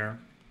one in here.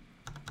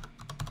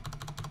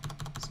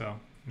 So I'm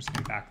just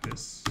going to back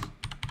this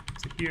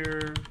to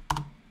here.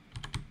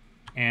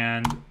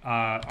 And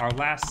our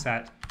last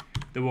set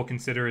that we'll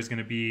consider is going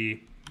to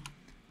be,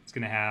 it's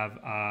going to have,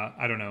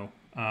 I don't know,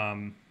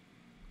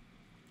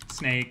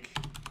 snake,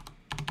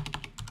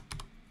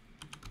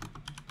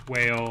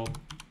 whale,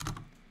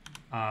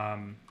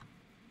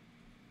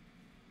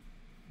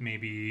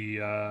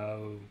 maybe,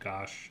 oh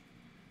gosh,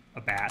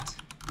 a bat.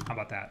 How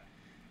about that?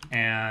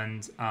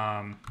 And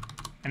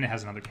it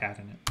has another cat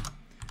in it.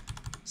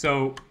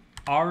 So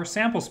our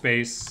sample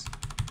space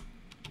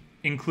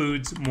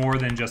includes more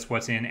than just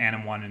what's in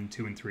anim1 and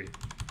 2 and 3.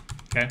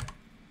 Okay?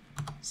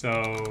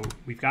 So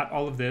we've got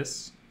all of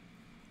this,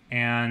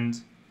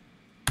 and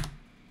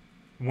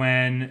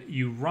when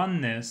you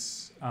run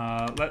this,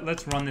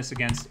 let's run this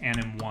against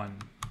anim1,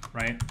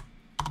 right?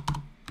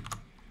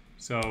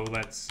 So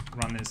let's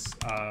run this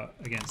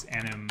against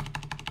anim1.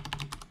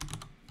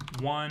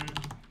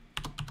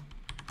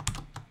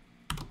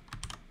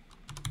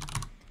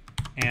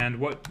 And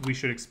what we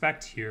should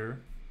expect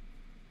here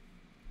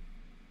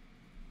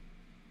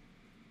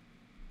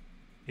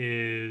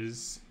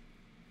is,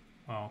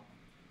 well,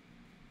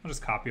 I'll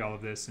just copy all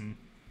of this and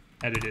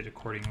edit it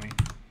accordingly.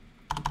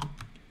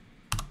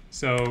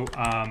 So,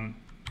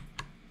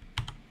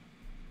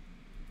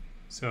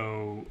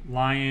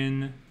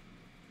 lion,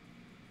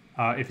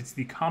 if it's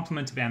the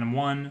complement of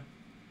anim1,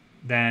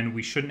 then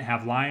we shouldn't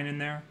have lion in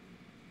there.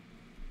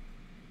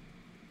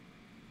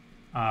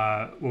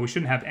 Well, we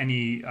shouldn't have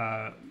any,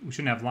 we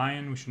shouldn't have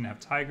lion, we shouldn't have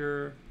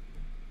tiger.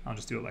 I'll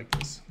just do it like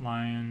this.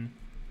 Lion,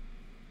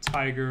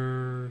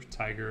 tiger,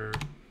 tiger.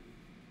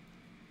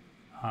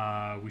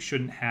 We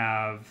shouldn't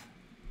have,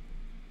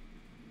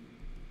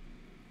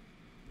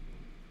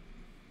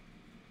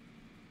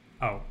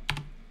 oh,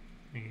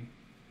 we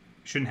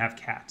shouldn't have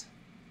cat.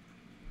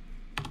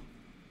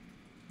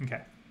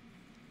 Okay,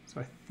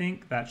 so I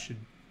think that should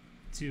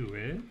do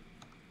it.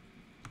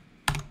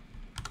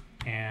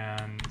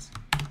 And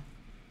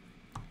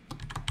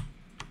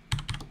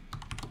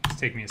just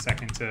take me a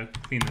second to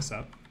clean this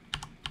up.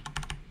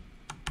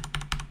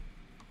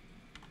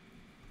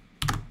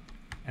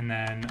 And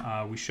then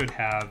we should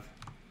have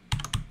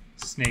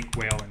snake,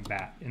 whale, and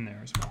bat in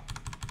there as well.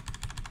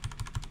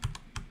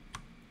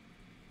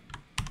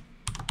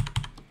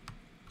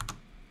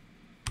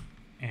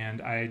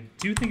 And I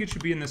do think it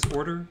should be in this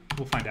order.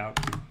 We'll find out.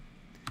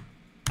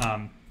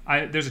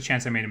 There's a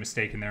chance I made a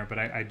mistake in there, but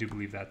I do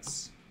believe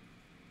that's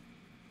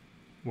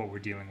what we're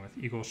dealing with.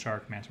 Eagle,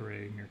 shark, manta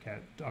ray,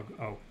 meerkat, dog.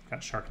 Oh,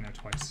 got shark in there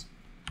twice.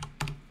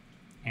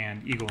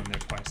 And eagle in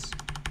there twice.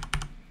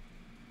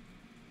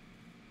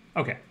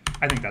 Okay,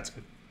 I think that's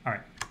good. All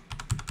right,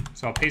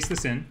 so I'll paste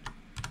this in.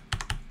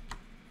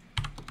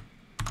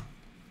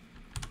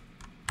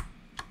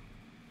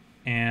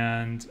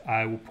 And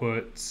I will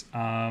put,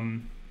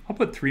 I'll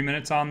put 3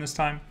 minutes on this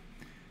time,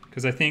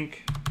 because I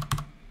think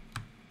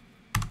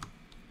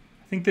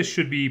this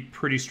should be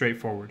pretty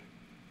straightforward.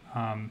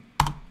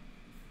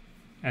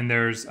 And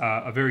there's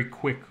a very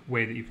quick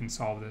way that you can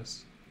solve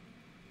this.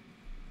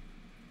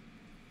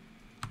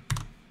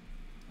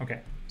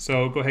 Okay,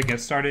 so go ahead and get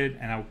started,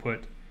 and I will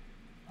put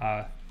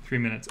 3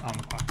 minutes on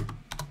the clock.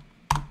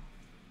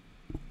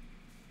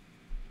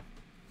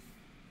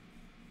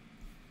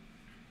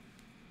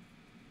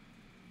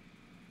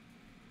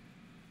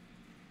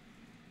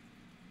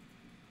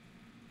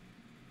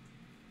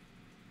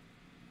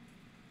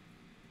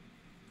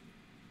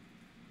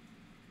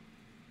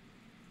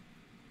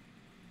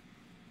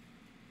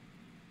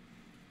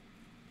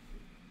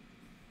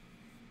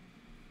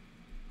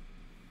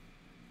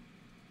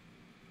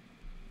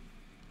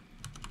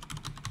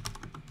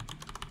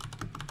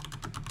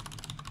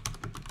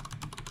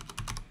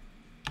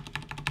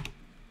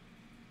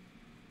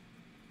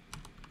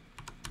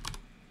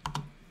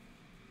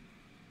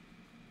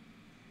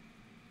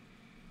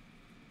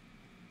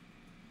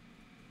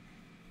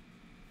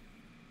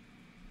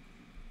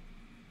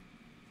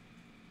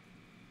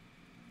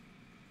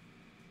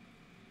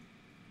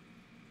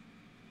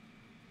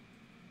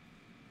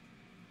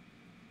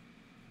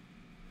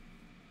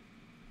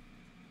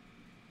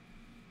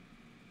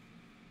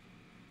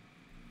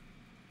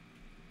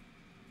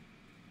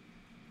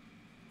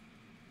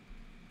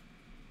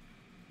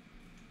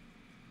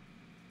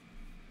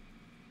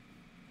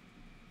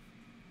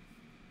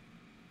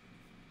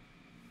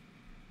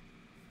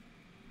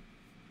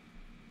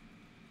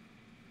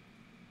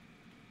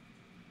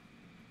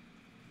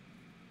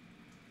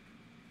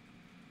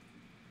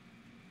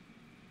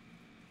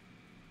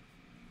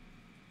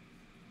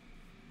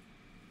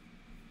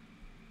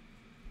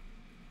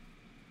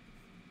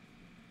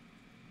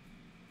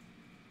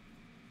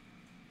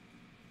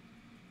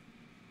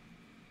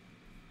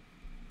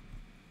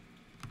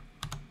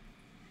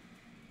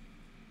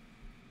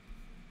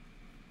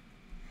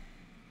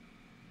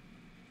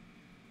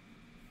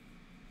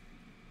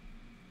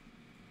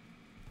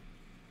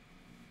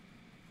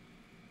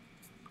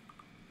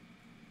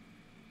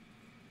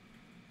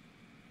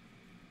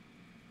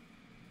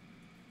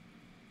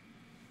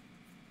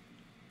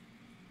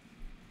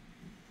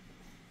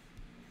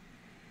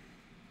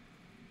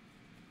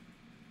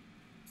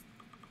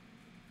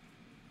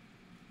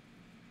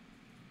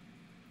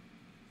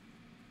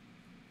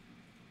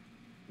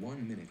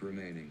 1 minute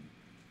remaining.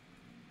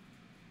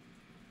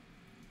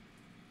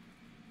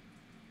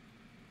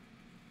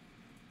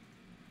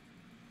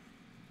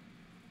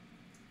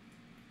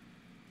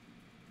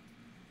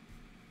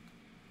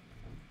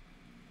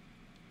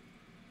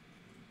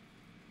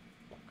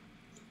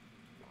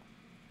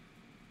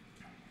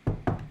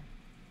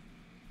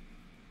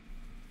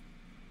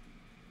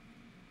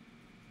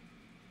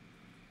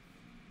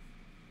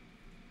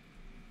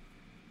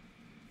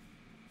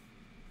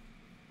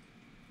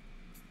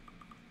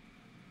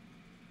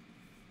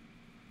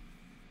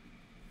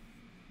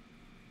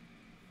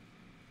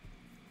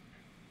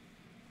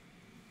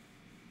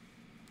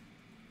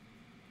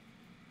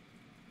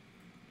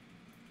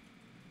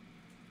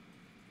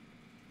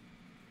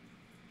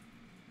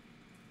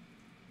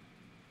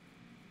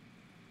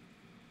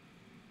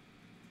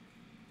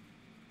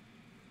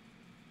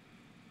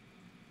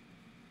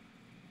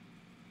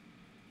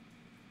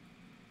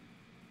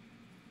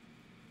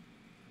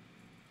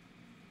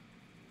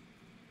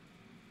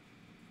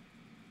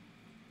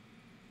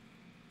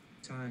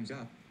 Time's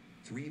up.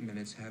 3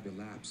 minutes have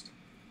elapsed.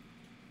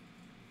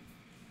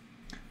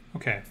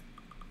 Okay,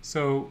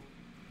 so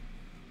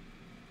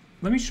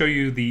let me show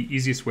you the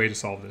easiest way to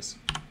solve this.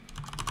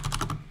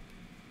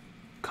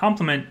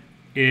 Complement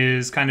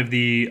is kind of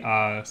the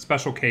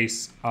special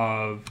case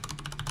of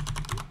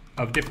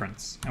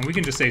difference. And we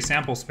can just say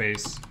sample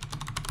space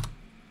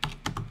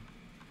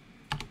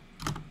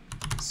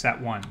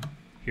set1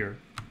 here.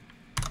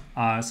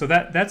 So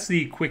that's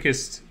the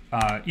quickest,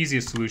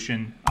 easiest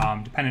solution,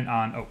 dependent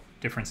on, oh,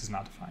 difference is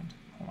not defined.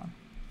 Hold on.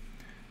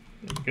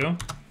 There we go.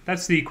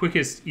 That's the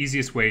quickest,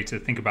 easiest way to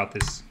think about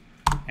this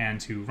and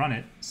to run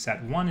it.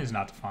 Set1 is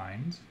not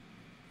defined.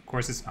 Of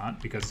course it's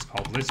not, because it's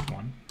called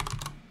list1.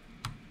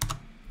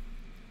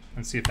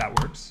 Let's see if that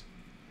works.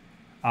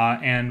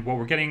 And what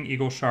we're getting,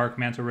 eagle, shark,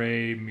 manta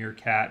ray,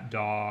 meerkat,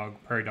 dog,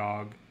 prairie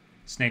dog,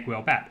 snake,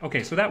 whale, bat.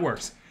 Okay, so that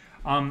works.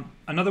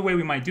 Another way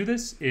we might do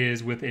this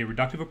is with a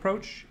reductive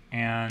approach.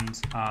 And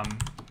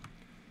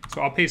so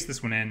I'll paste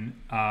this one in,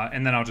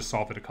 and then I'll just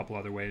solve it a couple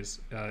other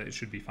ways. It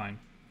should be fine.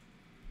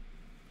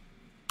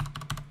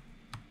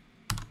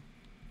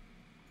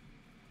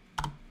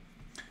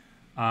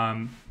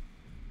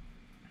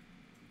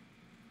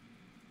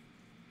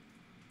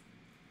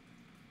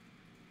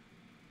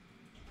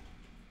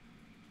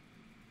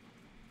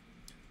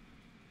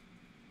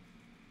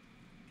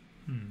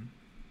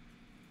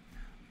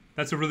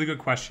 That's a really good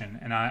question,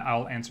 and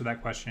I'll answer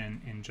that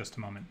question in just a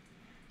moment.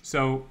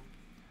 So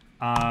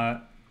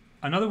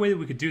another way that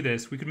we could do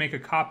this, we could make a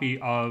copy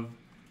of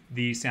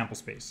the sample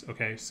space.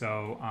 Okay,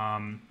 so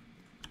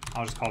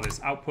I'll just call this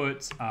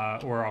output,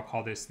 or I'll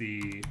call this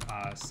the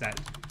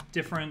set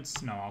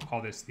difference. No, I'll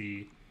call this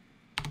the,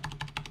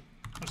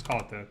 I'll just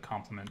call it the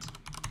complement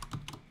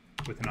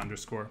with an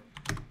underscore.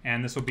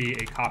 And this will be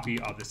a copy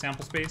of the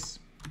sample space.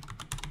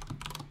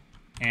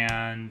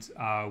 And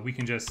we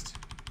can just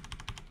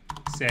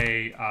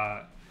say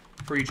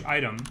for each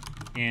item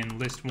in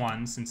list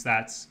one, since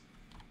that's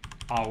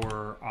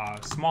our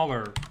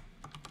smaller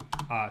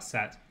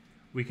set,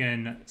 we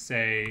can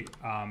say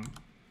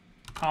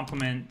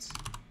complement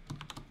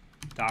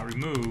dot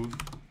remove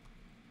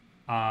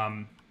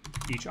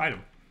each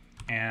item,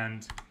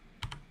 and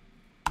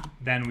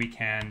then we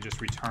can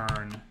just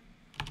return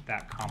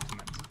that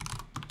complement.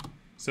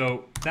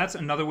 So that's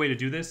another way to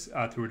do this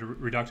through a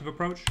reductive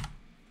approach,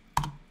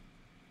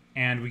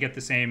 and we get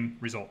the same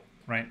result,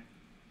 right?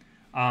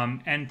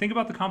 And think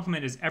about the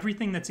complement as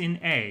everything that's in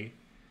A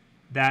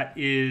that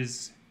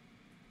is,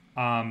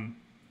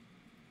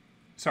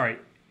 sorry,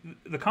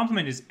 the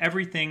complement is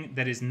everything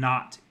that is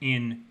not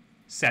in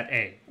set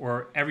A,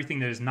 or everything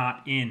that is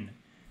not in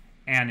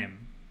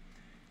anim.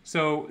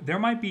 So there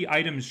might be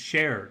items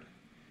shared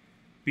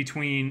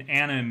between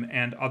anim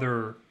and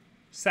other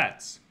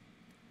sets,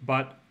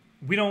 but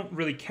we don't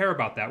really care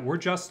about that. We're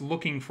just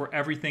looking for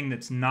everything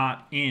that's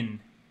not in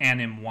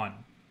anim 1,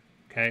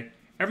 okay?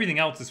 Everything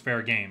else is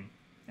fair game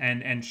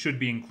and should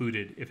be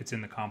included if it's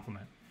in the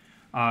complement.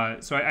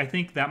 So I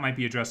think that might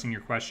be addressing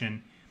your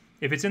question.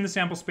 If it's in the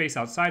sample space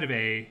outside of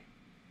A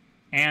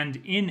and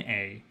in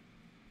A,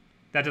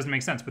 that doesn't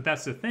make sense, but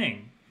that's the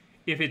thing.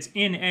 If it's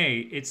in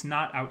A, it's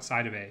not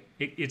outside of A.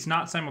 It's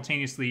not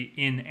simultaneously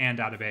in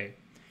and out of A.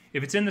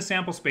 If it's in the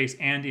sample space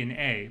and in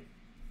A,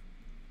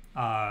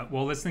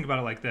 well, let's think about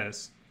it like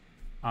this.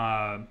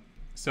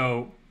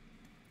 So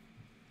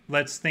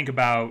let's think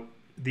about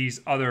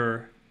these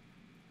other,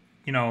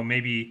 you know,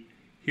 maybe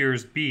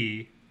here's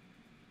B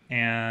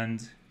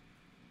and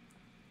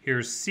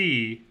here's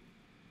C,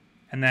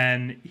 and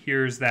then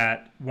here's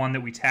that one that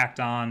we tacked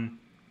on.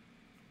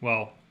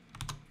 Well,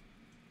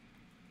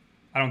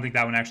 I don't think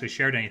that one actually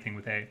shared anything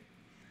with A.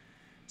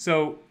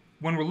 So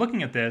when we're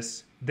looking at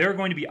this, there are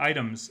going to be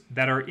items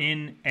that are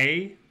in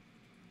A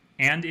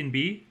and in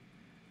B,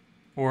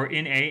 or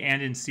in A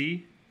and in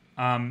C,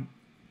 and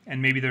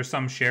maybe there's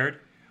some shared.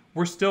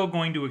 We're still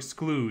going to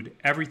exclude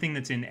everything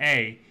that's in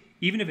A,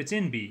 even if it's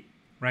in B,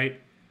 right?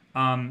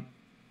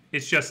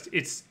 It's just,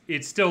 it's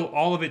still,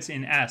 all of it's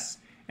in S,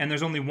 and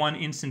there's only one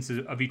instance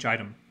of each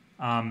item.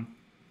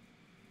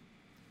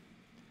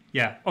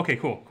 Yeah. Okay.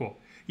 Cool. Cool.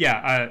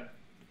 Yeah.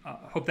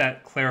 Hope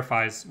that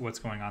clarifies what's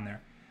going on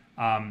there,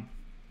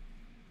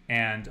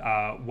 and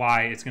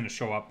why it's going to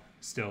show up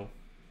still.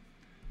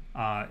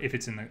 If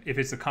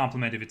it's a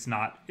complement, if it's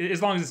not,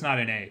 as long as it's not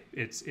an A,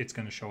 it's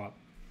going to show up.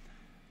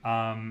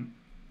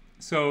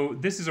 So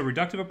this is a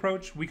reductive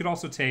approach. We could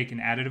also take an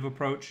additive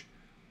approach,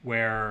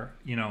 where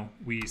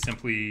we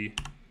simply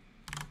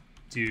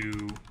do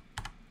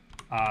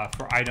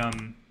for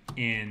item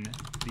in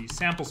the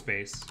sample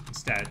space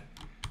instead.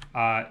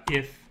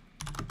 If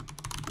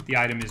the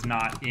item is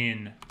not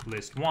in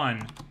list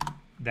 1,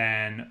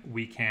 then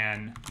we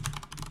can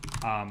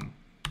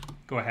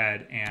go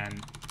ahead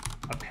and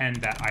append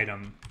that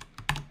item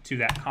to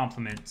that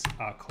complement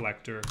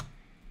collector,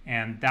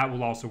 and that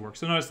will also work.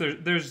 So notice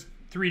there's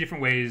 3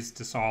 different ways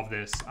to solve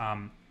this.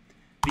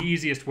 The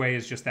easiest way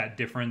is just that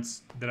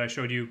difference that I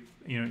showed you.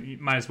 You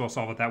might as well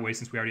solve it that way,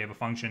 since we already have a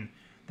function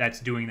that's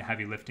doing the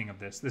heavy lifting of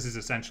this. This is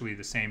essentially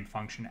the same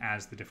function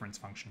as the difference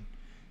function.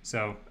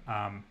 So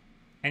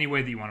any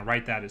way that you want to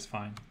write that is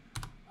fine.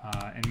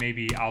 And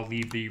maybe I'll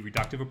leave the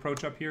reductive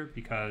approach up here,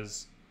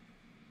 because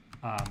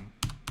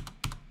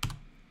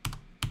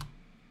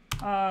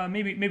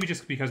maybe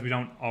just because we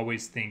don't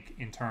always think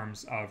in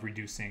terms of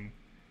reducing.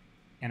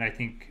 And I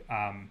think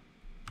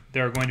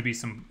there are going to be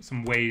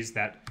some ways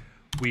that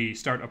we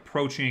start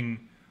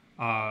approaching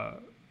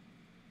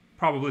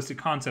probabilistic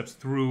concepts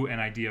through an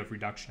idea of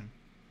reduction.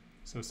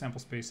 So sample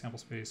space,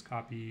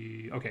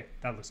 copy. Okay,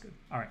 that looks good.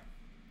 All right.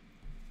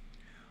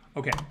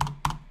 Okay,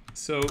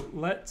 so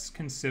let's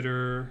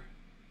consider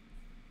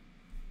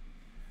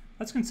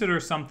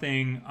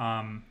something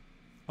a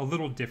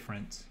little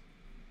different.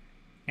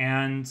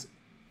 And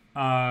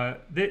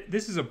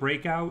this is a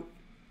breakout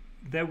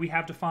that we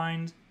have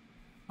defined,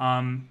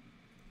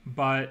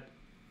 but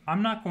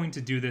I'm not going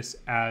to do this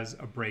as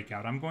a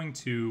breakout. I'm going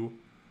to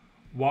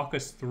walk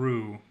us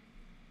through.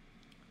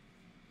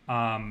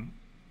 I'm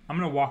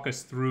going to walk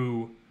us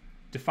through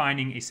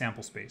defining a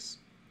sample space,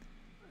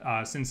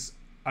 since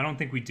I don't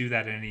think we do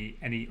that at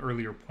any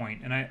earlier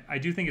point, and I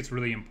do think it's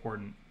really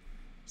important.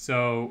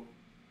 So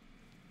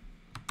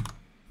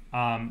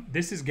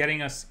this is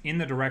getting us in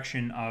the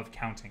direction of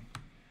counting,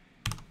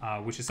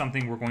 which is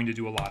something we're going to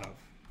do a lot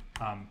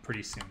of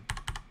pretty soon.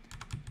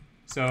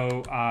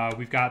 So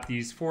we've got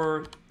these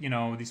four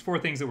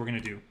things that we're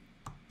going to do.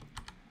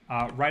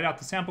 Write out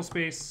the sample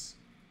space.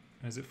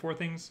 Is it 4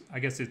 things? I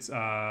guess it's.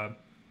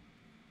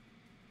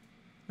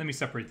 Let me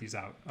separate these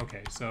out.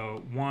 Okay,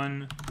 so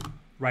 1,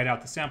 write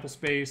out the sample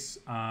space,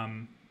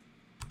 and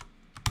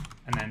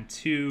then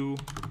 2,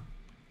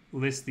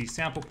 list the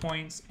sample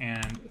points,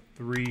 and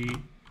 3,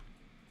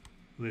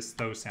 list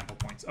those sample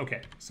points.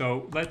 Okay,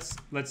 so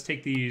let's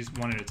take these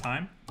one at a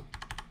time,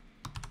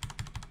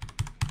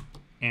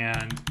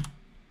 and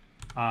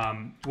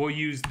we'll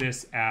use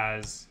this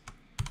as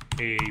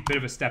a bit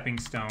of a stepping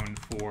stone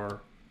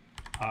for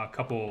a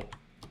couple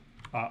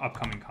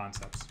upcoming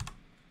concepts.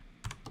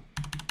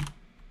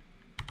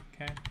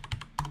 Okay,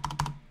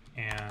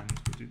 and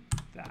we'll do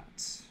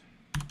that.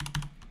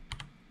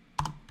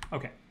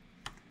 Okay,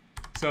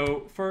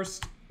 so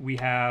first we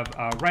have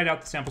write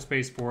out the sample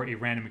space for a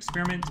random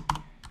experiment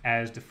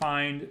as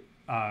defined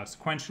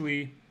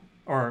sequentially,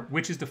 or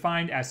which is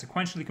defined as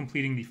sequentially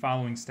completing the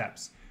following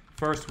steps.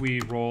 First,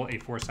 we roll a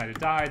 4-sided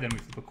die, then we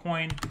flip a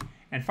coin,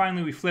 and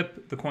finally we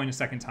flip the coin a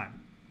second time.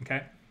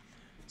 Okay,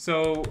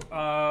 so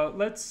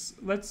let's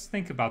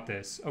think about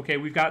this. Okay,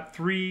 we've got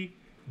 3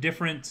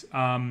 different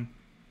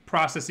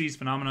processes,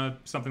 phenomena,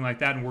 something like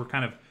that, and we're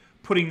kind of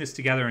putting this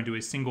together into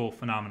a single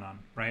phenomenon,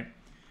 right?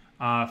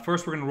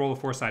 First, we're going to roll a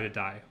 4-sided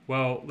die.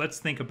 Well, let's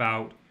think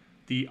about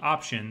the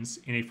options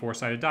in a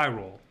 4-sided die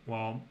roll.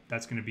 Well,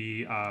 that's going to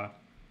be, let's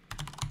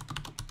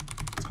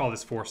call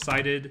this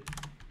 4-sided,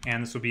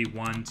 and this will be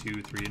 1,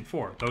 2, 3, and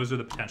 4. Those are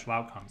the potential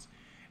outcomes.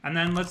 And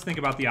then let's think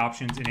about the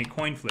options in a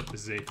coin flip.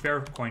 This is a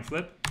fair coin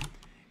flip,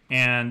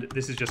 and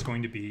this is just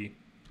going to be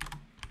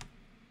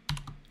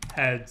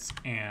heads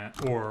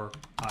or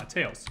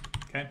tails,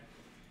 okay?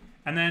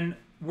 And then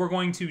we're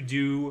going to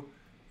do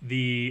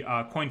the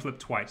coin flip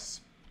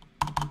twice.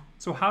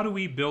 So how do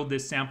we build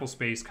this sample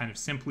space kind of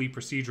simply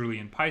procedurally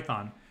in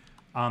Python?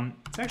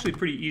 It's actually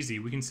pretty easy.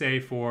 We can say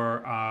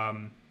for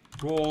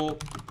roll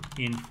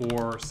in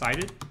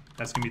 4-sided,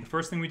 that's going to be the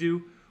first thing we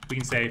do. We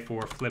can say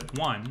for flip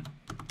 1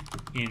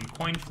 in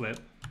coin flip,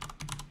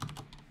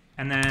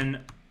 and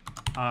then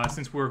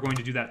since we're going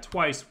to do that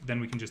twice, then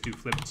we can just do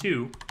flip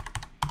 2.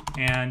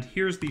 And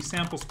here's the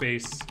sample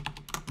space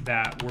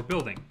that we're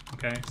building.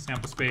 Okay,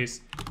 sample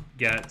space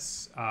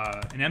gets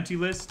an empty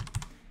list,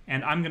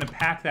 and I'm going to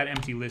pack that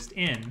empty list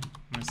in.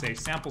 I'm going to say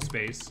sample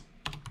space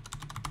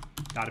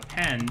dot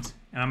append,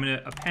 and I'm going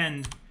to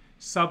append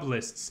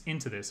sublists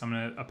into this. I'm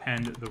going to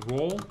append the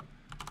roll,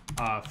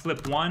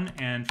 flip 1,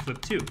 and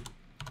flip 2.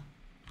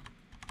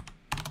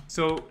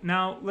 So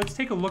now let's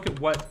take a look at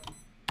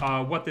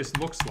what this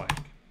looks like.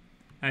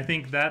 I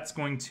think that's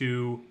going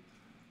to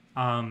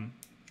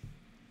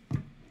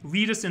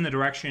lead us in the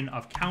direction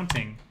of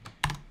counting,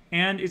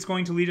 and it's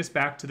going to lead us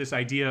back to this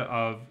idea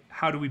of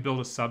how do we build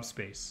a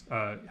subspace?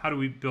 How do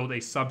we build a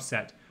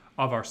subset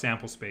of our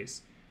sample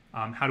space?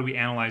 How do we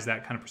analyze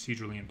that kind of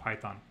procedurally in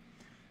Python?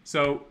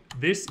 So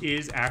this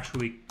is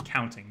actually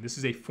counting. This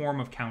is a form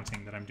of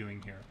counting that I'm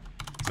doing here.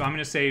 So I'm going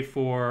to say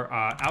for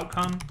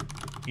outcome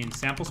in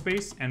sample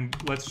space, and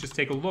let's just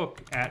take a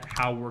look at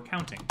how we're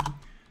counting.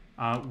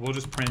 We'll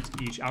just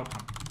print each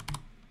outcome.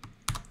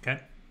 Okay.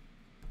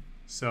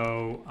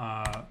 So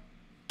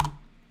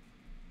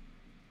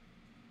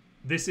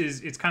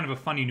it's kind of a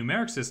funny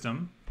numeric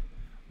system,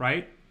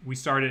 right? We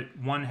start at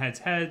 1 heads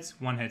heads,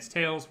 1 heads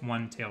tails,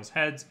 1 tails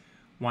heads,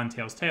 1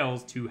 tails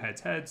tails, 2 heads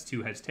heads,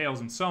 2 heads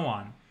tails, and so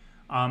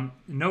on.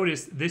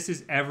 Notice this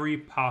is every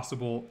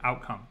possible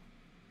outcome.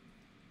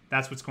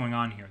 That's what's going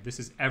on here. This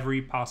is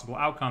every possible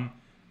outcome.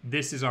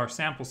 This is our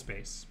sample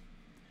space.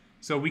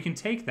 So we can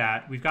take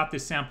that. We've got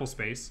this sample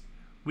space.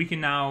 We can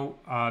now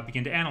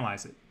begin to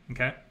analyze it.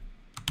 Okay.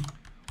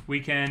 We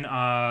can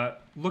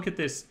look at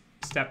this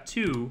step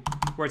 2,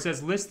 where it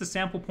says list the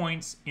sample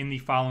points in the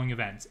following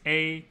events.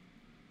 A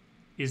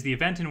is the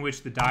event in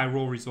which the die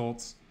roll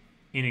results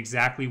in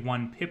exactly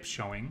 1 pip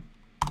showing.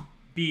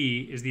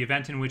 B is the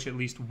event in which at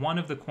least one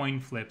of the coin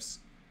flips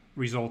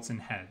results in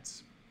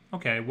heads.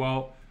 Okay,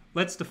 well,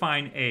 let's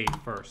define A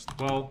first.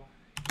 Well,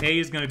 A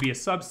is going to be a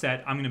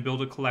subset. I'm going to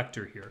build a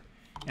collector here.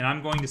 And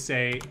I'm going to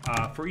say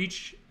for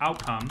each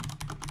outcome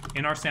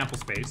in our sample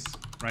space,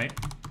 right?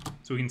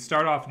 So we can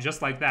start off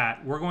just like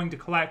that. We're going to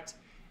collect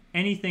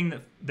anything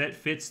that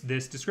fits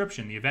this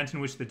description, the event in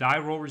which the die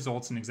roll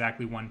results in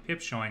exactly 1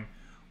 pip showing.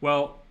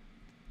 Well,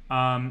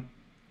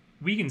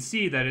 we can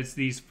see that it's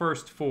these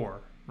first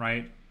 4,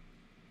 right?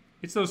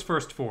 It's those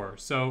first 4.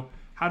 So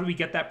how do we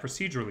get that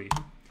procedurally?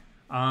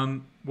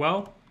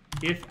 Well,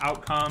 if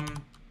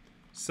outcome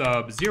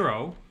sub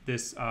 0,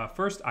 this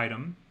first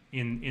item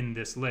in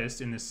this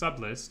list, in this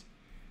sublist,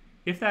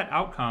 if that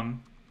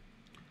outcome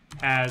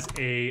has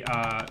a,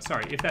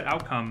 if that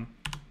outcome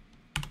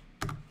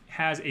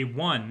has a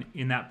 1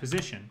 in that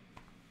position,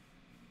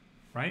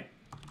 right?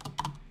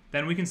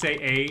 Then we can say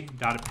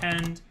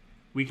a.append,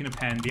 we can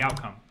append the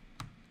outcome.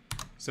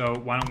 So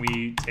why don't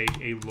we take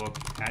a look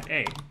at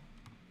A?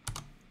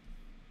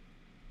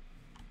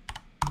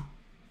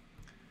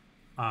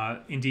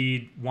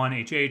 Indeed,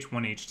 1HH,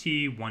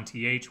 1HT,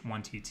 1TH,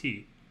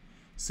 1TT.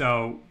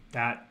 So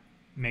that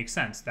makes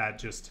sense. That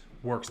just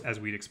works as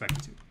we'd expect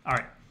it to. All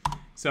right.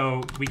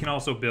 So we can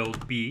also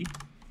build B.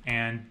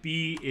 And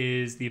B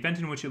is the event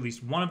in which at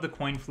least one of the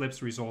coin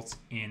flips results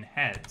in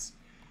heads.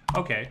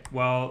 Okay,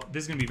 well,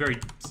 this is going to be very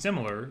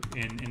similar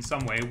in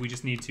some way. We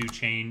just need to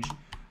change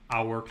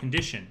our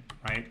condition,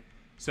 right?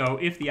 So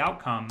if the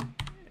outcome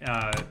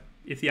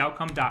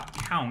dot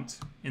count,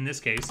 in this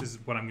case, is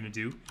what I'm going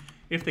to do.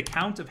 If the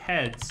count of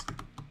heads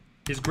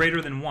is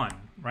greater than 1,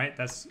 right?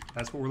 That's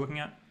what we're looking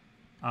at.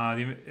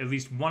 At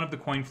least one of the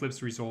coin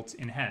flips results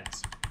in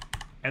heads.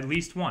 At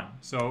least one.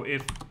 So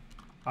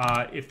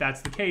if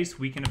that's the case,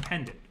 we can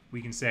append it.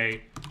 We can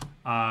say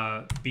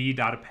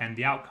b.append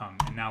the outcome,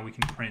 and now we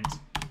can print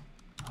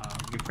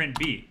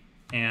B,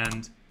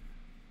 and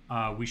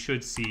we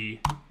should see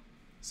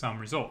some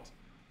result.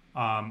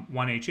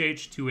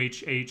 1HH,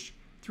 2HH,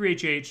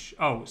 3HH.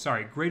 Oh,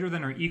 sorry, greater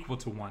than or equal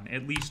to 1.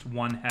 At least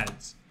 1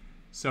 heads.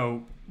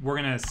 So we're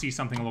gonna see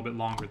something a little bit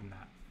longer than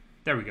that.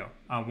 There we go.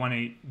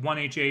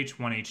 1HH,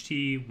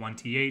 1HT,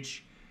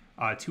 1TH,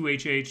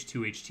 2HH,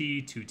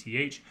 2HT,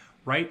 2TH.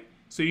 Right.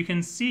 So you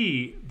can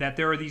see that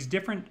there are these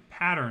different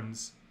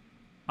patterns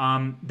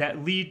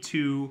that lead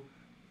to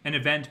an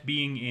event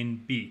being in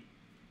B.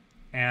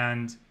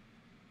 And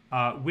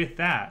with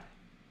that,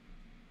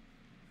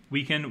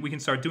 we can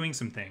start doing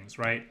some things,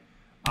 right?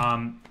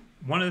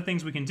 One of the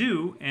things we can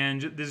do,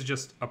 and this is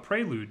just a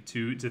prelude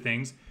to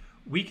things,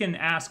 we can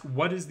ask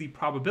what is the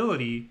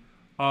probability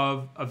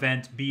of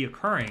event B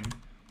occurring.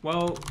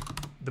 Well,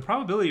 the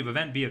probability of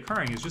event B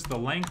occurring is just the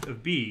length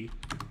of B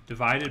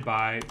divided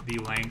by the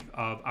length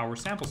of our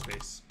sample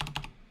space.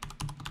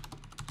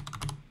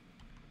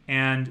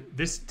 And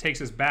this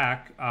takes us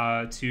back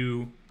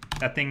to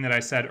that thing that I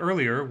said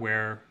earlier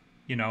where,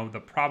 you know, the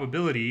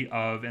probability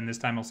of, and this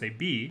time I'll say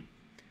B,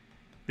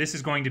 this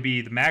is going to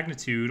be the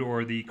magnitude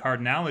or the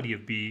cardinality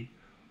of B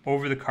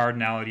over the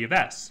cardinality of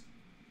S.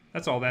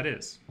 That's all that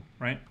is,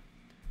 right?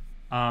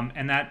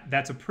 And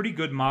that's a pretty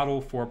good model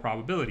for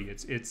probability.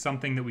 It's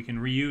something that we can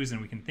reuse and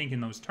we can think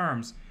in those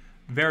terms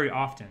very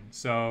often.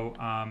 So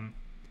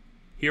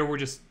here we're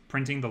just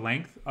printing the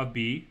length of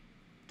B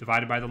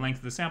divided by the length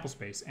of the sample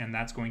space, and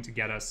that's going to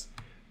get us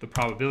the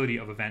probability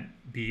of event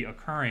B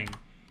occurring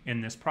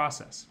in this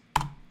process.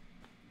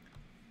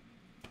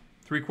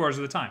 3/4 of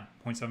the time,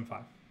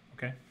 0.75.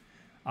 Okay,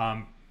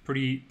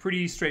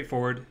 pretty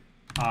straightforward,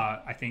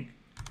 I think.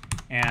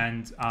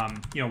 And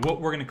you know,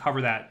 we're going to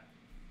cover that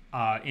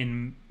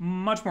in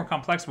much more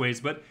complex ways,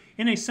 but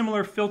in a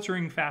similar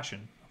filtering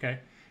fashion. Okay,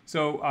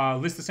 so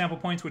list the sample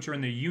points which are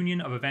in the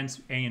union of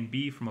events A and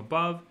B from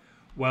above.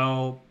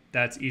 Well,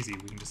 that's easy.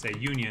 We can just say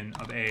union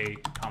of A,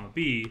 comma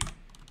B,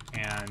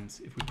 and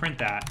if we print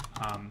that,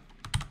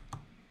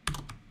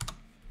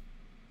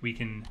 we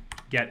can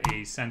get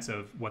a sense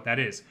of what that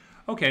is.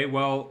 okay,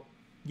 well,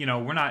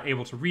 we're not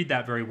able to read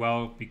that very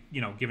well,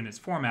 given its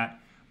format,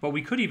 but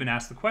we could even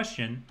ask the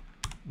question,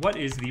 what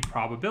is the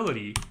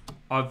probability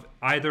of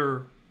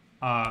either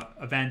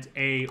event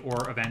A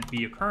or event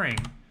B occurring?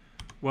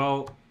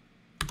 Well,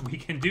 we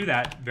can do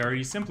that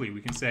very simply.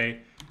 We can say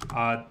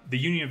the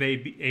union of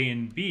A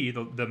and B,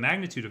 the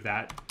magnitude of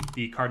that,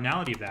 the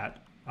cardinality of that,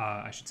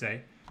 I should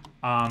say,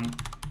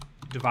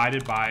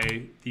 divided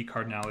by the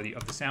cardinality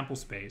of the sample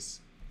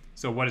space.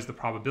 So what is the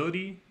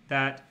probability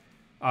that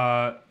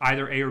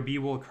either A or B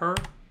will occur?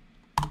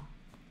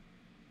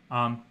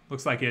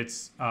 Looks like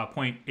it's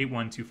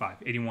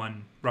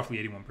 0.8125, roughly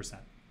 81%,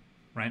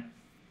 right?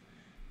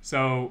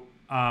 So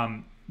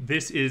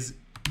this is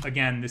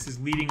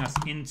leading us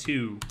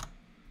into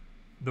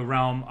the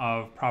realm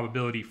of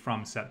probability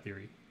from set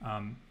theory.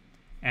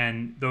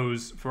 And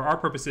those, for our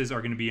purposes, are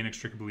going to be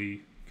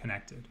inextricably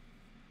connected.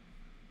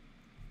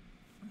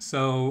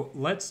 So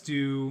let's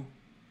do,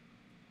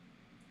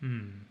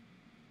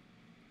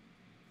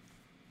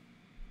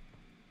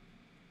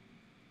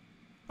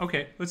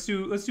 okay, let's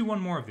do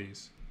one more of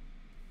these.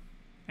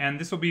 And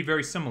this will be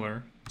very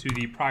similar to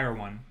the prior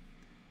one.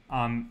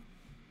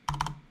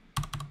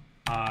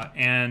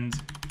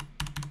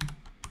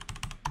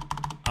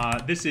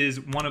 This is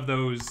one of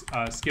those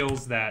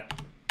skills that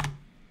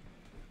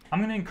I'm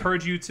going to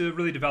encourage you to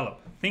really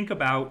develop. Think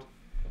about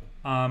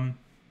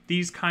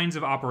these kinds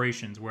of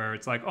operations where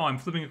it's like, oh, I'm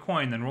flipping a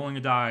coin, then rolling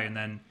a die, and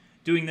then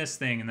doing this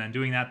thing, and then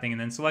doing that thing,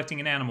 and then selecting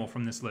an animal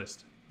from this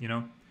list.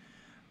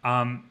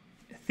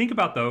 Think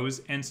about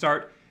those and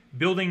start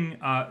building,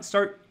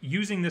 start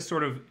using this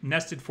sort of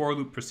nested for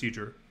loop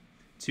procedure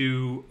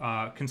to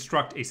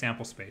construct a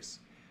sample space.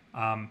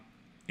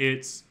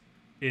 It's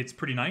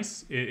pretty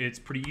nice. It's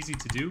pretty easy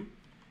to do,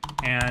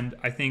 and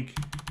I think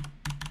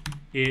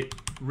it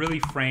really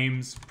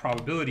frames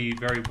probability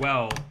very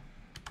well.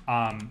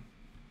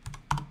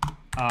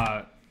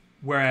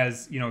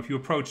 Whereas, if you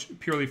approach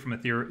purely from a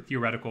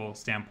theoretical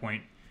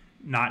standpoint,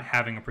 not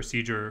having a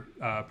procedure,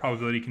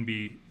 probability can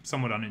be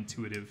somewhat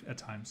unintuitive at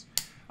times.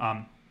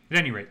 At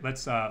any rate,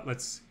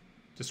 let's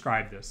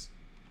describe this.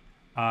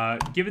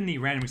 Given the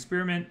random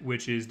experiment,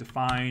 which is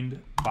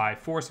defined by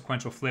 4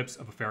 sequential flips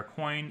of a fair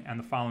coin and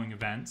the following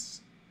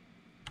events.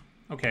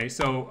 Okay,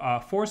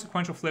 so 4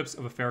 sequential flips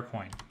of a fair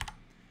coin.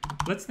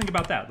 Let's think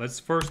about that. Let's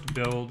first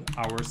build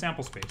our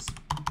sample space.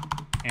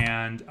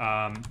 And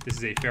this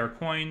is a fair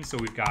coin, so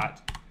we've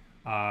got,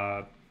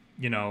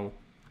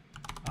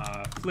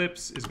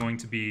 flips is going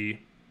to be,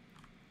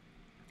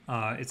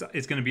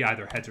 it's going to be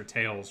either heads or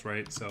tails,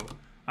 right? So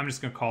I'm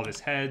just going to call this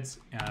heads.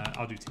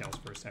 I'll do tails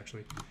first,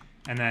 actually.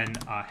 And then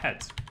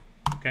heads,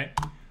 okay?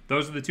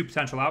 Those are the 2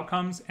 potential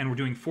outcomes, and we're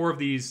doing 4 of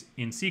these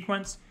in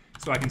sequence.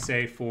 So I can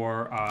say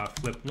for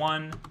flip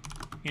 1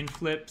 in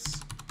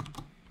flips,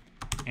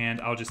 and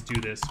I'll just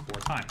do this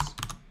 4 times,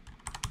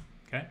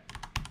 okay?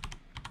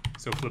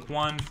 So flip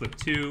 1, flip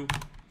 2,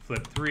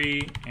 flip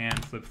 3,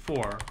 and flip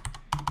 4.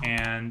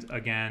 And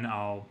again,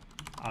 I'll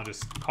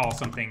just call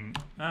something,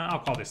 I'll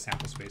call this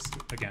sample space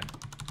again.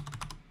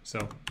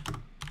 So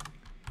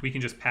we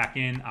can just pack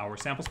in our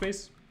sample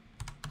space.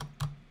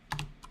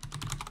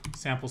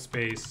 Sample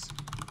space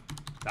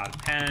dot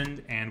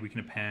append, and we can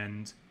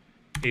append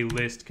a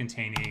list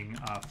containing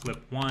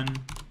flip 1,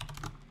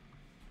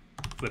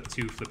 flip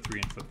 2, flip 3,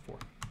 and flip 4.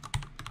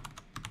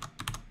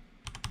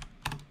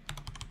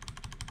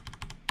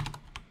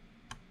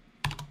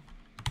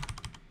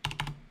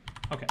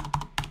 Okay,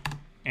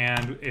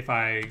 and if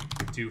I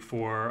do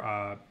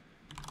for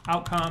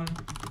outcome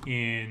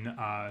in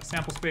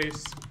sample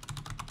space,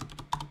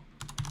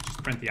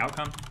 just print the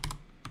outcome,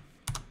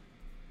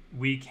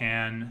 we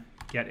can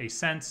get a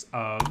sense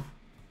of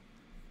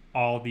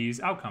all these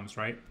outcomes,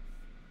 right?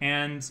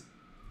 And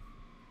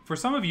for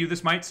some of you,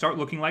 this might start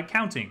looking like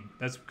counting.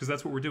 That's because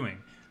that's what we're doing.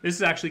 This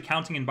is actually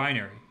counting in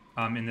binary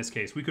in this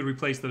case. We could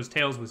replace those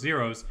tails with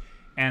zeros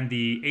and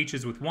the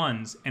H's with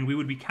ones, and we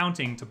would be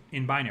counting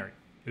in binary.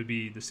 It would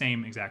be the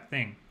same exact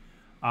thing.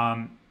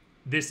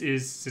 This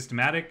is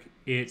systematic.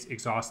 It's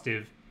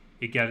exhaustive.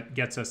 It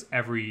gets us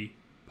every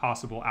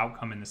possible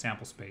outcome in the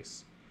sample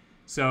space.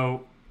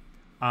 So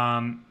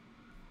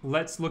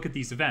let's look at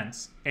these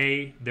events.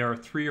 A, there are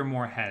 3 or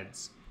more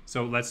heads.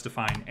 So let's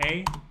define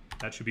A.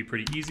 That should be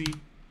pretty easy.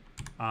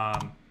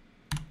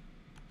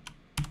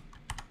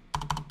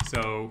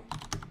 So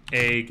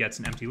A gets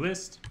an empty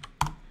list.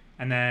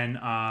 And then,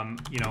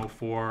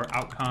 for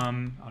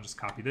outcome, I'll just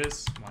copy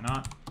this. Why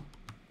not?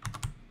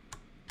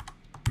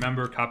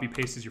 Remember, copy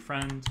paste is your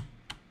friend.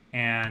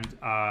 And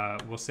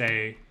we'll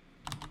say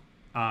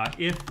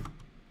if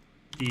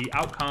the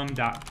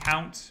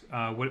outcome.count,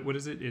 what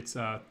is it? It's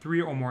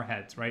 3 or more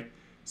heads, right?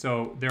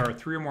 So there are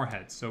 3 or more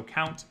heads. So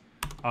count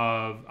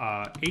of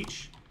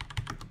H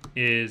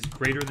is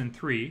greater than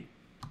 3.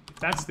 If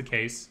that's the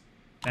case,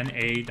 then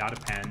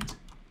A.append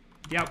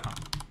the outcome.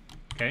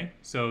 Okay,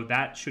 so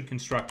that should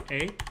construct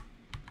A.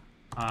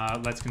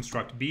 Let's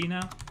construct B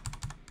now.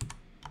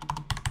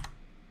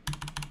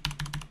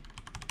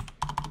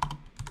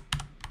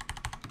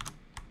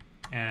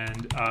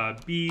 And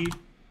B,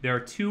 there are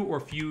 2 or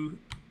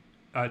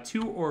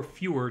 2 or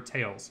fewer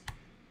tails.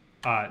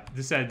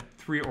 This said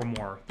 3 or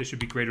more. This should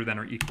be greater than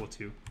or equal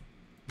to.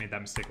 Made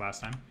that mistake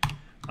last time.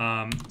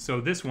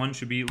 So this one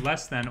should be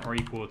less than or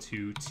equal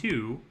to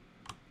 2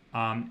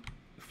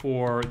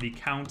 for the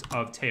count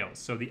of tails.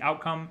 So the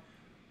outcome,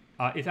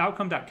 if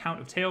outcome.count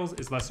of tails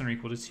is less than or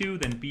equal to 2,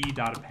 then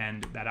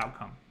b.append that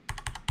outcome.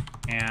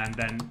 And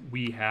then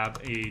we have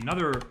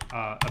another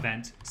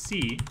event,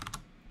 C.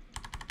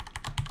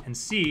 And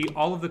C,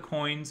 all of the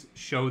coins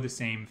show the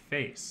same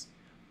face.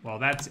 Well,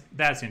 that's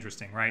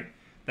interesting, right?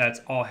 That's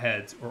all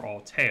heads or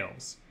all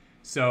tails.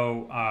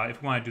 So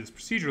if we want to do this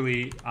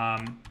procedurally,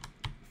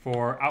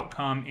 for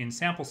outcome in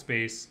sample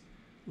space,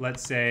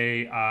 let's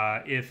say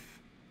if,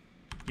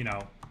 you know,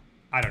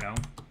 I don't know,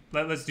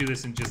 let's do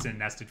this in just a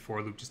nested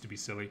for loop just to be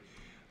silly.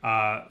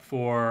 Well,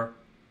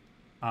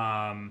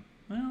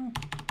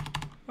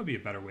 what would be a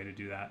better way to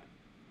do that?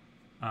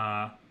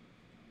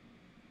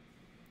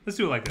 Let's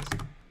do it like this.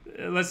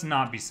 Let's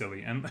not be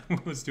silly, and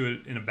let's do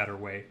it in a better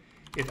way.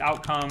 If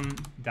outcome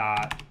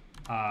dot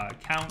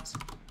count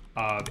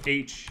of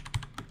h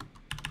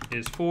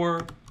is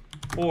 4,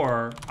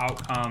 or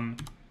outcome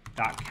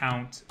dot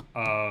count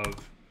of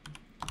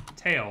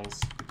tails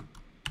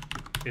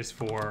is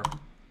 4,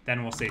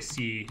 then we'll say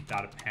c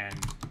dot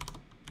append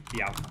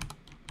the outcome.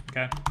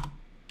 Okay.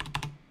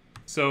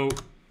 So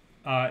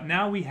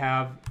now we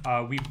have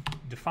we've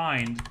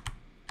defined.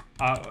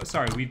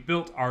 We've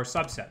built our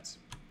subsets,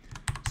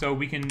 so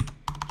we can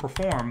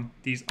perform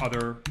these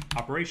other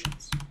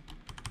operations.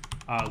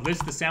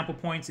 List the sample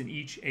points in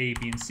each A,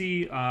 B, and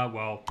C.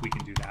 Well, we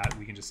can do that.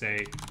 We can just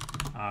say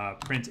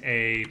print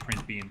A,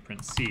 print B, and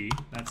print C.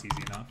 That's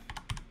easy enough.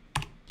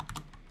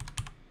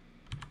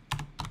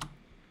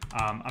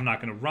 I'm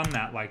not going to run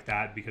that like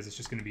that because it's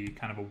just going to be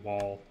kind of a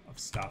wall of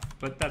stuff,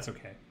 but that's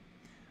okay.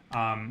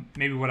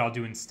 Maybe what I'll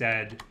do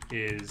instead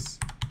is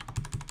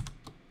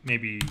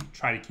maybe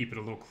try to keep it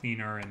a little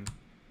cleaner and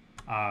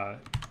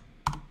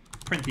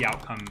print the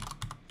outcome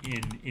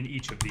in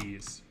each of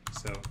these.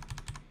 So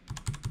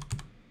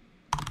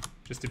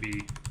just to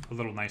be a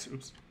little nicer.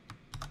 Oops.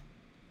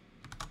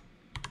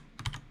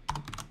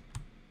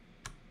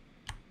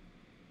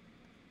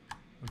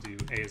 We'll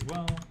do A as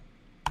well.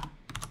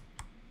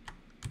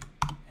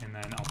 And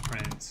then I'll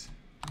print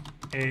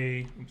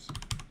A. Oops.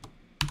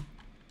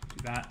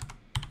 Do that.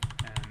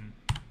 And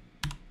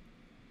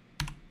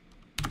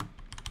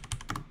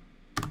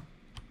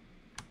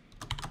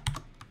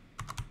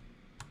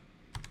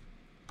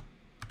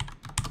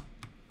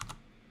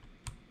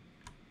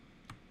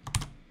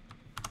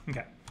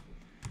okay.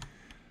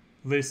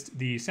 List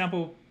the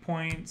sample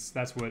points.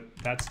 That's what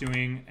that's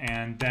doing.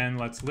 And then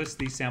let's list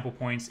the sample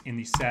points in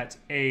the set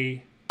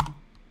A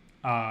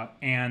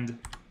and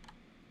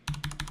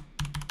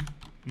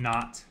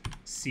not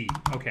C.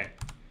 Okay.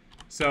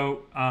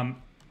 So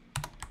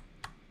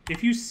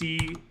if you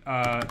see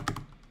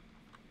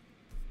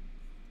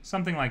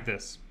something like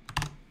this,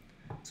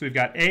 so we've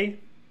got A,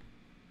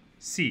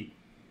 C.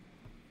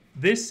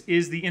 This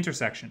is the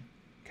intersection.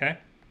 Okay.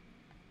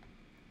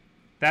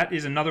 That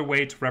is another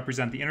way to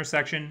represent the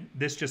intersection.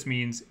 This just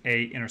means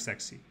A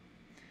intersects C.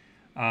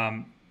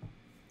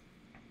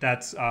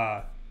 That's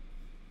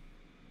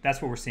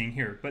what we're seeing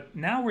here. But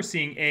now we're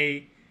seeing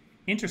A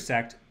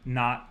intersect,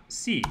 not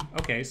C.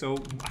 Okay, so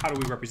how do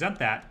we represent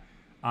that?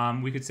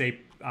 We could say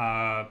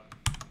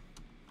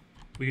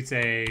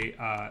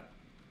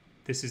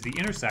this is the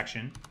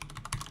intersection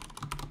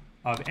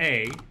of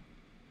A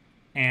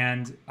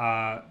and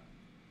well,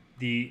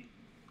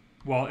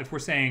 if we're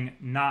saying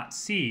not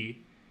C,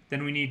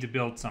 then we need to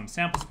build some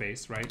sample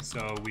space, right?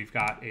 So we've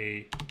got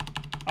we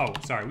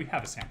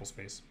have a sample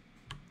space.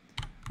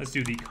 Let's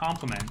do the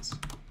complement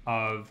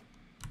of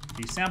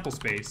the sample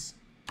space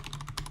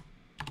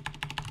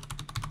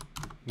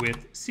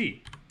with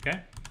C, okay?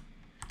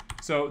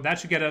 So that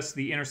should get us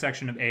the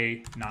intersection of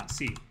A, not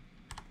C.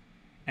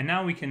 And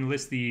now we can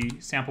list the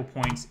sample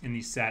points in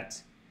the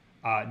set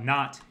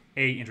not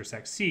A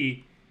intersects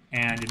C,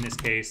 and in this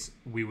case,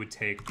 we would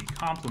take the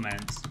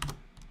complement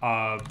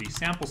of the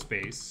sample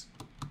space,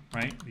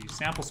 right? The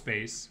sample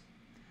space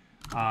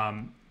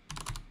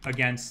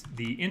against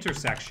the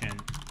intersection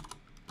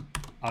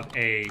of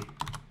A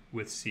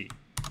with C.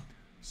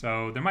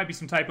 So there might be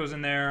some typos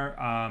in there.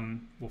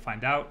 We'll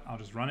find out. I'll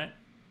just run it,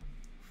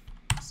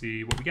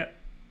 see what we get.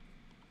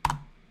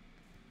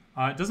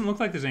 It doesn't look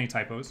like there's any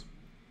typos.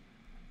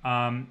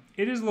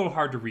 It is a little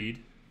hard to read.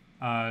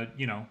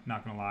 You know,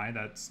 not gonna lie,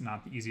 that's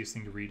not the easiest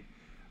thing to read.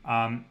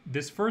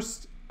 This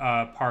first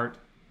part,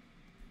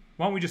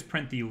 why don't we just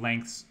print the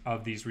lengths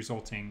of these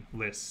resulting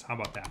lists? How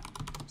about that?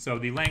 So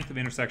the length of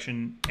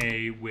intersection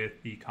A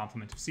with the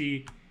complement of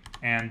C,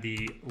 and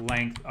the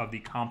length of the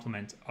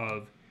complement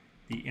of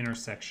the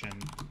intersection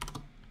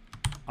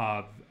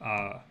of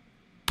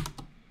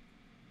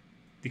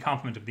the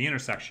complement of the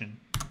intersection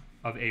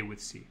of A with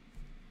C.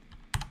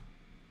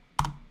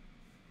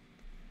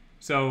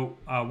 So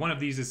one of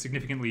these is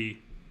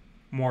significantly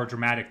more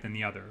dramatic than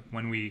the other.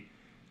 When we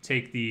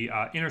take the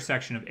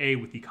intersection of A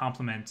with the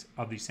complement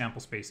of the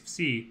sample space of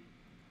C,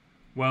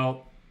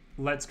 well,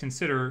 let's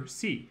consider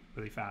C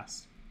really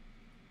fast.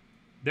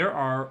 There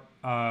are,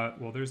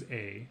 well, there's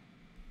A.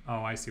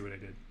 Oh, I see what I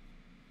did.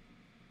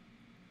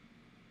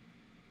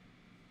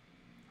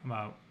 How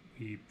about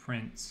we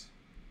print,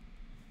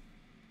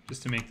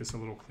 just to make this a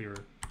little clearer.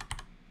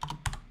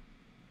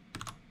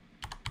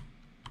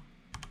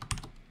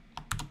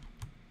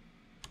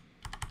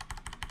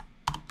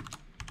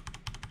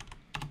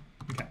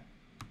 Okay.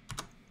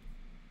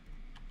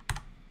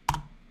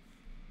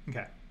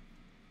 Okay.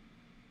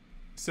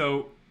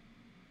 So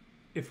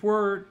if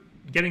we're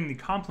getting the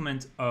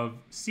complement of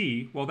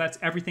C, well, that's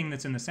everything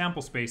that's in the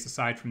sample space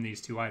aside from these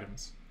two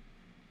items.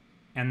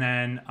 And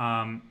then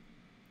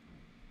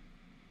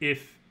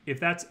if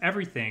that's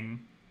everything,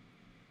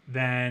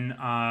 then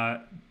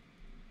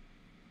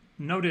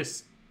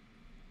notice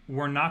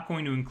we're not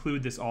going to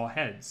include this all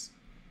heads.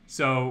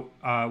 So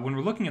when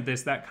we're looking at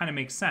this, that kind of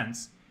makes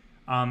sense.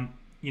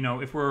 You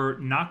know, if we're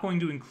not going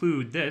to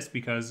include this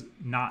because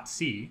not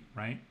C,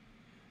 right?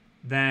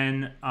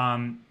 Then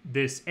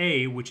this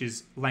A, which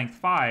is length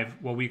 5,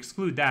 well, we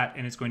exclude that,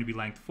 and it's going to be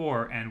length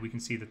 4, and we can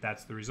see that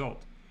that's the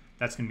result.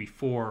 That's going to be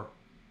 4,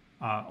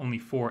 only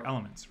 4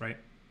 elements, right?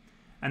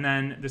 And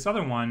then this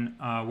other one,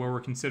 where we're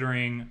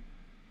considering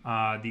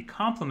the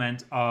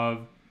complement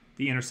of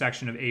the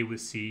intersection of A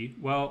with C,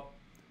 well,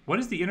 what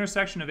is the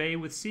intersection of A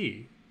with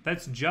C?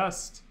 That's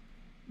just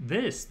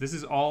this. This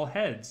is all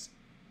heads.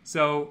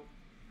 So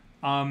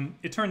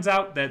it turns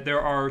out that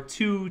there are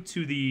 2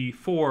 to the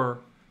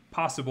 4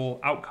 possible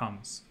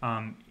outcomes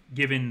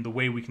given the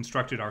way we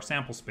constructed our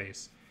sample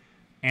space.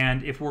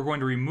 And if we're going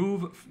to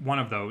remove one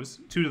of those,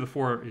 2 to the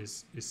 4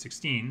 is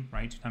 16,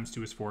 right? 2 times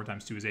 2 is 4,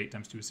 times 2 is 8,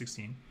 times 2 is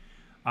 16.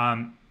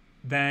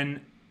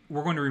 Then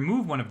we're going to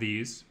remove one of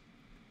these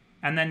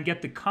and then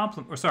get the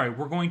complement, or sorry,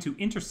 we're going to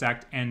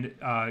intersect and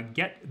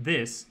get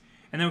this.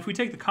 And then if we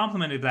take the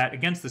complement of that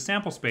against the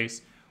sample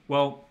space,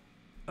 well,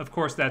 of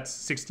course, that's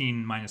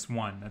 16 minus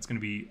 1. That's going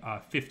to be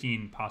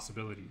 15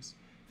 possibilities,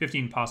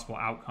 15 possible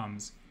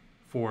outcomes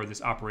for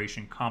this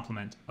operation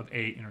complement of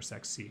A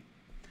intersects C.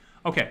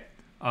 Okay.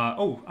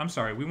 Oh, I'm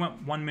sorry. We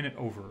went 1 minute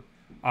over.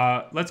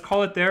 Let's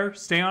call it there.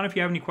 Stay on if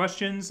you have any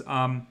questions.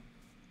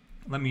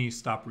 Let me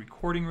stop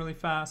recording really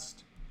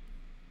fast.